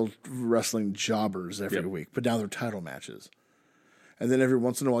champ still wrestling jobbers every week? But now they're title matches. And then every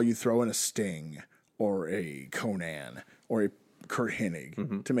once in a while you throw in a Sting or a Conan or a Kurt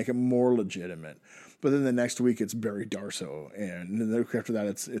Hennig to make it more legitimate. But then the next week it's Barry Darso. And then the week after that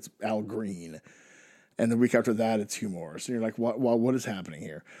it's Al Green. And the week after that, it's Hugh Morris. And you're like, what is happening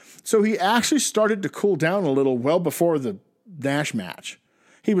here? So he actually started to cool down a little well before the Nash match.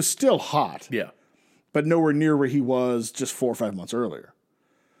 He was still hot. Yeah. But nowhere near where he was just 4 or 5 months earlier.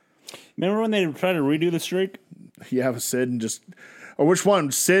 Remember when they tried to redo the streak? You have a Sid and just... Or which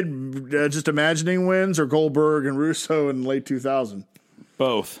one? Sid just imagining wins or Goldberg and Russo in late 2000?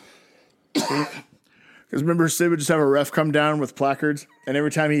 Both. Because remember, Sid would just have a ref come down with placards, and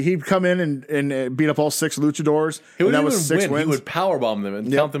every time he'd come in and beat up all 6 luchadors, and that was 6 wins. He would powerbomb them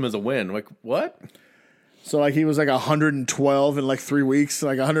and count them as a win. Like, what? So, like, he was like 112 in like 3 weeks,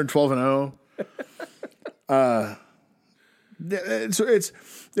 like 112 and 0. So it's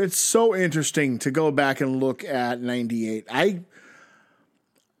so interesting to go back and look at 98.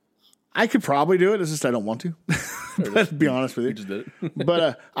 I could probably do it. It's just I don't want to. But to be honest with you. You just did it.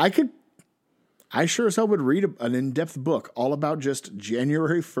 But I sure as hell would read an in-depth book all about just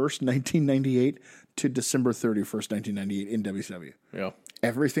January 1st, 1998 to December 31st, 1998 in WCW. Yeah.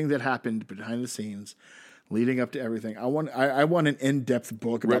 Everything that happened behind the scenes leading up to everything. I want an in-depth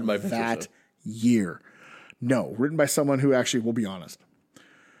book Written about by that year. No, written by someone who actually will be honest.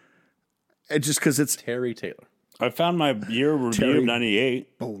 It's just because it's Terry Taylor. I found my year review of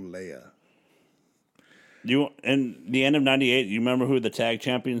 98. Bolea. In the end of 98, you remember who the tag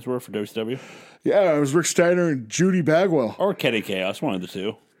champions were for WCW? Yeah, it was Rick Steiner and Judy Bagwell. Or Kenny Chaos, one of the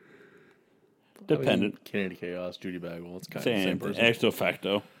two. Dependent. Kennedy Chaos, Judy Bagwell. It's kind of the Same same person. Ex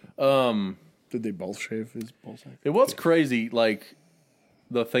facto. Did they both shave his ballsack? It was crazy. Like,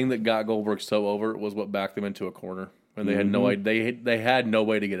 the thing that got Goldberg so over was what backed them into a corner. And they had no idea. They had no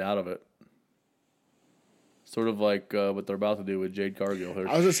way to get out of it. Sort of like what they're about to do with Jade Cargill. I was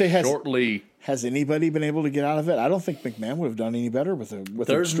going to say, shortly. Has anybody been able to get out of it? I don't think McMahon would have done any better with a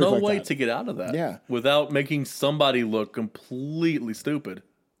There's streak no like way that. to get out of that. Yeah. Without making somebody look completely stupid.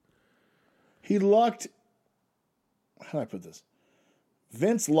 He lucked. How do I put this?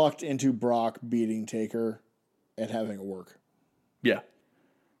 Vince lucked into Brock beating Taker and having it work. Yeah.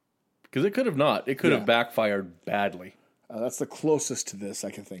 Because it could have not. It could have backfired badly. That's the closest to this I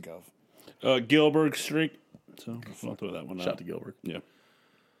can think of. Gilbert streak. So I'll throw that one out. Shout to Gilbert. Yeah.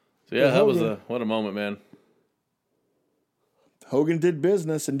 So yeah, that was what a moment, man. Hogan did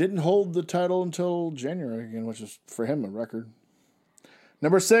business and didn't hold the title until January again, which is for him a record.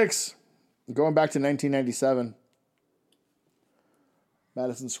 Number 6, going back to 1997.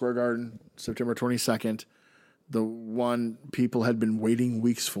 Madison Square Garden, September 22nd. The one people had been waiting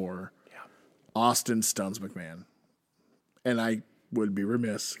weeks for. Yeah. Austin stuns McMahon. And I would be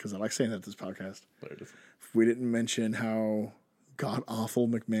remiss, because I like saying that at this podcast, if we didn't mention how god-awful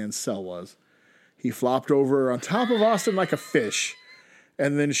McMahon's cell was. He flopped over on top of Austin like a fish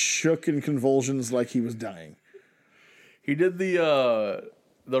and then shook in convulsions like he was dying. He did the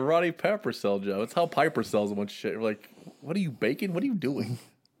Roddy Piper cell, Joe. It's how Piper sells a bunch of shit. We're like, what are you baking? What are you doing?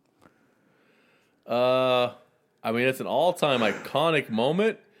 I mean, it's an all-time iconic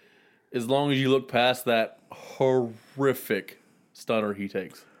moment as long as you look past that horrific stunner he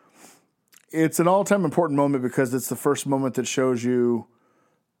takes. It's an all-time important moment because it's the first moment that shows you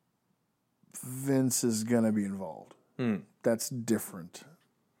Vince is going to be involved. That's different.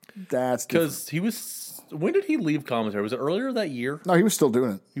 That's because he was. When did he leave commentary? Was it earlier that year? No, he was still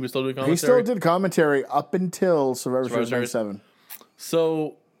doing it. He was still doing commentary. He still did commentary up until Survivor Series 97.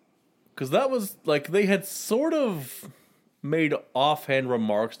 So, because that was like they had sort of made offhand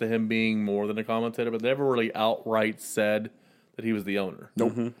remarks to him being more than a commentator, but they never really outright said that he was the owner.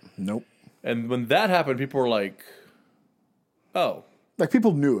 Nope. Nope. And when that happened, people were like, "Oh." Like,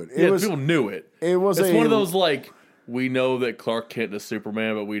 people knew it. People knew it. It was It's one of those, like, we know that Clark Kent is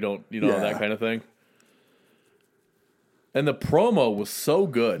Superman, but we don't, that kind of thing. And the promo was so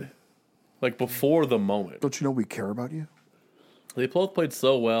good. Like, before the moment. Don't you know we care about you? They both played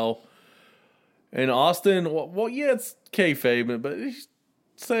so well. And Austin, it's kayfabe, but he's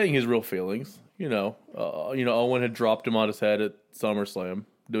saying his real feelings. Owen had dropped him on his head at SummerSlam,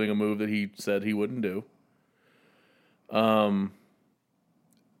 doing a move that he said he wouldn't do.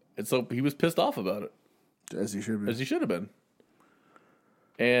 And so he was pissed off about it. As he should have been.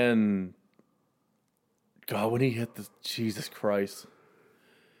 And God, when he hit the Jesus Christ.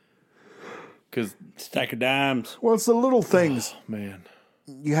 Because, Stack of dimes. Well, it's the little things. man.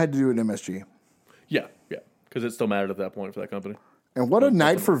 You had to do it in MSG. Yeah. Because it still mattered at that point for that company. And what a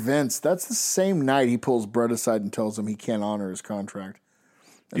night for Vince. That's the same night he pulls Brett aside and tells him he can't honor his contract.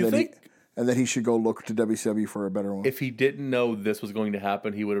 And You think? And that he should go look to WCW for a better one. If he didn't know this was going to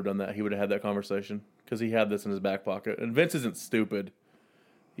happen, he would have done that. He would have had that conversation because he had this in his back pocket. And Vince isn't stupid.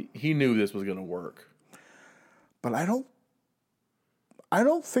 He knew this was going to work. But I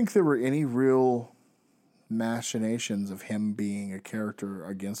don't think there were any real machinations of him being a character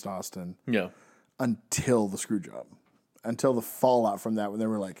against Austin Yeah. until the screw job. Until the fallout from that when they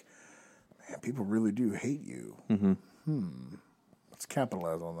were like, man, people really do hate you. Let's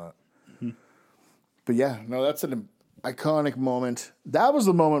capitalize on that. But yeah, no, that's an iconic moment. That was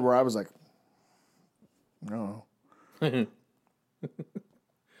the moment where I was like, no. I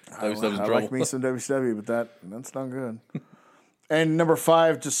like me some WCW, but that's not good. And number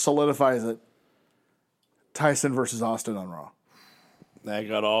 5 just solidifies it. Tyson versus Austin on Raw. That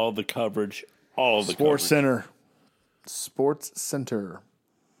got all the coverage. All the Sports coverage. Center. Sports Center.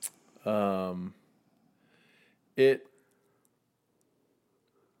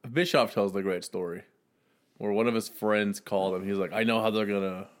 Bischoff tells the great story where one of his friends called him. He's like, I know how they're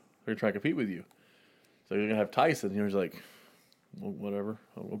gonna try to compete with you. So you're gonna have Tyson. He was like, well, whatever.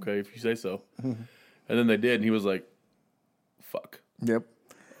 Okay, if you say so. And then they did, and he was like, fuck. Yep.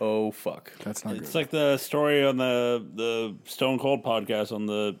 Oh fuck. That's not It's good. like the story on the Stone Cold podcast on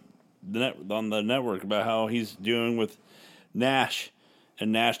the network about how he's doing with Nash,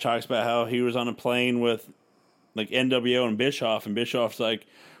 and Nash talks about how he was on a plane with like NWO and Bischoff's like,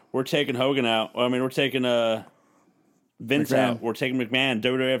 we're taking Hogan out. I mean, we're taking Vince McMahon. out. We're taking McMahon.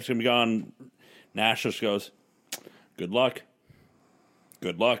 WWF's gonna be gone. Nash just goes, good luck.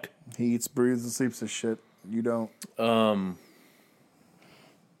 Good luck. He eats, breathes, and sleeps this shit. You don't.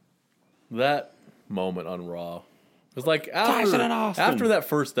 That moment on Raw was like Tyson and Austin. after that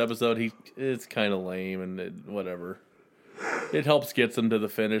first episode, it's kind of lame and whatever. It helps gets him to the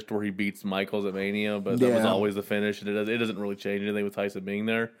finish where he beats Michaels at Mania, but that was Yeah. always the finish. And it doesn't really change anything with Tyson being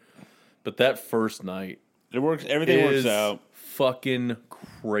there. But that first night It works. Everything is works out. fucking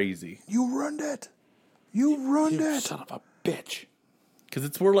crazy. You ruined it. You ruined it. Son of a bitch.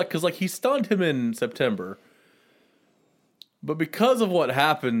 Because he stunned him in September, but because of what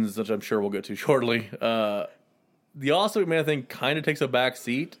happens, which I'm sure we'll get to shortly, the Austin McMahon thing kind of takes a back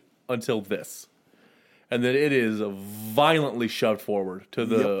seat until this. And then it is violently shoved forward to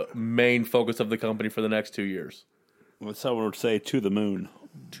the main focus of the company for the next 2 years. What someone would say, to the moon.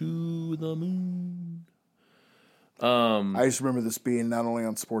 To the moon. I just remember this being not only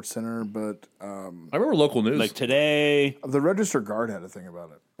on Sports Center, but I remember local news. Like today, the Register Guard had a thing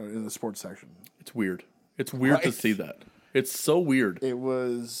about it in the sports section. It's weird. It's weird to Right. see that. It's so weird. It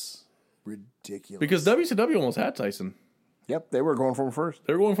was ridiculous. Because WCW almost had Tyson. Yep, they were going for him first.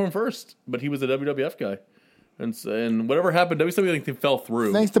 They were going for him first, but he was a WWF guy. And whatever happened, WCW I think fell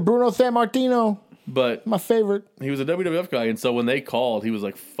through. Thanks to Bruno Sammartino, But my favorite. he was a WWF guy, and so when they called, he was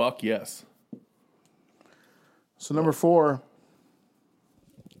like, fuck yes. So number 4,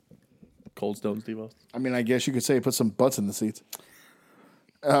 Cold Stone Steve Austin. I mean, I guess you could say put some butts in the seats.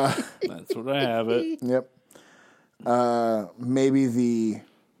 that's what I have it. Yep. Maybe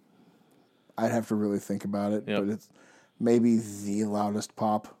I'd have to really think about it, Yep. but it's maybe the loudest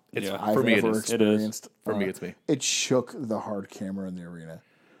pop It's- I've for me, it ever is. It is. experienced. For me, it's me. It shook the hard camera in the arena.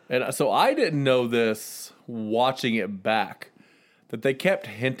 And so I didn't know this watching it back, that they kept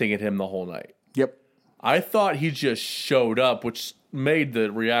hinting at him the whole night. Yep. I thought he just showed up, which made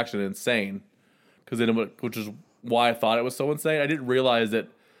the reaction insane. Which is why I thought it was so insane. I didn't realize that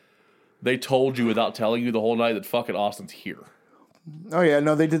they told you without telling you the whole night that fucking Austin's here. Oh yeah,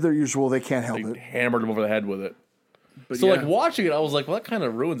 no, they did their usual. They can't help They it. hammered him over the head with it. But So yeah. like watching it, I was like, well, that kind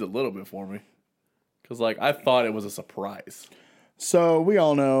of ruins it a little bit for me. Because like I thought it was a surprise. So we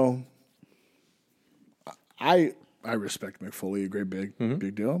all know. I respect Mick Foley, a great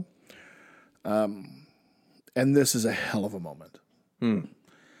big deal. And this is a hell of a moment.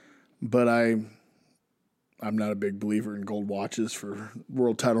 But I'm not a big believer in gold watches for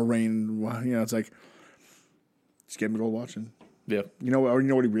world title reign. You know, it's like just give him a gold watch and Yeah. you know what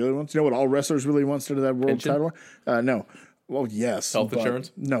he really wants. You know what all wrestlers really wants to do that world Pension? title? No. Well, yes. Health but-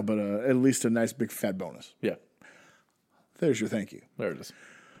 insurance? No, but at least a nice big fat bonus. Yeah. There's your thank you. There it is.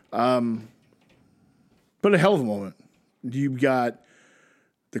 But a hell of a moment. You got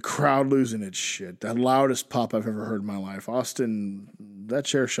the crowd losing its shit. The loudest pop I've ever heard in my life. Austin, that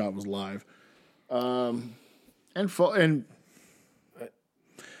chair shot was live. And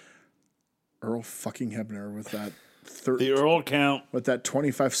Earl fucking Hebner with that The Earl count. with that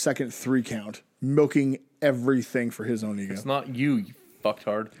 25-second 3 count, milking everything for his own ego. It's not you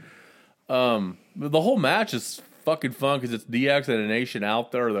fucktard. The whole match is fucking fun because it's DX and a Nation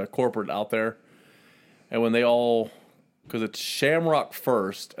out there, the corporate out there. And when they all, because it's Shamrock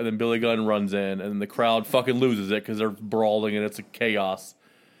first, and then Billy Gunn runs in, and then the crowd fucking loses it because they're brawling and it's a chaos.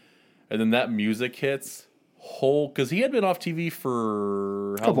 And then that music hits, because he had been off TV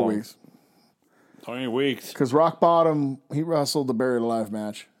for how Couple long? weeks. 20 weeks. Because Rock Bottom, he wrestled the Buried Alive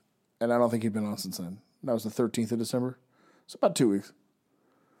match, and I don't think he'd been on since then. That was the 13th of December. So about 2 weeks.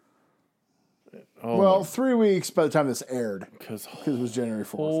 Oh, Well, 3 weeks by the time this aired, because because it was January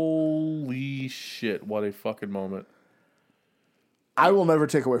 4th. holy shit, what a fucking moment. I will never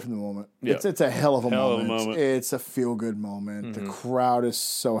take away from the moment. Yeah. It's a hell of a Hell of a moment. moment. It's a feel-good moment. The crowd is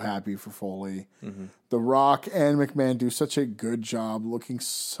so happy for Foley. The Rock and McMahon do such a good job looking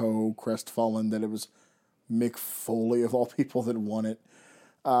so crestfallen that it was Mick Foley, of all people, that won it.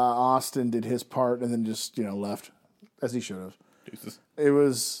 Austin did his part and then just, left, as he should have. Jesus. It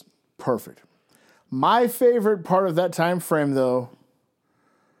was perfect. My favorite part of that time frame, though,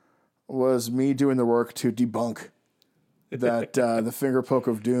 was me doing the work to debunk that the finger poke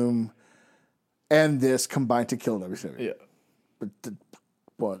of doom and this combined to kill WCW. Yeah.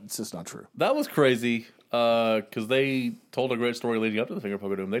 But it's just not true. That was crazy because they told a great story leading up to the Finger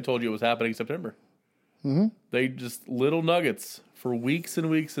Poke of Doom. They told you it was happening in September. Mm-hmm. They just little nuggets for weeks and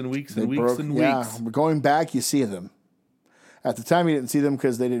weeks and weeks and weeks and Yeah, weeks. but going back, you see them. At the time, you didn't see them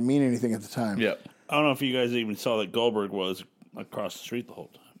because they didn't mean anything at the time. Yeah. I don't know if you guys even saw that Goldberg was across the street the whole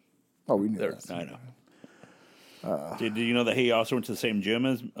time. Oh, we knew There. that. I know. Did you know that he also went to the same gym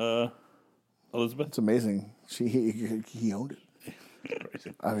as Elizabeth? It's amazing. He owned it.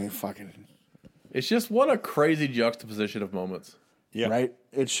 I mean, fucking It's just what a crazy juxtaposition of moments. Yeah. right.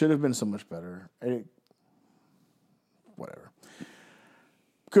 It should have been so much better. Whatever.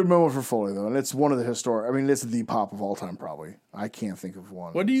 Good moment for Foley though, and it's one of the historic. I mean, it's the pop of all time, probably. I can't think of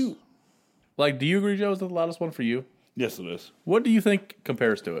one. What do you like? Do you agree, Joe, is the loudest one for you? Yes, it is. What do you think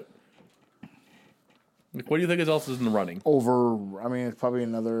compares to it? Like, what do you think else is in the running? Over? I mean, it's probably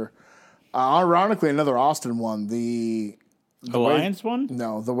another. Ironically, another Austin one. The Alliance one?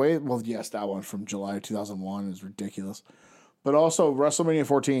 No, the way. Well, yes, that one from July 2001 is ridiculous. But also WrestleMania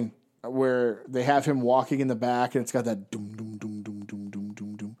 14, where they have him walking in the back, and it's got that doom, doom, doom, doom, doom, doom,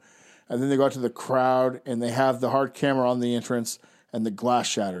 doom, doom. And then they go out to the crowd, and they have the hard camera on the entrance, and the glass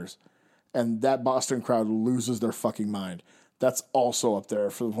shatters. And that Boston crowd loses their fucking mind. That's also up there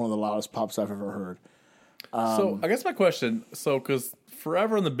for one of the loudest pops I've ever heard. So I guess my question, because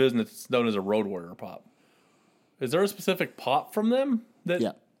forever in the business it's known as a Road Warrior pop. Is there a specific pop from them that?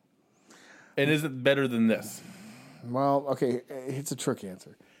 Yeah. And is it better than this? Well, okay, it's a trick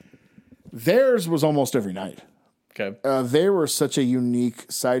answer. Theirs was almost every night. Okay. They were such a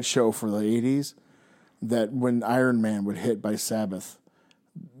unique sideshow for the 80s that when Iron Man would hit by Sabbath,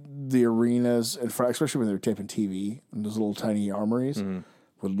 the arenas, and especially when they were taping TV and those little tiny armories,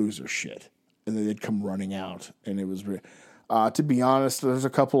 would lose their shit. And then they'd come running out. And it was, to be honest, there's a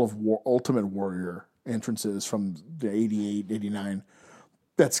couple of Ultimate Warrior entrances from the 88, 89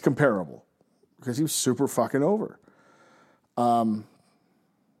 that's comparable because he was super fucking over. One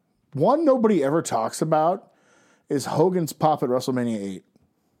nobody ever talks about is Hogan's pop at WrestleMania 8.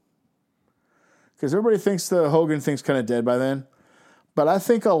 Because everybody thinks the Hogan thing's kind of dead by then. But I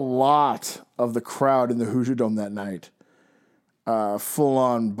think a lot of the crowd in the Hoosier Dome that night full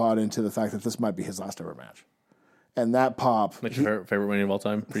on bought into the fact that this might be his last ever match. And that pop... What's your favorite winning of all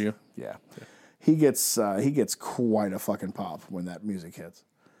time for you? Yeah. He gets quite a fucking pop when that music hits.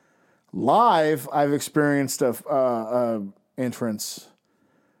 Live, I've experienced a entrance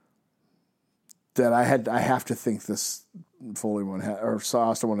that I have to think this Foley one or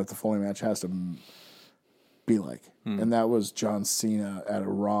Austin one at the Foley match has to be like, and that was John Cena at a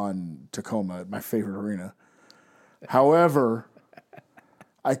Raw in Tacoma, at my favorite arena. However,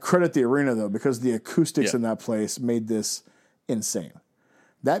 I credit the arena though because the acoustics in that place made this insane.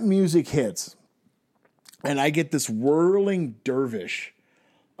 That music hits, and I get this whirling dervish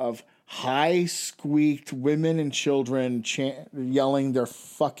of high squeaked women and children yelling their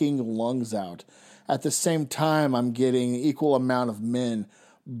fucking lungs out. At the same time, I'm getting equal amount of men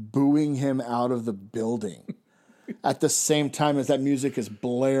booing him out of the building. At the same time as that music is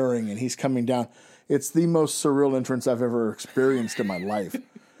blaring and he's coming down. It's the most surreal entrance I've ever experienced in my life.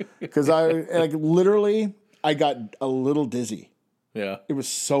 Because I got a little dizzy. Yeah. It was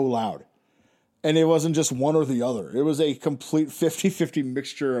so loud. And it wasn't just one or the other. It was a complete 50-50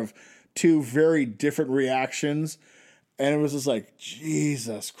 mixture of two very different reactions. And it was just like,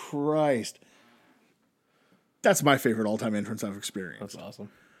 Jesus Christ. That's my favorite all-time entrance I've experienced. That's awesome.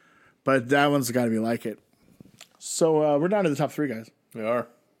 But that one's got to be like it. So we're down to the top 3, guys. We are.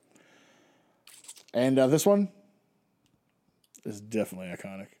 And this one is definitely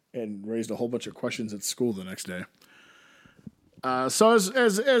iconic and raised a whole bunch of questions at school the next day. So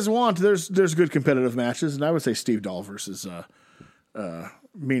as want, there's good competitive matches, and I would say Steve Dahl versus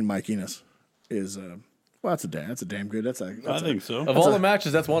Mean Mike Enos is well, that's a damn good. I think so. Of all the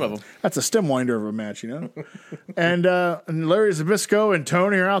matches, that's one of them. That's a stem winder of a match, and Larry Zbyszko and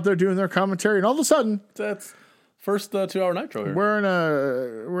Tony are out there doing their commentary, and all of a sudden, That's first 2-hour Nitro here.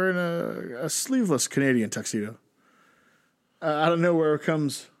 we're in a sleeveless Canadian tuxedo. I don't know where it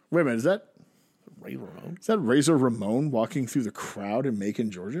comes. Wait a minute, is Ray Ramon. Razor Ramon walking through the crowd in Macon,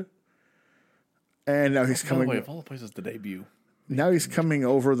 Georgia? And now he's By the coming. way, of all the places to debut. Now he's coming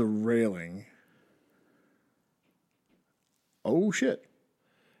over the railing. Oh shit!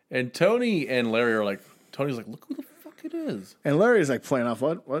 And Tony and Larry are like, Tony's like, look who the fuck it is. And Larry's like playing off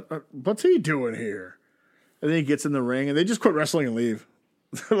what's he doing here? And then he gets in the ring, and they just quit wrestling and leave.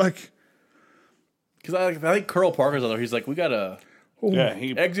 They're like, Because I think Curl Parker's out there. He's like, we got to Yeah,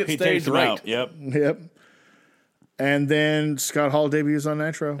 he Exit he stage takes him right. out. Yep. yep. And then Scott Hall debuts on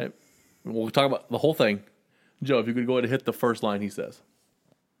Nitro. Hey, we'll talk about the whole thing. Joe, if you could go ahead and hit the first line he says.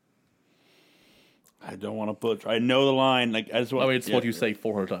 I don't want to butcher. I know the line. Like I just want. I mean, it's what you say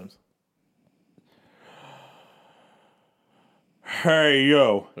 400 times. Hey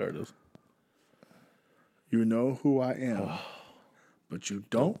yo. There it is. You know who I am, but you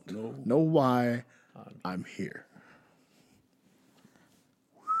don't know why I'm here.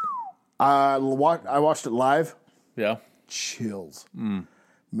 I watched it live. Yeah. Chills.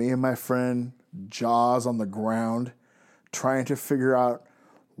 Me and my friend, jaws on the ground, trying to figure out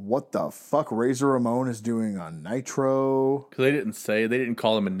what the fuck Razor Ramon is doing on Nitro. Because they didn't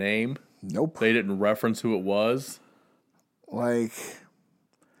call him a name. Nope. They didn't reference who it was. Like,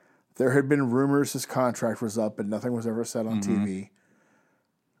 there had been rumors his contract was up, but nothing was ever said on TV.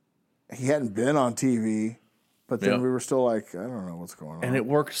 He hadn't been on TV, but then Yeah. we were still like, I don't know what's going on. And it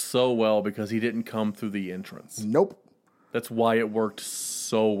worked so well because he didn't come through the entrance. Nope. That's why it worked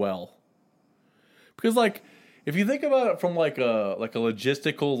so well. Because like, if you think about it from like a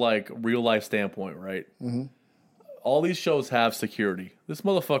logistical, like real life standpoint, right? Mm-hmm. All these shows have security. This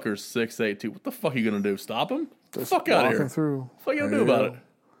motherfucker's 6'8", too. What the fuck are you gonna do? Stop him? Get the fuck out of Walking here! through. What are you gonna do about it?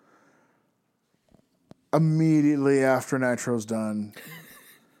 Immediately after Nitro's done,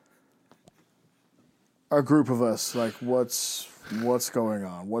 a group of us like, what's going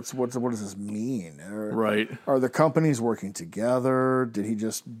on? What does this mean? Right. Are the companies working together? Did he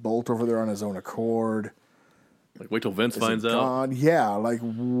just bolt over there on his own accord? Like, wait till Vince finds out. Gone? Yeah, like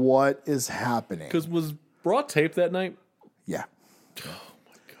what is happening? Because was Raw taped that night? Yeah, Oh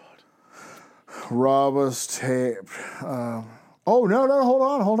my god. Raw was taped. Oh no!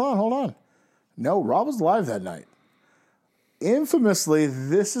 Hold on. No, Raw was live that night. Infamously,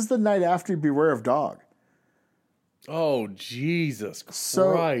 this is the night after Beware of Dog. Oh Jesus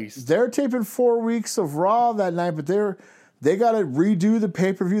So Christ! they're taping 4 weeks of Raw that night, but they got to redo the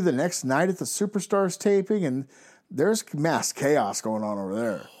pay-per-view the next night at the Superstars taping, and there's mass chaos going on over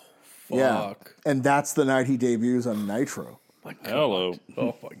there. Yeah, Fuck. and that's the night he debuts on Nitro. My God. Hello.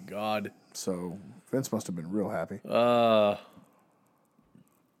 Oh my god. So Vince must have been real happy. I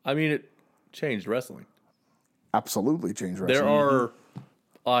mean, it changed wrestling. Absolutely changed wrestling. There are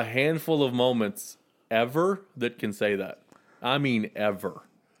a handful of moments ever that can say that. I mean, ever.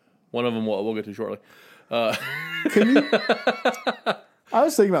 One of them we'll get to shortly. Can you? I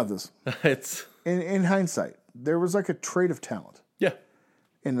was thinking about this. It's In hindsight, there was like a trade of talent yeah.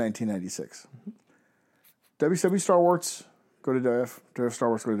 in 1996. WCW Stalwarts go to WF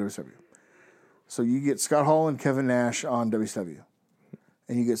Stalwarts go to WCW. So you get Scott Hall and Kevin Nash on WCW,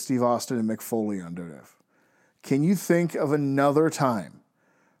 and you get Steve Austin and Mick Foley on WF. Can you think of another time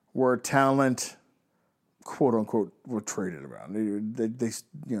where talent, quote unquote, were traded around? They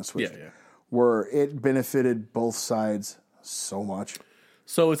switched. Yeah. Where it benefited both sides so much.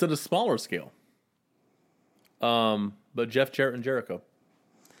 So it's at a smaller scale. But Jeff Jarrett and Jericho.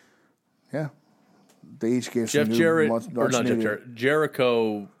 Yeah. They each gave Jeff some new Jarrett, much or not Jeff needed- Jarrett.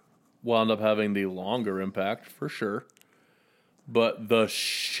 Jericho wound up having the longer impact for sure. But the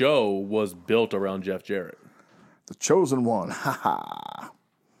show was built around Jeff Jarrett. The chosen one. Ha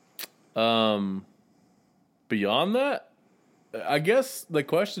ha. Beyond that, I guess the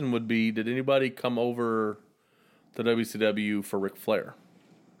question would be, did anybody come over to WCW for Ric Flair?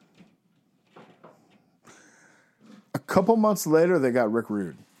 A couple months later, they got Rick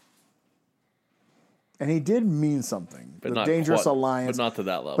Rude. And he did mean something. But the not Dangerous quite- Alliance. but not to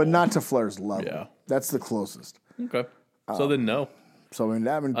that level. But not to Flair's level. Yeah. That's the closest. Okay. So then no. So, I mean,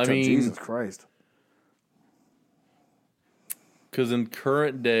 mean- Jesus Christ. Because in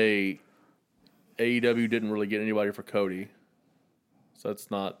current day, AEW didn't really get anybody for Cody. So that's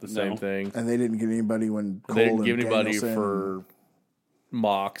not the same thing. And they didn't get anybody when Cole They didn't and give anybody Danielson for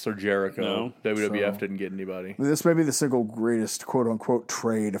Mox or Jericho. No. WWF So- didn't get anybody. This may be the single greatest quote-unquote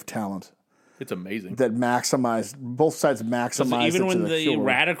trade of talent It's amazing. that maximized, both sides maximized Even it when to the the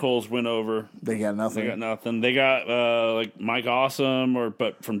Radicals went over, they got nothing. they got nothing. They got like Mike Awesome,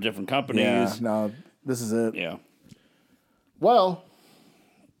 but from different companies. Yeah, no, this is it. Yeah. Well,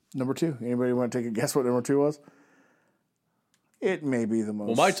 number 2. Anybody want to take a guess what number 2 was? It may be the most.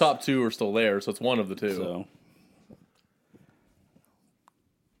 Well, my top 2 are still there, so it's one of the two. So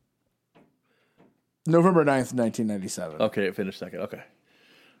November 9th, 1997. Okay, it finished second. Okay.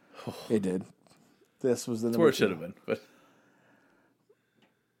 It did. This was the That's number where it 2. should have been. But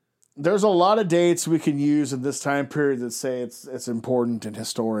There's a lot of dates we can use in this time period that say it's important and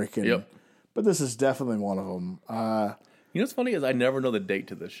historic. And, Yep. But this is definitely one of them. you know what's funny is I never know the date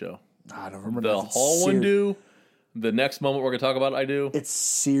to this show. November The 9th. It's Hall one seared- do. The next moment we're going to talk about, I do. It's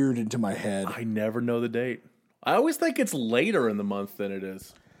seared into my head. I never know the date. I always think it's later in the month than it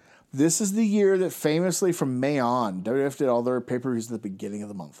is. This is the year that famously from May on, WWF did all their pay-per-views at the beginning of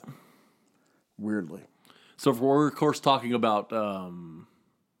the month. Weirdly. So if we're, of course, talking about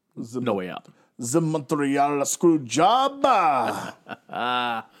No Way Out. The Montreal Screwjob.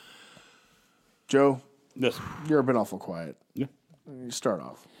 Joe, this you've been awful quiet. Yeah. You start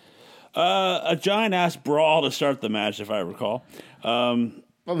off. a giant ass brawl to start the match, if I recall.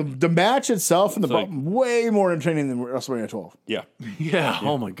 Well, the match itself and the like- way more entertaining than WrestleMania 12. Yeah. Yeah.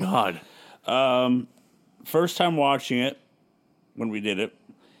 Oh, my God. First time watching it when we did it.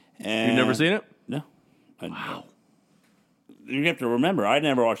 And You've never seen it? No. Wow. You have to remember, I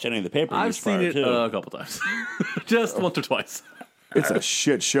never watched any of the papers. I've seen it a couple times. Just once or twice. It's a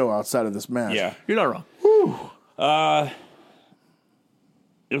shit show outside of this match. Yeah. You're not wrong.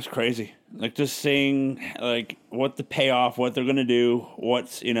 It was crazy. Like just seeing like what the payoff, what they're gonna do,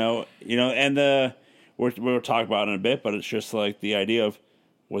 what's and we'll talk about it in a bit, but it's just like the idea of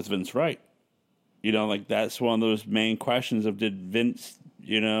was Vince right? Like that's one of those main questions of did Vince,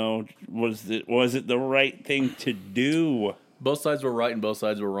 was it the right thing to do? Both sides were right and both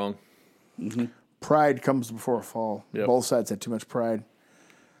sides were wrong. Pride comes before a fall. Yep. Both sides had too much pride.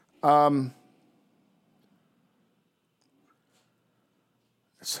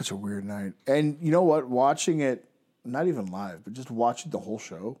 It's such a weird night. And you know what? Watching it, not even live, but just watching the whole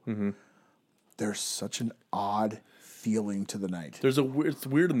show, there's such an odd feeling to the night. It's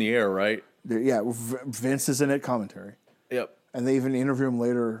weird in the air, right? Vince is in it, commentary. Yep. And they even interview him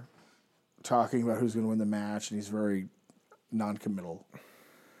later talking about who's going to win the match, and he's very non-committal.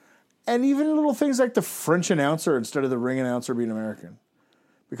 And even little things like the French announcer instead of the ring announcer being American,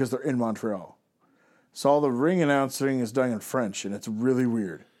 because they're in Montreal. So all the ring announcing is done in French, and it's really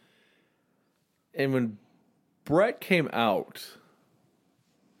weird. And when Brett came out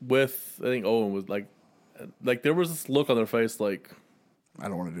with, I think Owen was like there was this look on their face like, I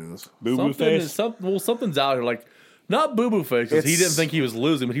don't want to do this. Boo-boo face? Something's out here. Like, not boo-boo face, because he didn't think he was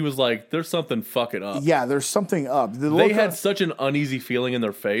losing, but he was like, there's something fucking up. Yeah, there's something up. They had such an uneasy feeling in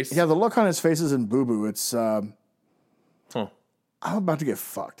their face. the look on his face isn't boo-boo. It's, Huh. I'm about to get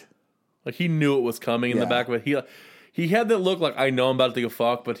fucked. Like, he knew it was coming in the Yeah. back of it. He had that look like, I know I'm about to get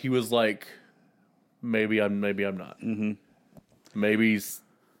fucked, but he was like, maybe I'm not. Mm-hmm. Maybe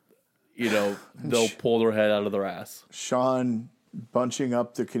they'll pull their head out of their ass. Sean bunching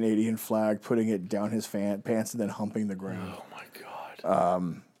up the Canadian flag, putting it down his pants, and then humping the ground. Oh my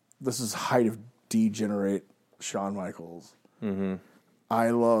God. This is height of degenerate Shawn Michaels. Mm-hmm. I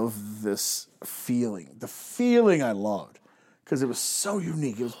love this feeling. The feeling I loved. Because it was so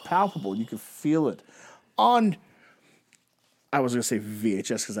unique. It was palpable. You could feel it. On, I was going to say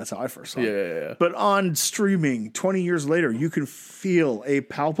VHS because that's how I first saw it. Yeah. But on streaming, 20 years later, you can feel a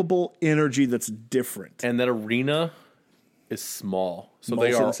palpable energy that's different. And that arena is small. So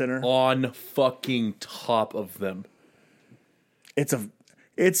they Molson are Center. on fucking top of them.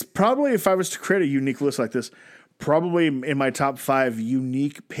 It's probably, if I was to create a unique list like this, probably in my top 5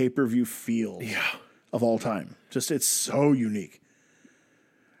 unique pay-per-view feels of all time. Just, it's so unique.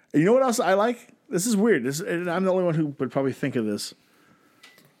 And you know what else I like? This is weird. And I'm the only one who would probably think of this.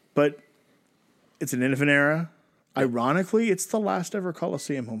 But it's an infant era. Ironically, it's the last ever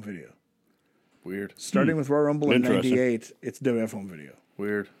Coliseum home video. Weird. Starting with Royal Rumble in Interesting. 98, it's WF home video.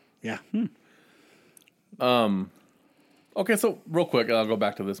 Weird. Yeah. Okay, so real quick, and I'll go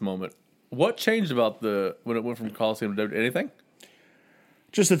back to this moment. What changed about when it went from Coliseum to anything?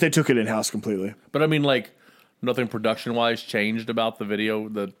 Just that they took it in house completely. But I mean, like, nothing production wise changed about the video,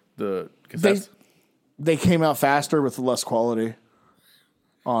 the cassettes. They came out faster with less quality.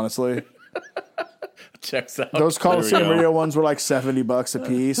 Honestly, Checks out. those Coliseum go. Radio ones were like $70 a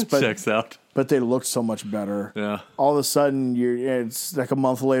piece, Checks out. but they looked so much better. Yeah. All of a sudden, it's like a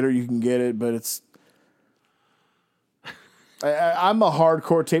month later you can get it, but it's. I'm a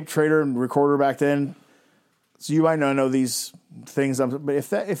hardcore tape trader and recorder back then, so you might not know these things. But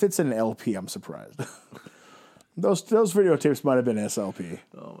if it's an LP, I'm surprised. those videotapes might have been SLP.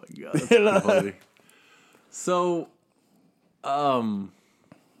 Oh my god, that's too funny. So, what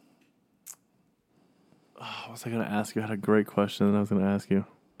was I going to ask you? I had a great question that I was going to ask you.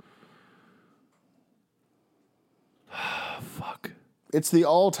 Fuck. It's the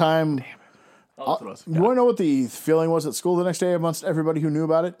all-time. Damn it. Oh, that's what I was- You want to know what the feeling was at school the next day amongst everybody who knew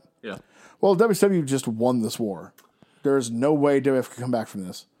about it? Yeah. Well, WCW just won this war. There's no way WF could come back from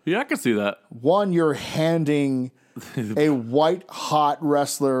this. Yeah, I can see that. One, you're handing a white-hot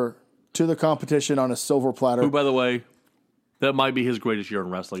wrestler to the competition on a silver platter. Who, by the way, that might be his greatest year in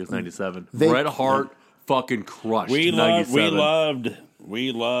wrestling is 97. They- Bret Hart fucking crushed We 97.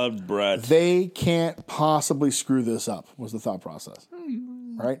 loved Brett. They can't possibly screw this up, was the thought process.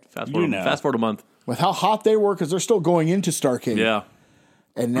 Right? Fast forward a month. With how hot they were, because they're still going into Starrcade. Yeah.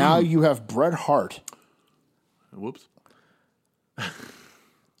 And now you have Bret Hart. Whoops.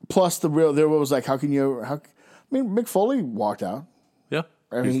 Plus, there was like, Mick Foley walked out. Yeah.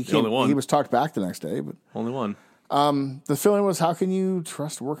 I mean, He's the only one. He was talked back the next day, but Only one. the feeling was, how can you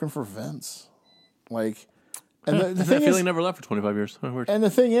trust working for Vince? Like, and the That thing feeling is, never left for 25 years. Oh, weird. and the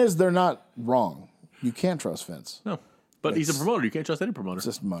thing is, they're not wrong. You can't trust Vince. No. But he's a promoter. You can't trust any promoter. It's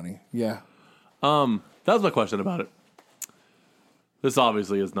just money. Yeah. That was my question about it. This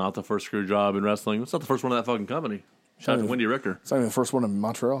obviously is not the first screw job in wrestling. It's not the first one of that fucking company. Shout out to Wendy Richter. It's not even the first one in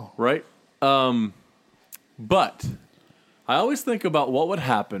Montreal. Right? But I always think about what would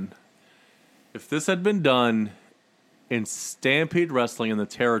happen if this had been done in Stampede Wrestling in the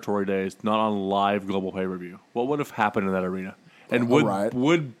territory days, not on live global pay-per-view. What would have happened in that arena? And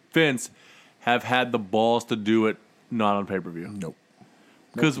would Vince have had the balls to do it not on pay-per-view? Nope.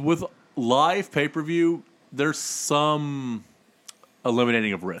 Because with live pay-per-view, there's some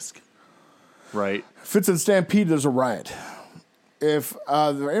eliminating of risk, right? If it's in Stampede, there's a riot. If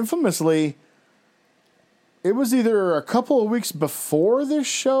infamously, it was either a couple of weeks before this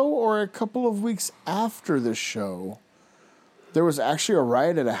show or a couple of weeks after this show, there was actually a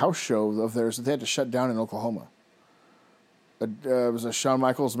riot at a house show of theirs that they had to shut down in Oklahoma. It was a Shawn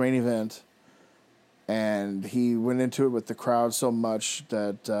Michaels main event, and he went into it with the crowd so much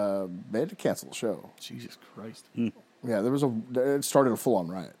that they had to cancel the show. Jesus Christ. Yeah, it started a full-on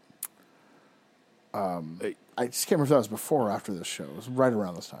riot. I just can't remember if that was before or after this show. It was right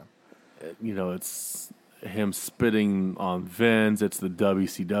around this time. You know, it's him spitting on Vince. It's the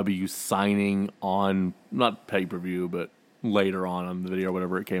WCW signing on, not pay-per-view, but later on the video or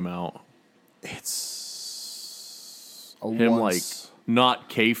whatever it came out. It's Him, like, not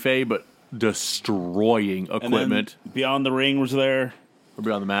kayfabe, but destroying And then equipment. Beyond the Ring was there. Or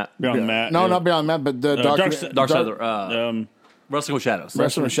Beyond the Mat. Beyond the Mat. No, yeah. not Beyond That, but the Dark Dark Side of the... Wrestling with Shadows.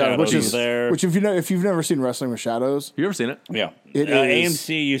 Wrestling with Shadows, Shadows is there. which if you've never seen Wrestling with Shadows, You ever seen it? Yeah. It is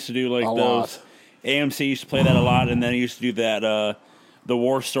AMC used to do like a those. lot. AMC used to play that a lot, and then used to do that the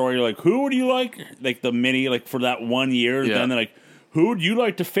war story. Like, who would you like the mini like for that 1 year? Yeah. Then they're like, who would you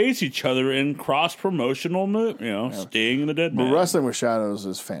like to face each other in cross promotional? Sting and the Dead but Man. Wrestling with Shadows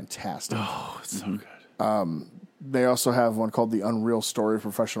is fantastic. Oh, it's so good. They also have one called The Unreal Story of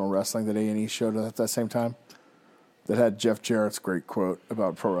Professional Wrestling that A&E showed at that same time. That had Jeff Jarrett's great quote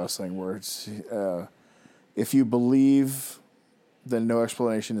about pro wrestling, where it's if you believe, then no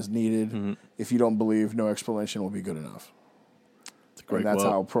explanation is needed. Mm-hmm. If you don't believe, no explanation will be good enough. It's a great And that's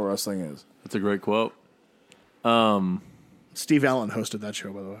quote. how pro wrestling is. That's a great quote. Steve Allen hosted that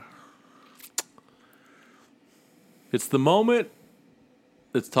show, by the way. It's the moment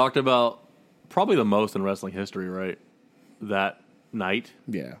that's talked about probably the most in wrestling history, right? That night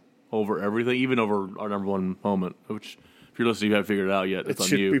Yeah. over everything, even over our number one moment, which if you're listening, you haven't figured it out yet. It's It on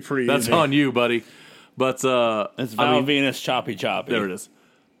should you. be pretty That's easy. on you, buddy. But It's Val Venus Choppy Choppy. there it is.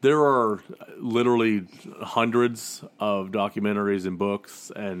 There are literally hundreds of documentaries and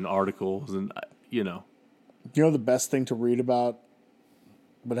books and articles, and You know the best thing to read about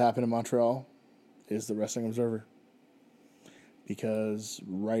what happened in Montreal is the Wrestling Observer. Because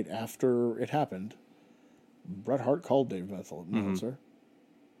right after it happened, Bret Hart called Dave Meltzer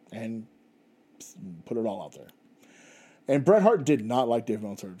and put it all out there. And Bret Hart did not like Dave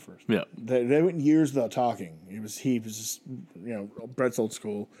Meltzer at first. Yeah. They went years without talking. He was just, Bret's old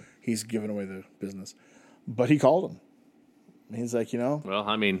school. He's giving away the business. But he called him. And he's like, Well,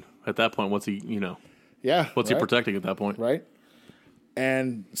 I mean, at that point, what's he, yeah. what's he protecting at that point? Right?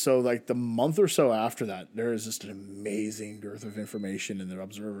 And so, like, the month or so after that, there is just an amazing dearth of information in the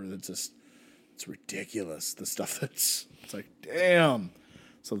Observer that's just, it's ridiculous. The stuff it's like, damn.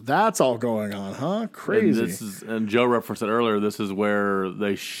 So that's all going on, huh? Crazy. And Joe referenced it earlier. This is where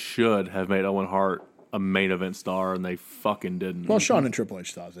they should have made Owen Hart a main event star, and they fucking didn't. Well, Shawn and Triple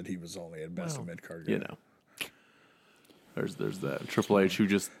H thought that he was only at best a mid-card guy. There's that. Triple H, who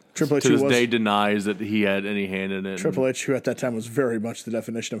just Triple H to this day denies that he had any hand in it. Triple H, who at that time was very much the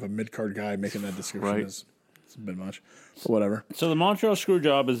definition of a mid-card guy, making that description is it's a bit much. But whatever. So the Montreal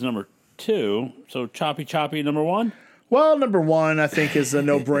Screwjob is number 2. So Choppy number 1? Well, number 1, I think, is a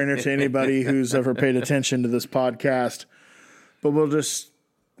no-brainer to anybody who's ever paid attention to this podcast. But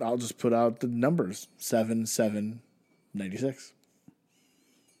I'll just put out the numbers. 7/7/96.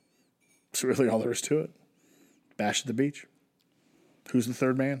 That's really all there is to it. Bash at the Beach. Who's the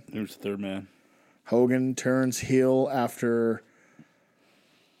third man? Who's the third man? Hogan turns heel after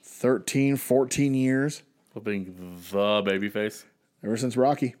 13, 14 years. Being the babyface. Ever since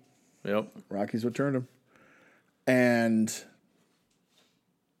Rocky. Yep. Rocky's what turned him. And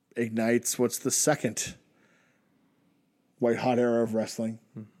ignites what's the second white hot era of wrestling.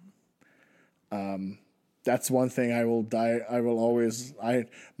 That's one thing I will always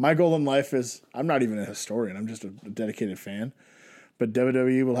my goal in life is, I'm not even a historian, I'm just a dedicated fan. But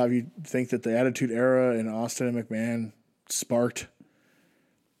WWE will have you think that the Attitude Era in Austin and McMahon sparked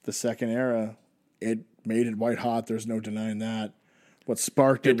the second era. It made it white hot, there's no denying that. What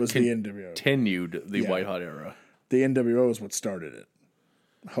sparked it was the NWO. Continued the white hot era. The NWO is what started it.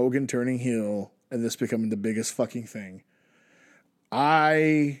 Hogan turning heel and this becoming the biggest fucking thing.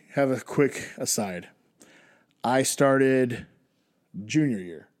 I have a quick aside. I started junior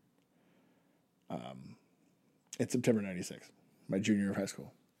year in September 96, my junior year of high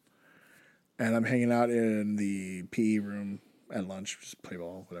school. And I'm hanging out in the PE room at lunch, just play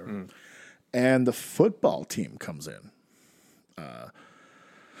ball, whatever. And the football team comes in.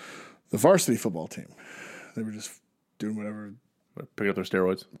 The varsity football team. They were just doing whatever. Pick up their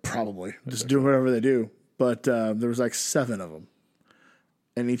steroids. Probably. Just doing whatever they do. But there was like 7 of them.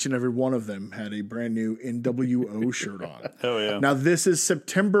 And each and every one of them had a brand new NWO shirt on. Oh, yeah. Now, this is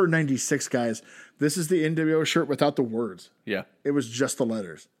September 96, guys. This is the NWO shirt without the words. Yeah. It was just the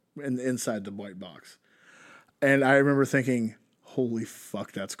letters inside the white box. And I remember thinking, holy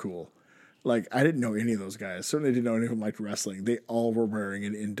fuck, that's cool. Like, I didn't know any of those guys. Certainly didn't know any of them liked wrestling. They all were wearing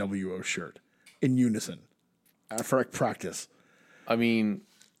an NWO shirt in unison for like practice. I mean,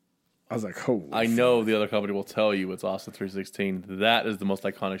 I was like, holy I know the other company will tell you it's Austin 316. That is the most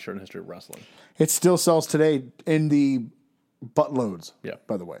iconic shirt in the history of wrestling. It still sells today in the buttloads, Yeah.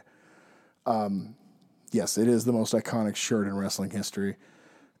 by the way. Yes, it is the most iconic shirt in wrestling history.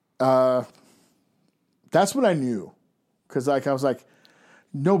 That's what I knew. Because I was like,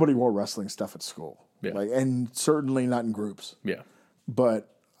 nobody wore wrestling stuff at school. Yeah. And certainly not in groups. Yeah. But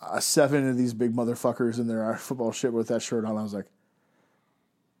 7 of these big motherfuckers in their football shit with that shirt on, I was like,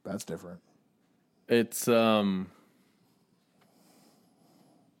 that's different. It's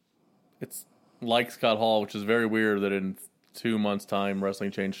like Scott Hall, which is very weird that in 2 months' time wrestling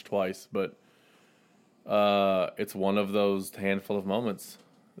changed twice, but it's one of those handful of moments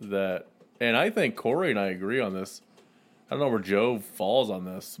that, and I think Corey and I agree on this. I don't know where Joe falls on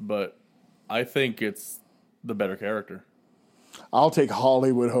this, but I think it's the better character. I'll take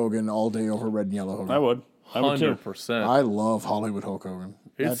Hollywood Hogan all day over Red and Yellow Hogan. I would. I would too. 100%. I love Hollywood Hulk Hogan.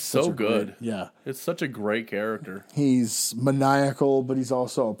 It's so good. Yeah. It's such a great character. He's maniacal, but he's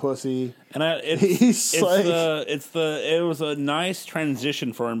also a pussy. And it was a nice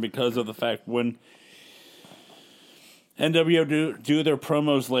transition for him because of the fact when NWO do their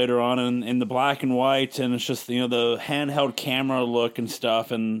promos later on in the black and white, and it's just, the handheld camera look and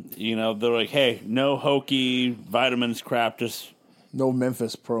stuff, and they're like, hey, no hokey vitamins crap, just no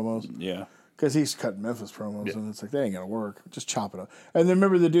Memphis promos. Yeah. Because he's cutting Memphis promos, and it's like, they ain't going to work. Just chop it up. And then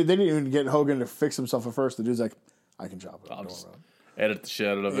remember the dude, they didn't even get Hogan to fix himself at first. The dude's like, I can chop it up. I'll just edit the shit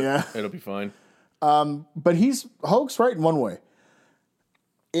out of it. Yeah. It'll be fine. But Hulk's right in one way.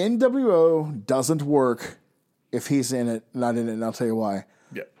 NWO doesn't work if he's in it, not in it, and I'll tell you why.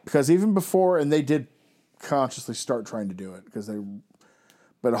 Yeah. Because even before, and they did consciously start trying to do it,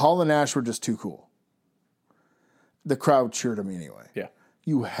 but Hall and Nash were just too cool. The crowd cheered him anyway. Yeah.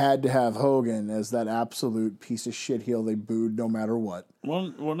 you had to have Hogan as that absolute piece of shit heel they booed no matter what.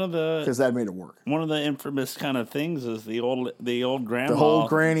 One of the Because that made it work. One of the infamous kind of things is the old grandma, The whole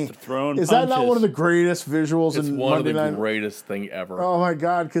granny. throwing Is punches. that not one of the greatest visuals It's in one Monday of the Night? greatest thing ever. Oh my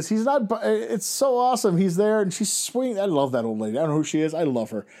God, because he's not. It's so awesome. He's there and she's swinging. I love that old lady. I don't know who she is. I love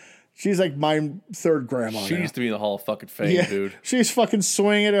her. She's like my third grandma. She now. used to be in the Hall of fucking Fame, dude. She's fucking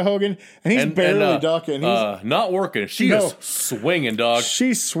swinging at Hogan, and he's barely ducking. He's not working. She is swinging, dog.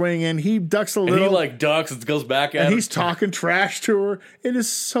 she's swinging. He ducks a And little. he like ducks and goes back at and her. he's talking trash to her. It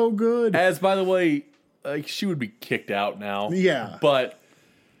is so good. As by the way, like she would be kicked out now. Yeah. But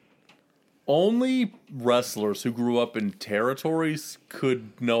only wrestlers who grew up in territories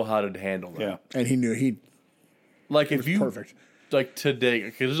could know how to handle that. Yeah. And he knew he Like if was you perfect. like today,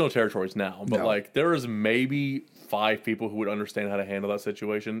 because there's no territories now, but No. like there is maybe 5 people who would understand how to handle that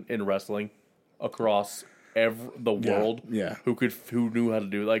situation in wrestling across the world. yeah. who knew how to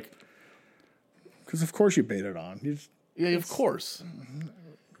do like. Because of course you baited on. Yeah, of course.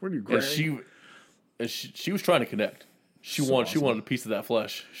 What are you, And she was trying to connect. She wanted a piece of that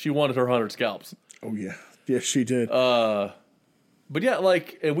flesh. She wanted her 100 scalps. Oh yeah, yes she did. But yeah,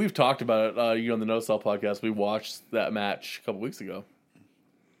 like, and we've talked about it. On the No Cell podcast, we watched that match a couple weeks ago.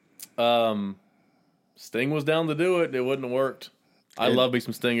 Sting was down to do it. It wouldn't have worked. I love me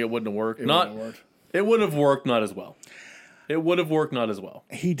some Sting. It wouldn't have worked. It would have worked, not as well. It would have worked, not as well.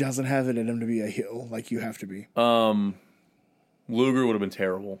 He doesn't have it in him to be a heel like you have to be. Luger would have been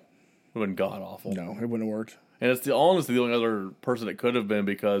terrible. Would have been god awful. No, it wouldn't have worked. And it's honestly the only other person it could have been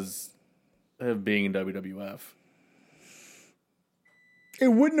because of being in WWF. It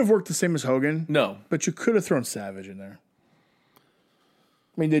wouldn't have worked the same as Hogan. No. But you could have thrown Savage in there.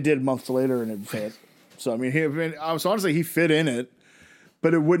 I mean, they did months later and it fit. So, I mean, he fit in it,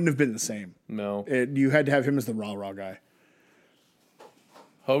 but it wouldn't have been the same. No. You had to have him as the raw guy.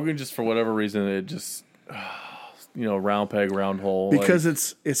 Hogan, just for whatever reason, it just, round peg, round hole. Because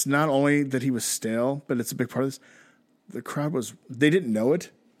it's not only that he was stale, but it's a big part of this. The crowd they didn't know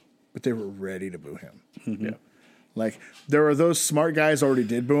it, but they were ready to boo him. Mm-hmm. Yeah. Like, there were those smart guys already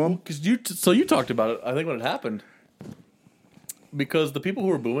did boo him. Because you talked about it, I think, when it happened. Because the people who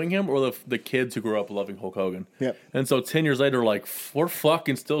were booing him were the kids who grew up loving Hulk Hogan. Yep. And so 10 years later, like, we're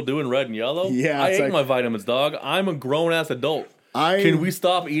fucking still doing red and yellow? Yeah, I it's ate like- my vitamins, dog. I'm a grown-ass adult. Can we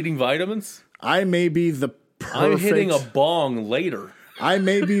stop eating vitamins? I may be the perfect... I'm hitting a bong later. I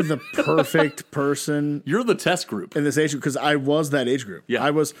may be the perfect person You're the test group. in this age group because I was that age group. Yeah.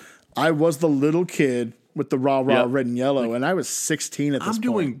 I was the little kid with the raw Yep. red and yellow, and I was 16 at this I'm point.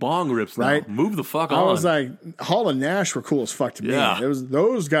 doing bong rips now. Right? Move the fuck I on. was like, Hall and Nash were cool as fuck to me. Yeah. It was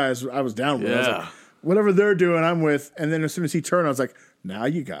those guys I was down with. I was Yeah. like, whatever they're doing, I'm with. And then as soon as he turned, I was like, now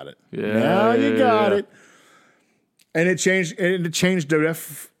you got it. Yeah, now you got yeah. it. And it changed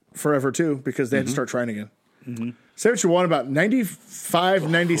WF forever too because they had to start trying again. Say what you want about 95,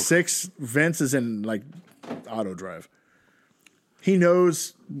 96, Vince is in like auto drive. He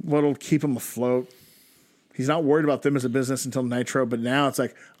knows what'll keep him afloat. He's not worried about them as a business until Nitro, but now it's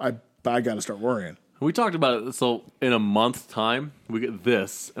like, I got to start worrying. We talked about it. So in a month's time, we get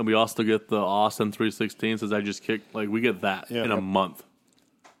this, and we also get the Austin 316. Says I just kicked. Like we get that in a month.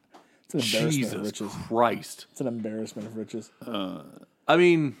 It's an embarrassment of Jesus riches. Christ! It's an embarrassment of riches. I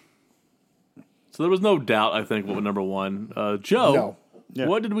mean, so there was no doubt. I think what was number one, Joe. No. Yeah.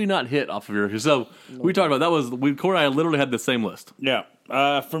 What did we not hit off of your? So we talked about that was Corey and I literally had the same list. Yeah.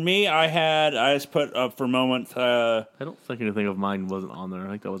 For me, I just put up for a moment. I don't think anything of mine wasn't on there. I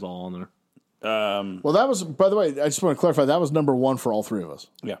think that was all on there. Well, that was, by the way, I just want to clarify, that was number one for all three of us.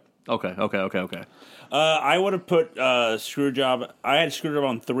 Yeah. Okay. I would have put Screwjob. I had Screwjob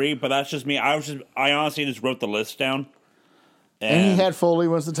on 3, but that's just me. I honestly just wrote the list down. And he had Foley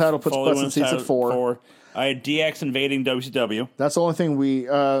wins the title, puts Foley butts in wins seats at title 4. I had DX invading WCW. That's the only thing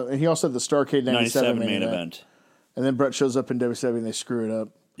and he also had the Starrcade 97 97 main event. And then Brett shows up in WCW and they screw it up.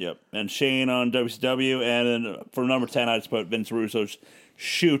 Yep. And Shane on WCW. And then for number 10, I just put Vince Russo's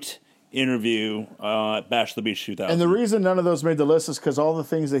shoot interview at Bash the Beach 2000. And the reason none of those made the list is because all the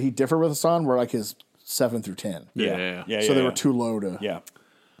things that he differed with us on were like his 7 through 10. Yeah. So they were too low to. Yeah.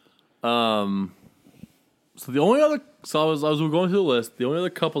 So the only other, as we were going through the list, the only other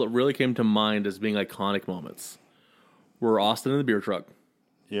couple that really came to mind as being iconic moments were Austin and the beer truck.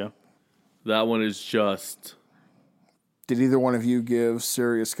 Yeah. That one is just. Did either one of you give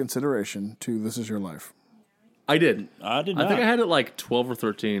serious consideration to This Is Your Life? I did. I did not. I think I had it like 12 or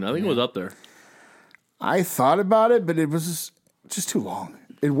 13. I think it was up there. I thought about it, but it was just too long.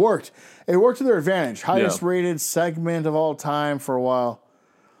 It worked. It worked to their advantage. Highest rated segment of all time for a while.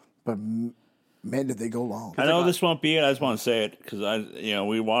 But Man, did they go long. I know this won't be it. I just want to say it because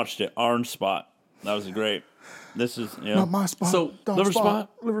we watched it. Orange Spot. That was great. This is Not my spot. So, Dog liver spot?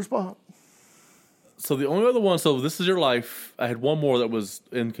 Liver spot. So the only other one, so This Is Your Life, I had one more that was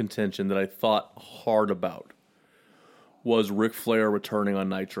in contention that I thought hard about. Was Ric Flair returning on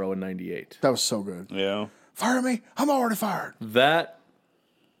Nitro in '98. That was so good. Yeah. Fire me. I'm already fired. That...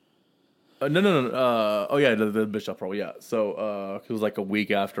 no. Oh, yeah, the Bischoff Pro, yeah. So it was like a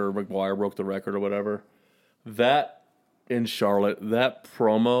week after McGuire broke the record or whatever. That, in Charlotte, that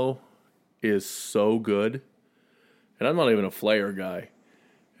promo is so good. And I'm not even a Flair guy.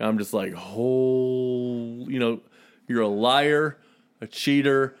 I'm just like, you're a liar, a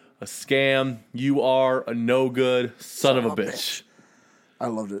cheater, a scam. You are a no good son of a bitch. I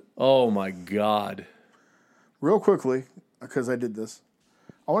loved it. Oh my God. Real quickly, because I did this,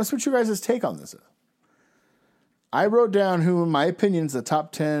 I want to switch you guys' take on this. I wrote down who, in my opinion, is the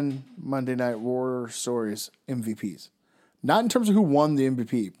top 10 Monday Night War stories MVPs. Not in terms of who won the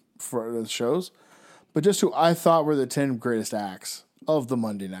MVP for the shows, but just who I thought were the 10 greatest acts of the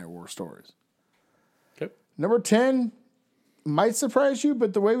Monday Night War stories. Okay. Number 10 might surprise you,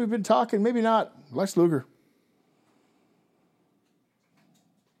 but the way we've been talking, maybe not. Lex Luger.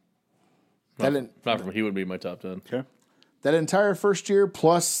 Not from he would be my top 10. Okay. That entire first year,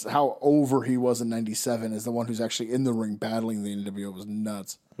 plus how over he was in '97, as the one who's actually in the ring battling the NWO, was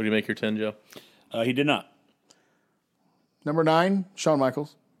nuts. What do you make your 10, Joe? He did not. Number 9, Shawn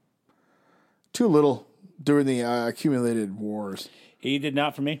Michaels. Too little during the accumulated wars. He did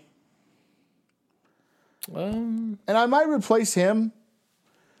not for me. And I might replace him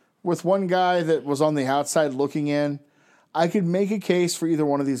with one guy that was on the outside looking in. I could make a case for either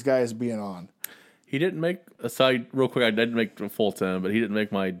one of these guys being on. He didn't make, aside real quick, I didn't make a full 10, but he didn't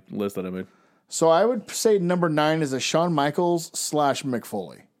make my list that I made. So I would say number 9 is a Shawn Michaels / Mick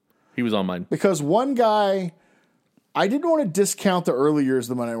Foley. He was on mine. Because one guy, I didn't want to discount the early years of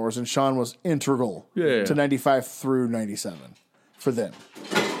the Monday Night Wars, and Shawn was integral to 95 through 97 for them.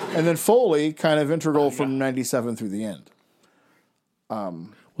 And then Foley kind of integral from 97 through the end.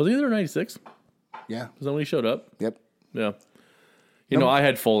 Was he there in 96? Yeah. Was that when he showed up? Yep. Yeah. I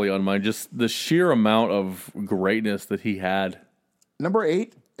had Foley on mine. Just the sheer amount of greatness that he had. Number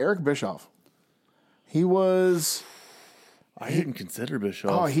 8, Eric Bischoff. He was... I didn't consider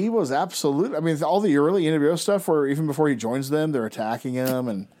Bischoff. Oh, he was absolute. I mean, all the early NWO stuff where even before he joins them, they're attacking him,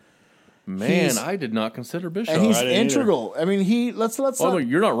 and man, I did not consider Bischoff. and he's integral. I mean, let's no,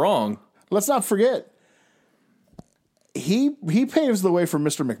 you're not wrong. Let's not forget. He paves the way for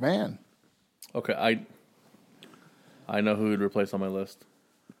Mr. McMahon. Okay, I know who would replace on my list.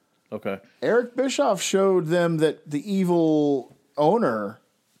 Okay. Eric Bischoff showed them that the evil owner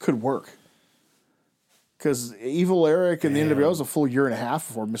could work. Because evil Eric and the NWO was a full year and a half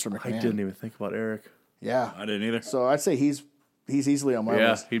before Mr. McMahon. I didn't even think about Eric. Yeah. I didn't either. So I'd say he's easily on my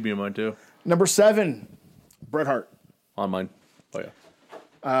list. Yeah, he'd be on mine too. Number 7, Bret Hart. On mine. Oh,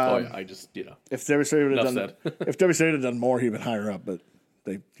 yeah. I just, If WCW would have Enough done, said. if WCW would have done more, he'd been higher up. But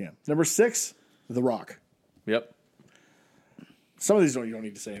they can't. Number 6, The Rock. Yep. Some of these you don't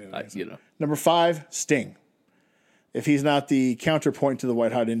need to say anything. You know. Number 5, Sting. If he's not the counterpoint to the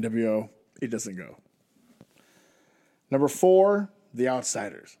White Hot NWO, it doesn't go. Number 4, The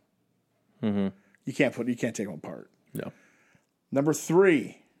Outsiders. Mm-hmm. You can't take them apart. No. Number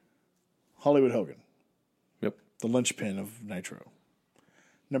 3, Hollywood Hogan. Yep. The linchpin of Nitro.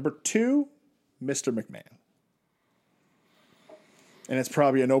 Number 2, Mr. McMahon. And it's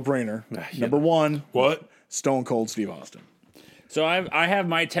probably a no-brainer. Number 1, What? Stone Cold Steve Austin. So I have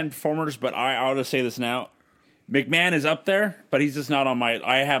my 10 performers, but I ought to say this now. McMahon is up there, but he's just not on my...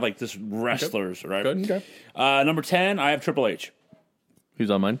 I have like just wrestlers, right? Good. Okay. Number 10, I have Triple H. He's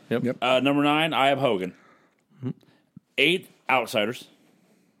on mine. Yep. Number 9, I have Hogan. 8, Outsiders.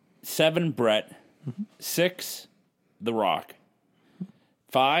 7, Brett. 6, The Rock.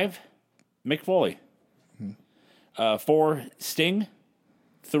 5, Mick Foley. 4, Sting.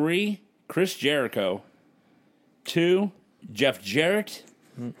 3, Chris Jericho. 2, Jeff Jarrett.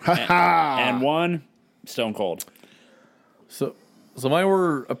 And 1, Stone Cold. So mine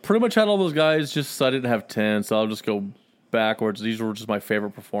were... I pretty much had all those guys, just so I didn't have 10, so I'll just go backwards. These were just my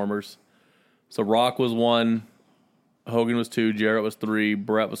favorite performers. So Rock was 1, Hogan was 2, Jarrett was 3,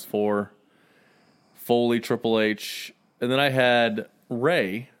 Brett was 4, Foley, Triple H, and then I had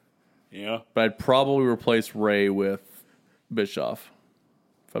Ray, Yeah. but I'd probably replace Ray with Bischoff,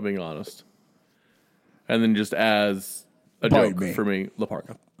 if I'm being honest. And then just as a Bite joke me. for me, La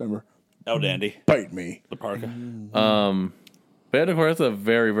Parka. Remember? El Dandy. Bite me. The Parka. But yeah, of course, that's a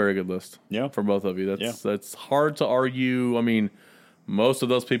very, very good list. Yeah. For both of you. That's hard to argue. I mean, most of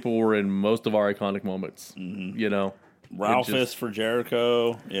those people were in most of our iconic moments. You know, Ralphus for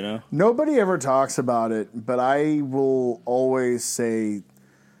Jericho, you know. Nobody ever talks about it, but I will always say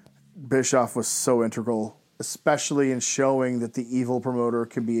Bischoff was so integral, especially in showing that the evil promoter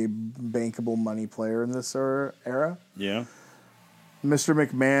can be a bankable money player in this era. Yeah. Mr.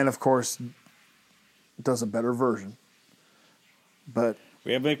 McMahon, of course, does a better version. But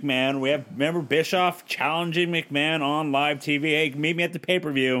We have McMahon. Remember Bischoff challenging McMahon on live TV. Hey, meet me at the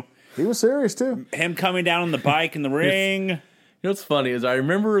pay-per-view. he was serious, too. Him coming down on the bike in the ring. you know what's funny is I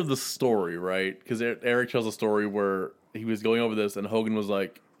remember the story, right? Because Eric tells a story where he was going over this, and Hogan was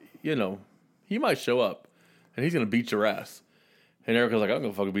like, you know, he might show up, and he's going to beat your ass. And Eric was like, I'm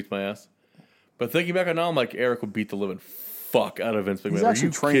going to fucking beat my ass. But thinking back on now, I'm like, Eric would beat the living fuck out of Vince McMahon. He's Are actually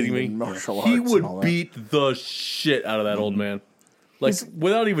you trained kidding me? in martial He arts and all would that. beat the shit out of that old man. Like,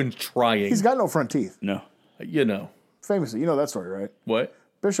 without even trying. He's got no front teeth. No. You know. Famously, you know that story, right? What?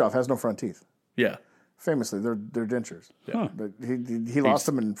 Bischoff has no front teeth. Yeah. Famously, they're dentures. Yeah. But he lost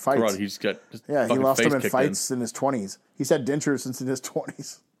them in fights. Karate, he's got just Yeah, he fucking lost face them in kicked fights in his 20s. He's had dentures since in his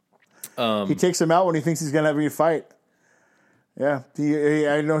 20s. He takes him out when he thinks he's going to have a fight. Yeah.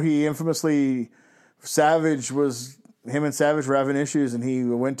 I know he infamously, him and Savage were having issues, and he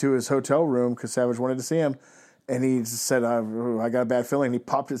went to his hotel room because Savage wanted to see him. And he just said, I got a bad feeling. He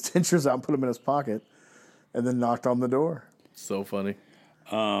popped his dentures out and put them in his pocket and then knocked on the door. So funny.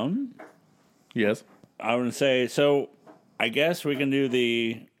 Yes. I would say, so I guess we can do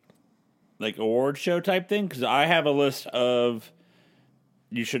the like award show type thing because I have a list of.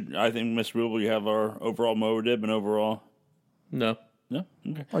 I think, Miss Rubel, you have our overall Moadib and overall. No. No?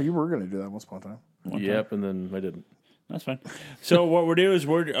 Okay. Oh, you were going to do that once upon a time. Yep, and then I didn't. That's fine. So what we're doing is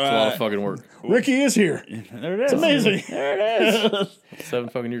we're. It's a lot of fucking work. Ricky is here. There it is. It's amazing. There it is. 7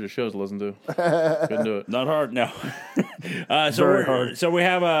 fucking years of shows to listen to. Couldn't do it. Not hard, no. Very hard. So we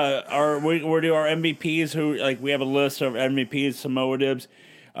have we do our MVPs who we have a list of MVPs, some Moadibs.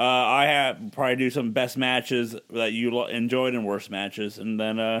 I have probably do some best matches that you enjoyed and worst matches, and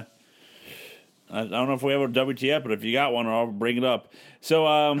then I don't know if we have a WTF, but if you got one, I'll bring it up. So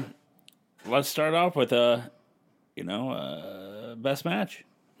let's start off with best match.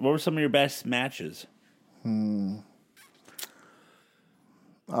 What were some of your best matches?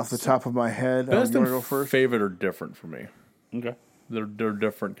 Off the top of my head, I'm Best going and to go first. favorite are different for me. Okay. They're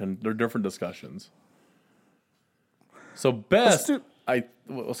different. They're different discussions. So best, Let's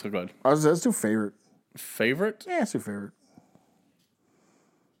let's go ahead. Let's do favorite. Favorite? Yeah, let's do favorite.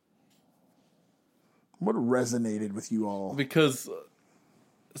 What resonated with you all? Because,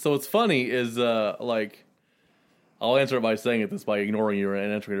 so what's funny is I'll answer it by saying it by ignoring you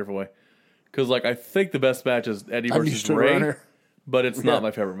and answering it a different way. Because I think the best match is Eddie I'm versus used to it around Ray, here. but it's Yeah. not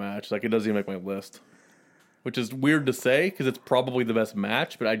my favorite match. It doesn't even make my list, which is weird to say because it's probably the best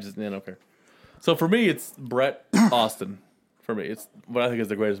match. But I don't care. So for me, it's Bret Austin. For me, it's what I think is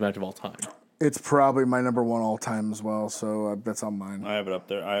the greatest match of all time. It's probably my number one all time as well, so that's on mine. I have it up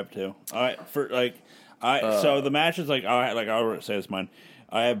there. I have two. All right, so the match is I'll say it's mine.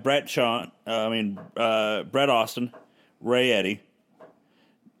 I have Bret Austin, Ray Eddie.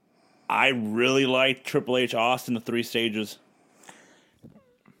 I really liked Triple H Austin, the 3 stages.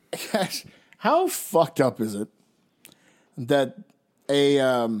 Gosh, how fucked up is it that a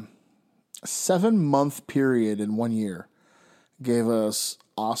 7-month period in 1 year gave us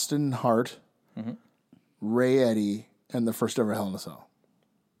Austin Hart, Ray Eddie, and the first ever Hell in a Cell?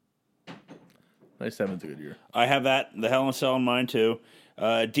 97's a good year. I have that, the Hell in a Cell in mine too.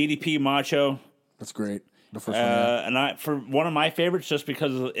 DDP Macho. That's great. The first one. Yeah. And for one of my favorites, just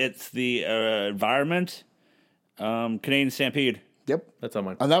because it's the environment, Canadian Stampede. Yep. That's on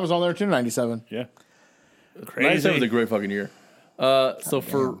mine. And that was on there too, 97. Yeah. 97 was a great fucking year.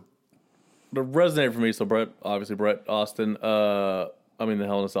 For the resonate for me, so Bret Austin. The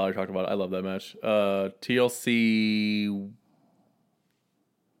Hell in a Cell I talked about. I love that match. TLC.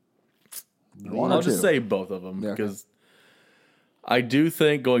 I'll just say both of them because I do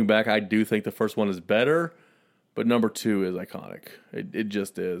think going back, the first one is better, but number 2 is iconic. It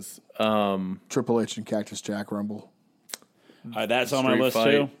just is. Triple H and Cactus Jack Rumble. That's on my Street list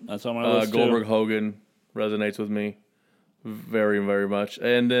fight. too. That's on my list Goldberg too. Hogan resonates with me very, very much.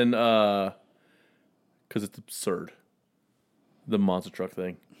 And then, because it's absurd, the monster truck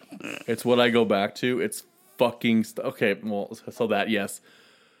thing. It's what I go back to. It's fucking... okay, well, so that, yes.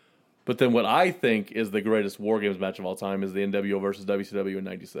 But then what I think is the greatest War Games match of all time is the NWO versus WCW in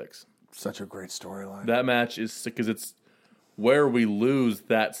 96. Such a great storyline. That match is... because it's where we lose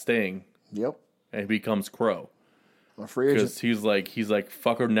that Sting. Yep. And he becomes Crow. A free agent. Because he's like,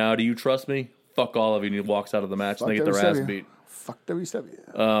 fucker, now do you trust me? Fuck all of you. And he walks out of the match and they get their ass beat. Fuck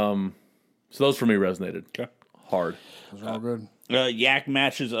WCW. So those for me resonated. Okay. Hard. Those are all good. Yak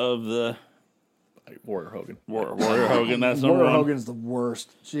matches of the Warrior Hogan. Warrior Hogan. That's number Warrior one. Hogan's the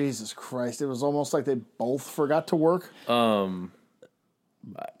worst. Jesus Christ. It was almost like they both forgot to work. How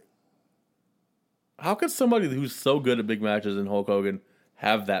could somebody who's so good at big matches in Hulk Hogan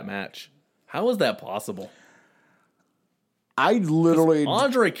have that match? How is that possible? I literally...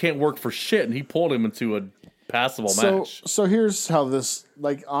 Andre can't work for shit, and he pulled him into a passable match. So here's how this,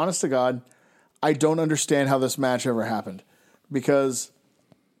 like, honest to God, I don't understand how this match ever happened. Because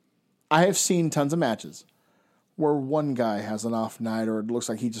I have seen tons of matches where one guy has an off night or it looks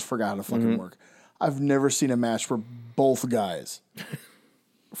like he just forgot how to fucking work. I've never seen a match where both guys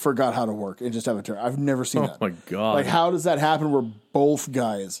forgot how to work and just have a turn. I've never seen that. Oh my God. Like, how does that happen where both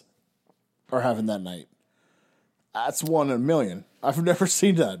guys are having that night? That's 1 in a million. I've never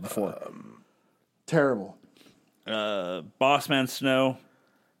seen that before. Terrible. Bossman Snow,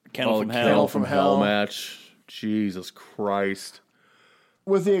 Kennel from Hell. Kennel from Hell match. Jesus Christ.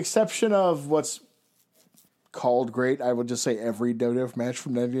 With the exception of what's called great, I would just say every WWF match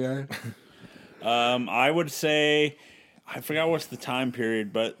from '99. I would say, I forgot what's the time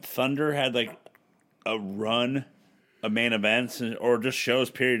period, but Thunder had like a run of main events or just shows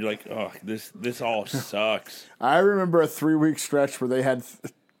period. Like, oh, this all sucks. I remember a 3-week stretch where they had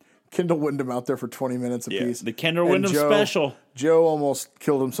Kendall Windham out there for 20 minutes apiece. The Kendall And Windham special. Joe almost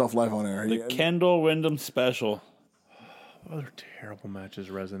killed himself live on air. The Kendall Windham special. Other terrible matches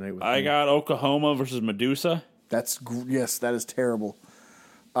resonate with I me. got Oklahoma versus Medusa. Yes, that is terrible.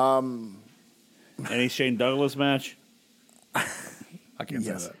 Any Shane Douglas match. I can't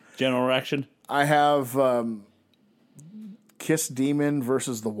Yes. say that. General erection. I have Kiss Demon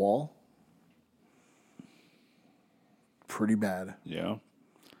versus The Wall. Pretty bad. Yeah.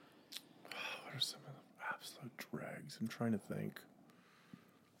 What are some of the absolute drags? I'm trying to think.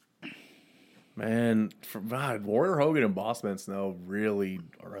 Man, Warrior Hogan and Bossman Snow really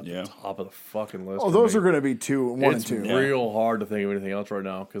are at the top of the fucking list. Oh, for those me. are going to be 1 and It's 2. real hard to think of anything else right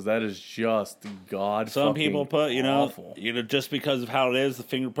now because that is just god. Some people put, awful. just because of how it is, the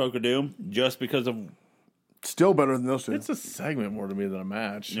finger poke of doom, just because of Still better than those two. It's a segment more to me than a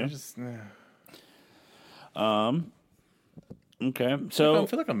match. Yeah. I just, okay. I So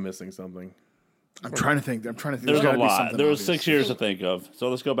feel like I'm missing something. I'm trying to think. there's gotta a be lot. something There was obvious. 6 years to think of. So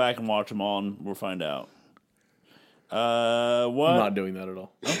let's go back and watch them all, and we'll find out. What? I'm not doing that at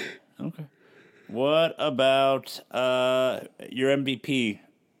all. Okay. What about your MVP?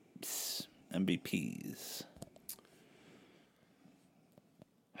 MVPs.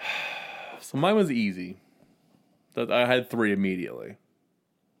 So mine was easy. That I had 3 immediately.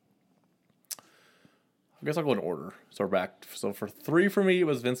 I guess I'll go in order. So we're back. So for 3 for me, it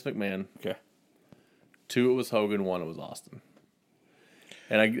was Vince McMahon. Okay. 2, it was Hogan. 1, it was Austin.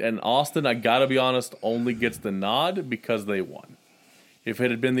 And Austin, I gotta be honest, only gets the nod because they won. If it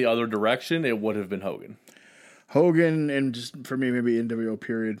had been the other direction, it would have been Hogan. Hogan and just for me maybe NWO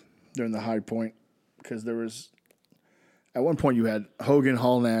period during the high point because there was at one point you had Hogan,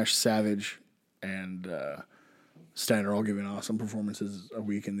 Hall, Nash, Savage, and Steiner all giving awesome performances a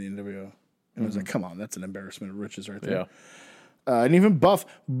week in the NWO. And it was like, come on, that's an embarrassment of riches right there. Yeah. And even Buff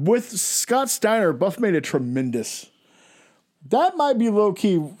with Scott Steiner, Buff made a tremendous. That might be low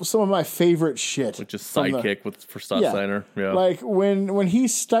key some of my favorite shit. Which is from the- sidekick for Scott Steiner. Yeah. Like when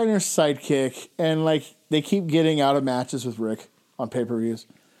he's Steiner's sidekick and like they keep getting out of matches with Rick on pay-per-views.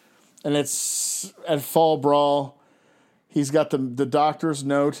 And it's at Fall Brawl, he's got the doctor's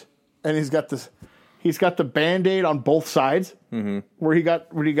note and he's got the Band-Aid on both sides where he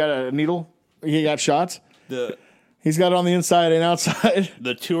got a needle, he got shots. He's got it on the inside and outside.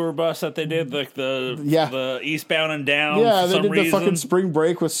 The tour bus that they did, like Yeah. the eastbound and down. Yeah, for they some did reason. the fucking spring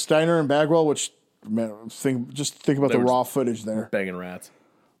break with Steiner and Bagwell, which man, think about They the were raw footage there. Banging rats.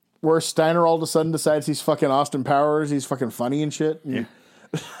 Where Steiner all of a sudden decides he's fucking Austin Powers, he's fucking funny and shit. And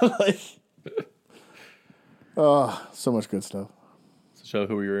like, oh, so much good stuff. So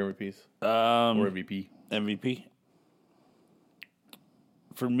who were your MVPs? Or MVP? MVP.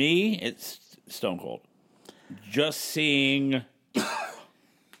 For me, it's Stone Cold. Just seeing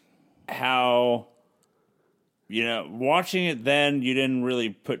how, watching it then, you didn't really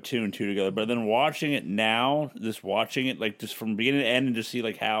put 2 and 2 together. But then watching it now, just watching it, like, just from beginning to end, and just see,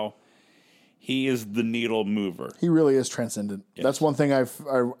 like, how he is the needle mover. He really is transcendent. Yes. That's one thing on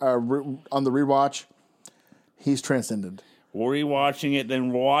the rewatch. He's transcendent. Rewatching it,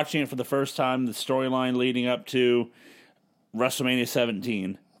 then watching it for the first time, the storyline leading up to WrestleMania 17.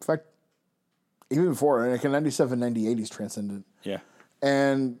 In fact, even before, like in 97, 98, he's transcendent. Yeah.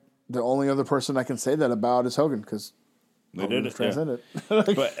 And the only other person I can say that about is Hogan because They did it. Yeah. Transcended.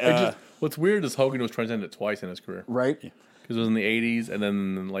 But What's weird is Hogan was transcended twice in his career. Right? Because it was in the 80s and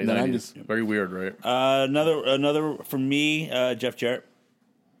then in the late The 90s. 90s. Very weird, right? another for me, Jeff Jarrett.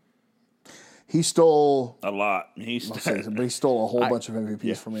 He stole, A lot. but he stole a whole bunch of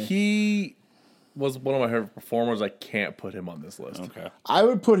MVPs from me. He was one of my favorite performers. I can't put him on this list. Okay. I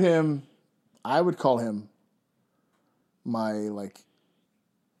would call him my, like,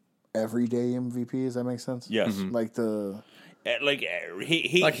 everyday MVP. Does that make sense? Yes. Like the, He'd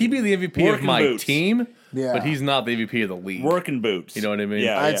be the MVP of Working my boots. team, Yeah. but he's not the MVP of the league. working boots. You know what I mean?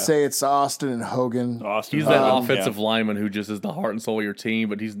 Yeah. I'd say it's Austin and Hogan. Austin. He's that Hogan, offensive yeah. lineman who just is the heart and soul of your team,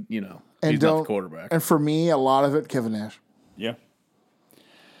 but he's, And he's not the don't- quarterback. And for me, a lot of it, Kevin Nash. Yeah.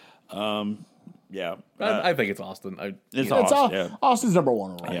 Yeah. I think it's Austin. It's It's Austin. Yeah. Austin's number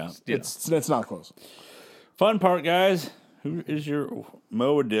one overall. Yeah. It's not close. Fun part, guys. Who is your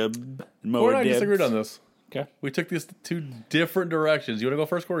Moadib? Corey and I disagreed on this. Okay. We took these two different directions. You want to go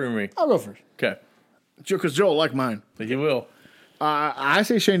first, Corey, or me? I'll go first. Okay. Because Joe like mine. Think you will. I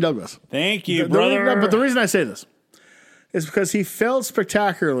say Shane Douglas. Thank you, The brother. reason- but the reason I say this is because he failed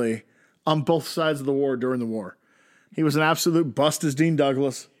spectacularly on both sides of the war during the war. He was an absolute bust as Dean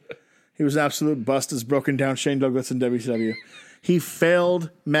Douglas. He was an absolute bust as broken down Shane Douglas in WCW. He failed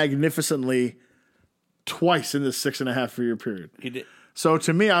magnificently twice in this 6.5-year period. He did. So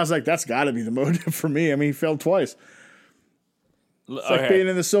to me, I was like, that's got to be the motive for me. I mean, he failed twice. It's like being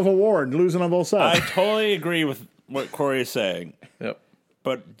in the Civil War and losing on both I sides. totally agree with what Corey is saying, Yep.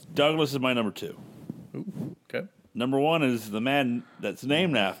 but Douglas is my number 2. Okay. Number 1 is the man that's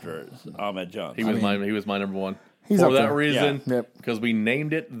named after it, Ahmed Johnson. He was my number one. He's For up that there. reason, Yeah. Yep. because we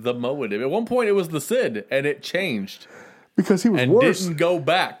named it the Moadib. At one point, it was the Sid, and it changed Because he was and worse. didn't go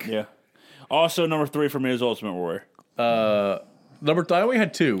back. Yeah. Also, number 3 for me is Ultimate Warrior. I only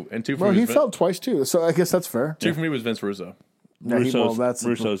had two, and two for Well, me he was failed twice too. So I guess that's fair. two for me was Vince Russo. Yeah, that's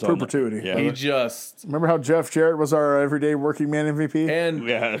Russo's on perpetuity. there. He Yeah. just Remember how Jeff Jarrett was our everyday working man MVP? and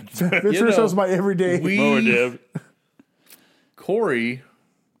Yeah. Vince you Russo's know, my everyday. Moadib. Corey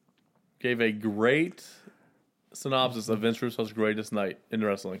gave a great synopsis of Vince Russo's greatest night in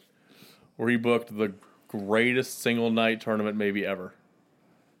wrestling, where he booked the greatest single night tournament maybe ever.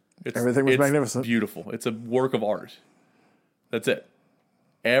 Everything was magnificent. Beautiful. It's a work of art. That's it.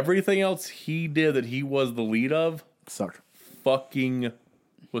 Everything else he did that he was the lead of Sucked. fucking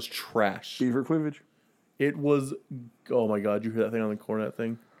was trash. Beaver cleavage. It was, oh my God, you hear that thing on the cornet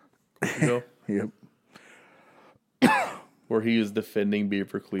thing? You know? Yep. Where he is defending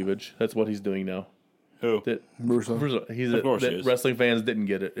Beaver cleavage. That's what he's doing now. Who? That, Russo. he's Of course that he is. wrestling fans didn't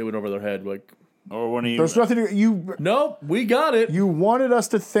get it. It went over their head. Like, Or when he. There's nothing to, you. nope, we got it. You wanted us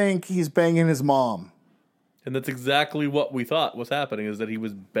to think he's banging his mom, And that's exactly what we thought was happening, is that he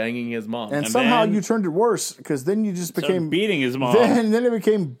was banging his mom. and And somehow then- you turned it worse because then you just started became beating his mom. Then it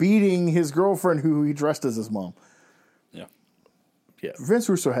became beating his girlfriend who he dressed as his mom. Yeah. yeah. Vince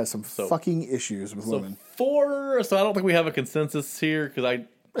Russo has some fucking issues with women. So I don't think we have a consensus here, because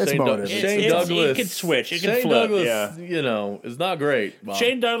It's motive. Shane It's- Douglas. it could switch. It could Shane flip, Douglas, yeah. is not great. Bob.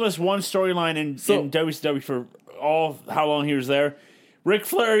 Shane Douglas won storyline in WCW for all how long he was there. Ric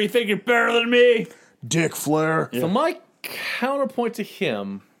Flair, you think you're better than me? Dick Flair. So my counterpoint to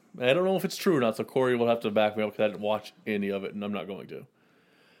him, and I don't know if it's true or not, so Corey will have to back me up because I didn't watch any of it, and I'm not going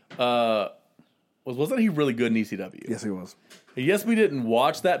to. Wasn't he really good in ECW? Yes, he was. Yes, we didn't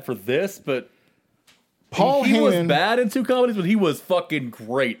watch that for this, but Paul he was Heyman. bad in two comedies, but he was fucking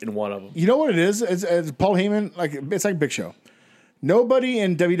great in one of them. You know what it is? It's Paul Heyman. It's like Big Show. Nobody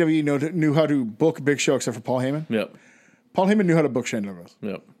in WWE knew how to book Big Show except for Paul Heyman. Yep. Paul Heyman knew how to book Shane Douglas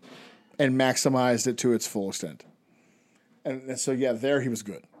Yep. and maximized it to its full extent. And so, yeah, there he was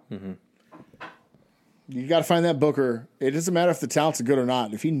good. Mm-hmm. You got to find that booker. It doesn't matter if the talent's good or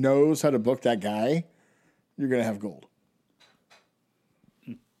not. If he knows how to book that guy, you're going to have gold.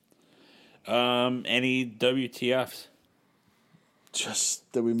 Any WTFs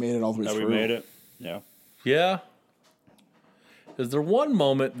Just that we made it all the way that through. we made it? Yeah. Yeah. Is there one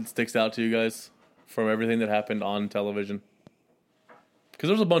moment that sticks out to you guys from everything that happened on television? Because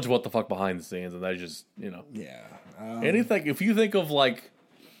there's a bunch of what the fuck behind the scenes, and that just, Yeah. anything. If you think of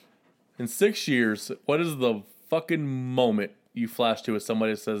in 6 years, what is the fucking moment you flash to as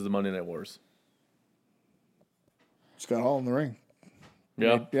somebody that says the Monday Night Wars? Scott Hall in the ring.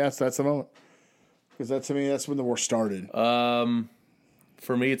 Yeah. Yes, that's the moment. Because that, to me, that's when the war started.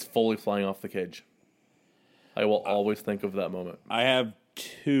 For me, it's Foley flying off the cage. I will always think of that moment. I have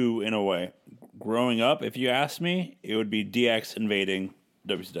two in a way. Growing up, if you ask me, it would be DX invading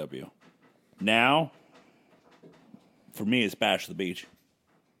WCW. Now, for me, it's Bash the Beach.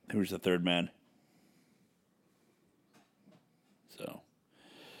 Who's the third man?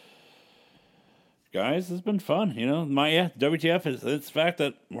 guys, it's been fun. WTF is it's the fact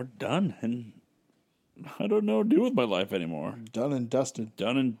that we're done, and I don't know what to do with my life anymore. Done and dusted.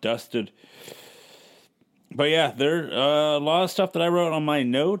 Done and dusted. But yeah, there a lot of stuff that I wrote on my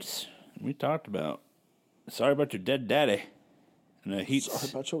notes. We talked about. Sorry about your dead daddy, and a heat. Sorry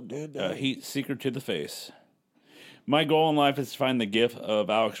about your dead daddy. Heat seeker to the face. My goal in life is to find the gif of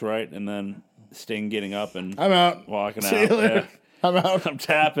Alex Wright and then Sting getting up and I'm out. walking See out. you later. Yeah. I'm out. I'm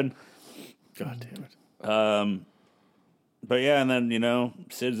tapping. God damn it. But yeah, and then,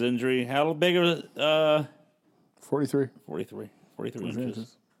 Sid's injury. How big of it? 43. 43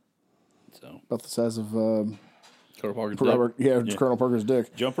 inches. So, About the size of Colonel Parker's Robert, Colonel Parker's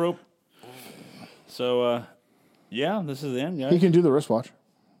dick. jump rope. So, yeah, this is the end, guys. He can do the wristwatch.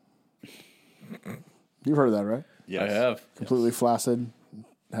 You've heard of that, right? Yes. I have. Completely flaccid.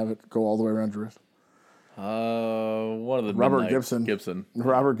 Have it go all the way around your wrist. One of the Robert Midnight Gibson.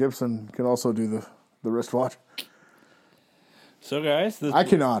 Robert Gibson can also do the wristwatch. So, guys, I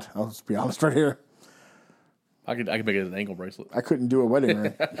cannot. I'll just be honest right here. I could make it an ankle bracelet. I couldn't do a wedding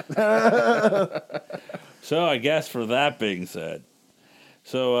ring. So, I guess for that being said,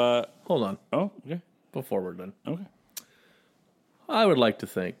 Hold on. oh, okay, Before we're done, okay. I would like to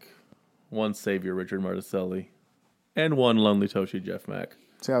thank one Savior, Richard Marticelli, and one Lonely Toshi, Jeff Mack.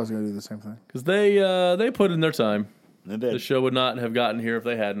 See, I was going to do the same thing. Because they put in their time. They did. The show would not have gotten here if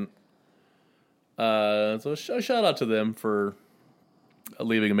they hadn't. So a shout out to them for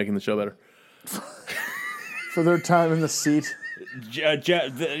leaving and making the show better. For their time in the seat. We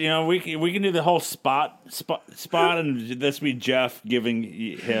can do the whole spot, and this be Jeff giving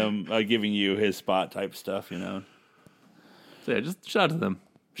you his spot type stuff. So yeah, just shout out to them.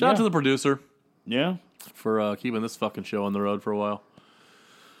 Shout out to the producer Yeah. for keeping this fucking show on the road for a while.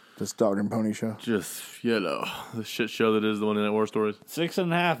 This dog and pony show. Just the shit show that is the Monday Night War Stories.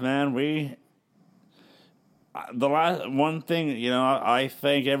 6.5, man. The last one thing, I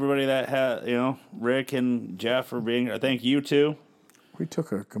thank everybody that had, Rick and Jeff for being. I thank you too. We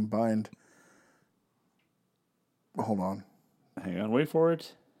took a combined. Hold on. Hang on, wait for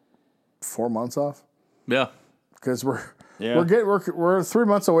it. 4 months off. Yeah. Because we're 3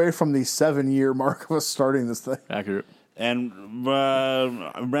 months away from the 7-year mark of us starting this thing. Accurate. And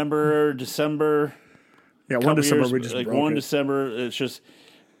remember December. Yeah, 1 December we just like broke 1 it. December. It's just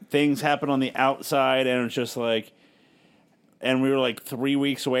things happen on the outside, and it's just like, and we were like 3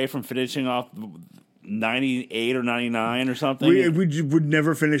 weeks away from finishing off 98 or 99 or something. We would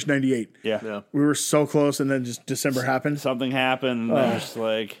never finish 98. Yeah. We were so close, and then just December happened. Something happened, and they're just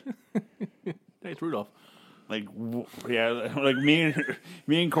like, Hey, it's Rudolph. like me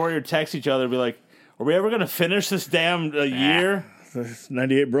and Corey would text each other and be like, are we ever going to finish this damn year?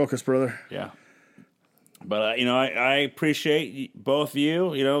 98 broke us, brother. Yeah. But, I appreciate both of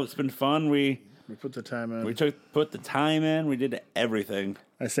you. It's been fun. We put the time in. put the time in. We did everything.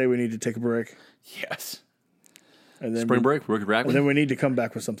 I say we need to take a break. Yes. And then Spring break, rookie And Rackley. then we need to come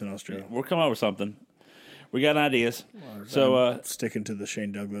back with something else, Joe. We'll come up with something. We got ideas. So, Sticking to the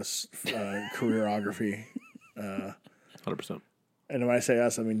Shane Douglas careerography. 100%. And when I say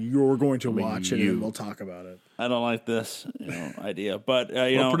us, I mean you're going to watch it you. and we'll talk about it. I don't like this idea. But,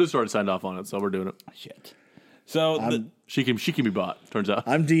 Producer already signed off on it, so we're doing it. shit. So, She can be bought, turns out.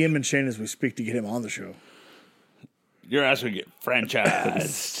 I'm DMing Shane as we speak to get him on the show. your ass would get franchised.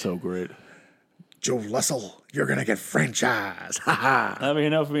 So great. Joe Lussell, you're going to get franchise. Ha ha. That'd be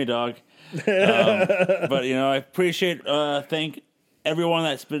enough for me, dog. But, I appreciate, thank everyone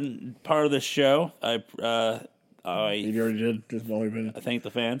that's been part of this show. I You already did. Just only been. thank the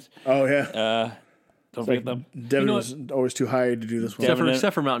fans. Oh, yeah. Don't forget them. Devin was always too high to do this one.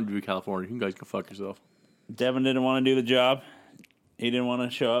 Except for Mountain View, California. You guys can fuck yourself. Devin didn't want to do the job. He didn't want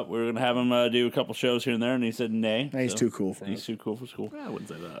to show up. We were going to have him do a couple shows here and there, and he said nay. He's too cool for He's us. too cool for school. I wouldn't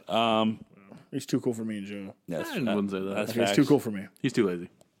say that. He's too cool for me and Joe. That's, I wouldn't say that. That's He's facts. too cool for me. He's too lazy.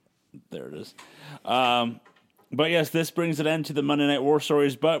 There it is. But yes, this brings an end to the Monday Night War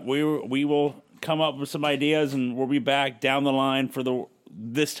Stories. But we will come up with some ideas, and we'll be back down the line for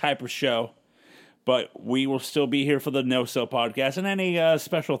this type of show. But we will still be here for the No Sell podcast and any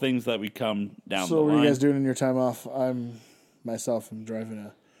special things that we come down the So, what line. are you guys doing in your time off? I'm driving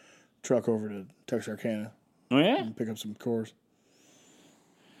a truck over to Texarkana Oh yeah, and pick up some cores.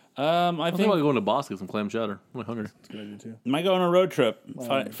 I I think think I'll go into Boston, get some clam chowder. I'm really hungry. That's a good idea, too. might go on a road trip.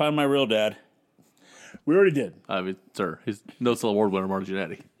 Find my real dad. We already did. I mean, sir, he's No Sell Award winner, Marty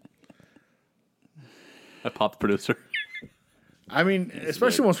Jannetty. I popped the producer. I mean,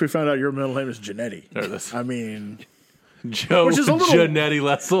 especially once we found out your middle name is Janetti. There it is. I mean, Joe Which is a little- Jannetty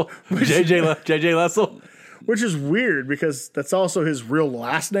Lessel. JJ Lessel. which is weird because that's also his real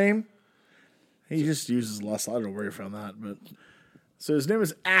last name. He just uses less. I don't know where he found that, but so his name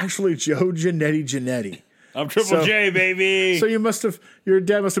is actually Joe Giannetti. I'm Triple J, baby. So your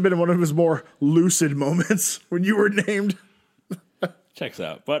dad must have been in one of his more lucid moments when you were named. Checks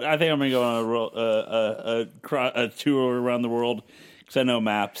out. But I think I'm going to go on a tour around the world because I know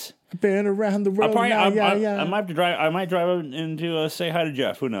maps. I've been around the world. I might have to drive. I might drive in to say hi to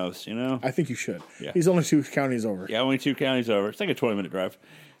Jeff. Who knows? You know. I think you should. Yeah. He's only 2 counties over. Yeah, only 2 counties over. It's like a 20-minute drive.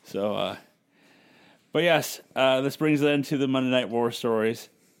 So, but yes, this brings it into the Monday Night War stories.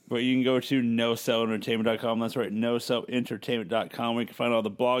 But you can go to NoCellEntertainment.com. That's right, NoCellEntertainment.com. Where you can find all the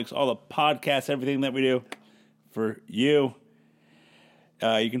blogs, all the podcasts, everything that we do for you.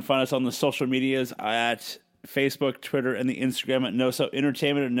 You can find us on the social medias at Facebook, Twitter, and the Instagram at NoCell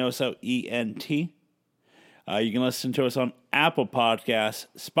Entertainment or NoCell ENT. You can listen to us on Apple Podcasts,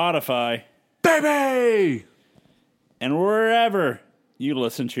 Spotify, Baby! and wherever you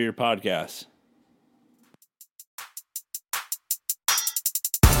listen to your podcasts.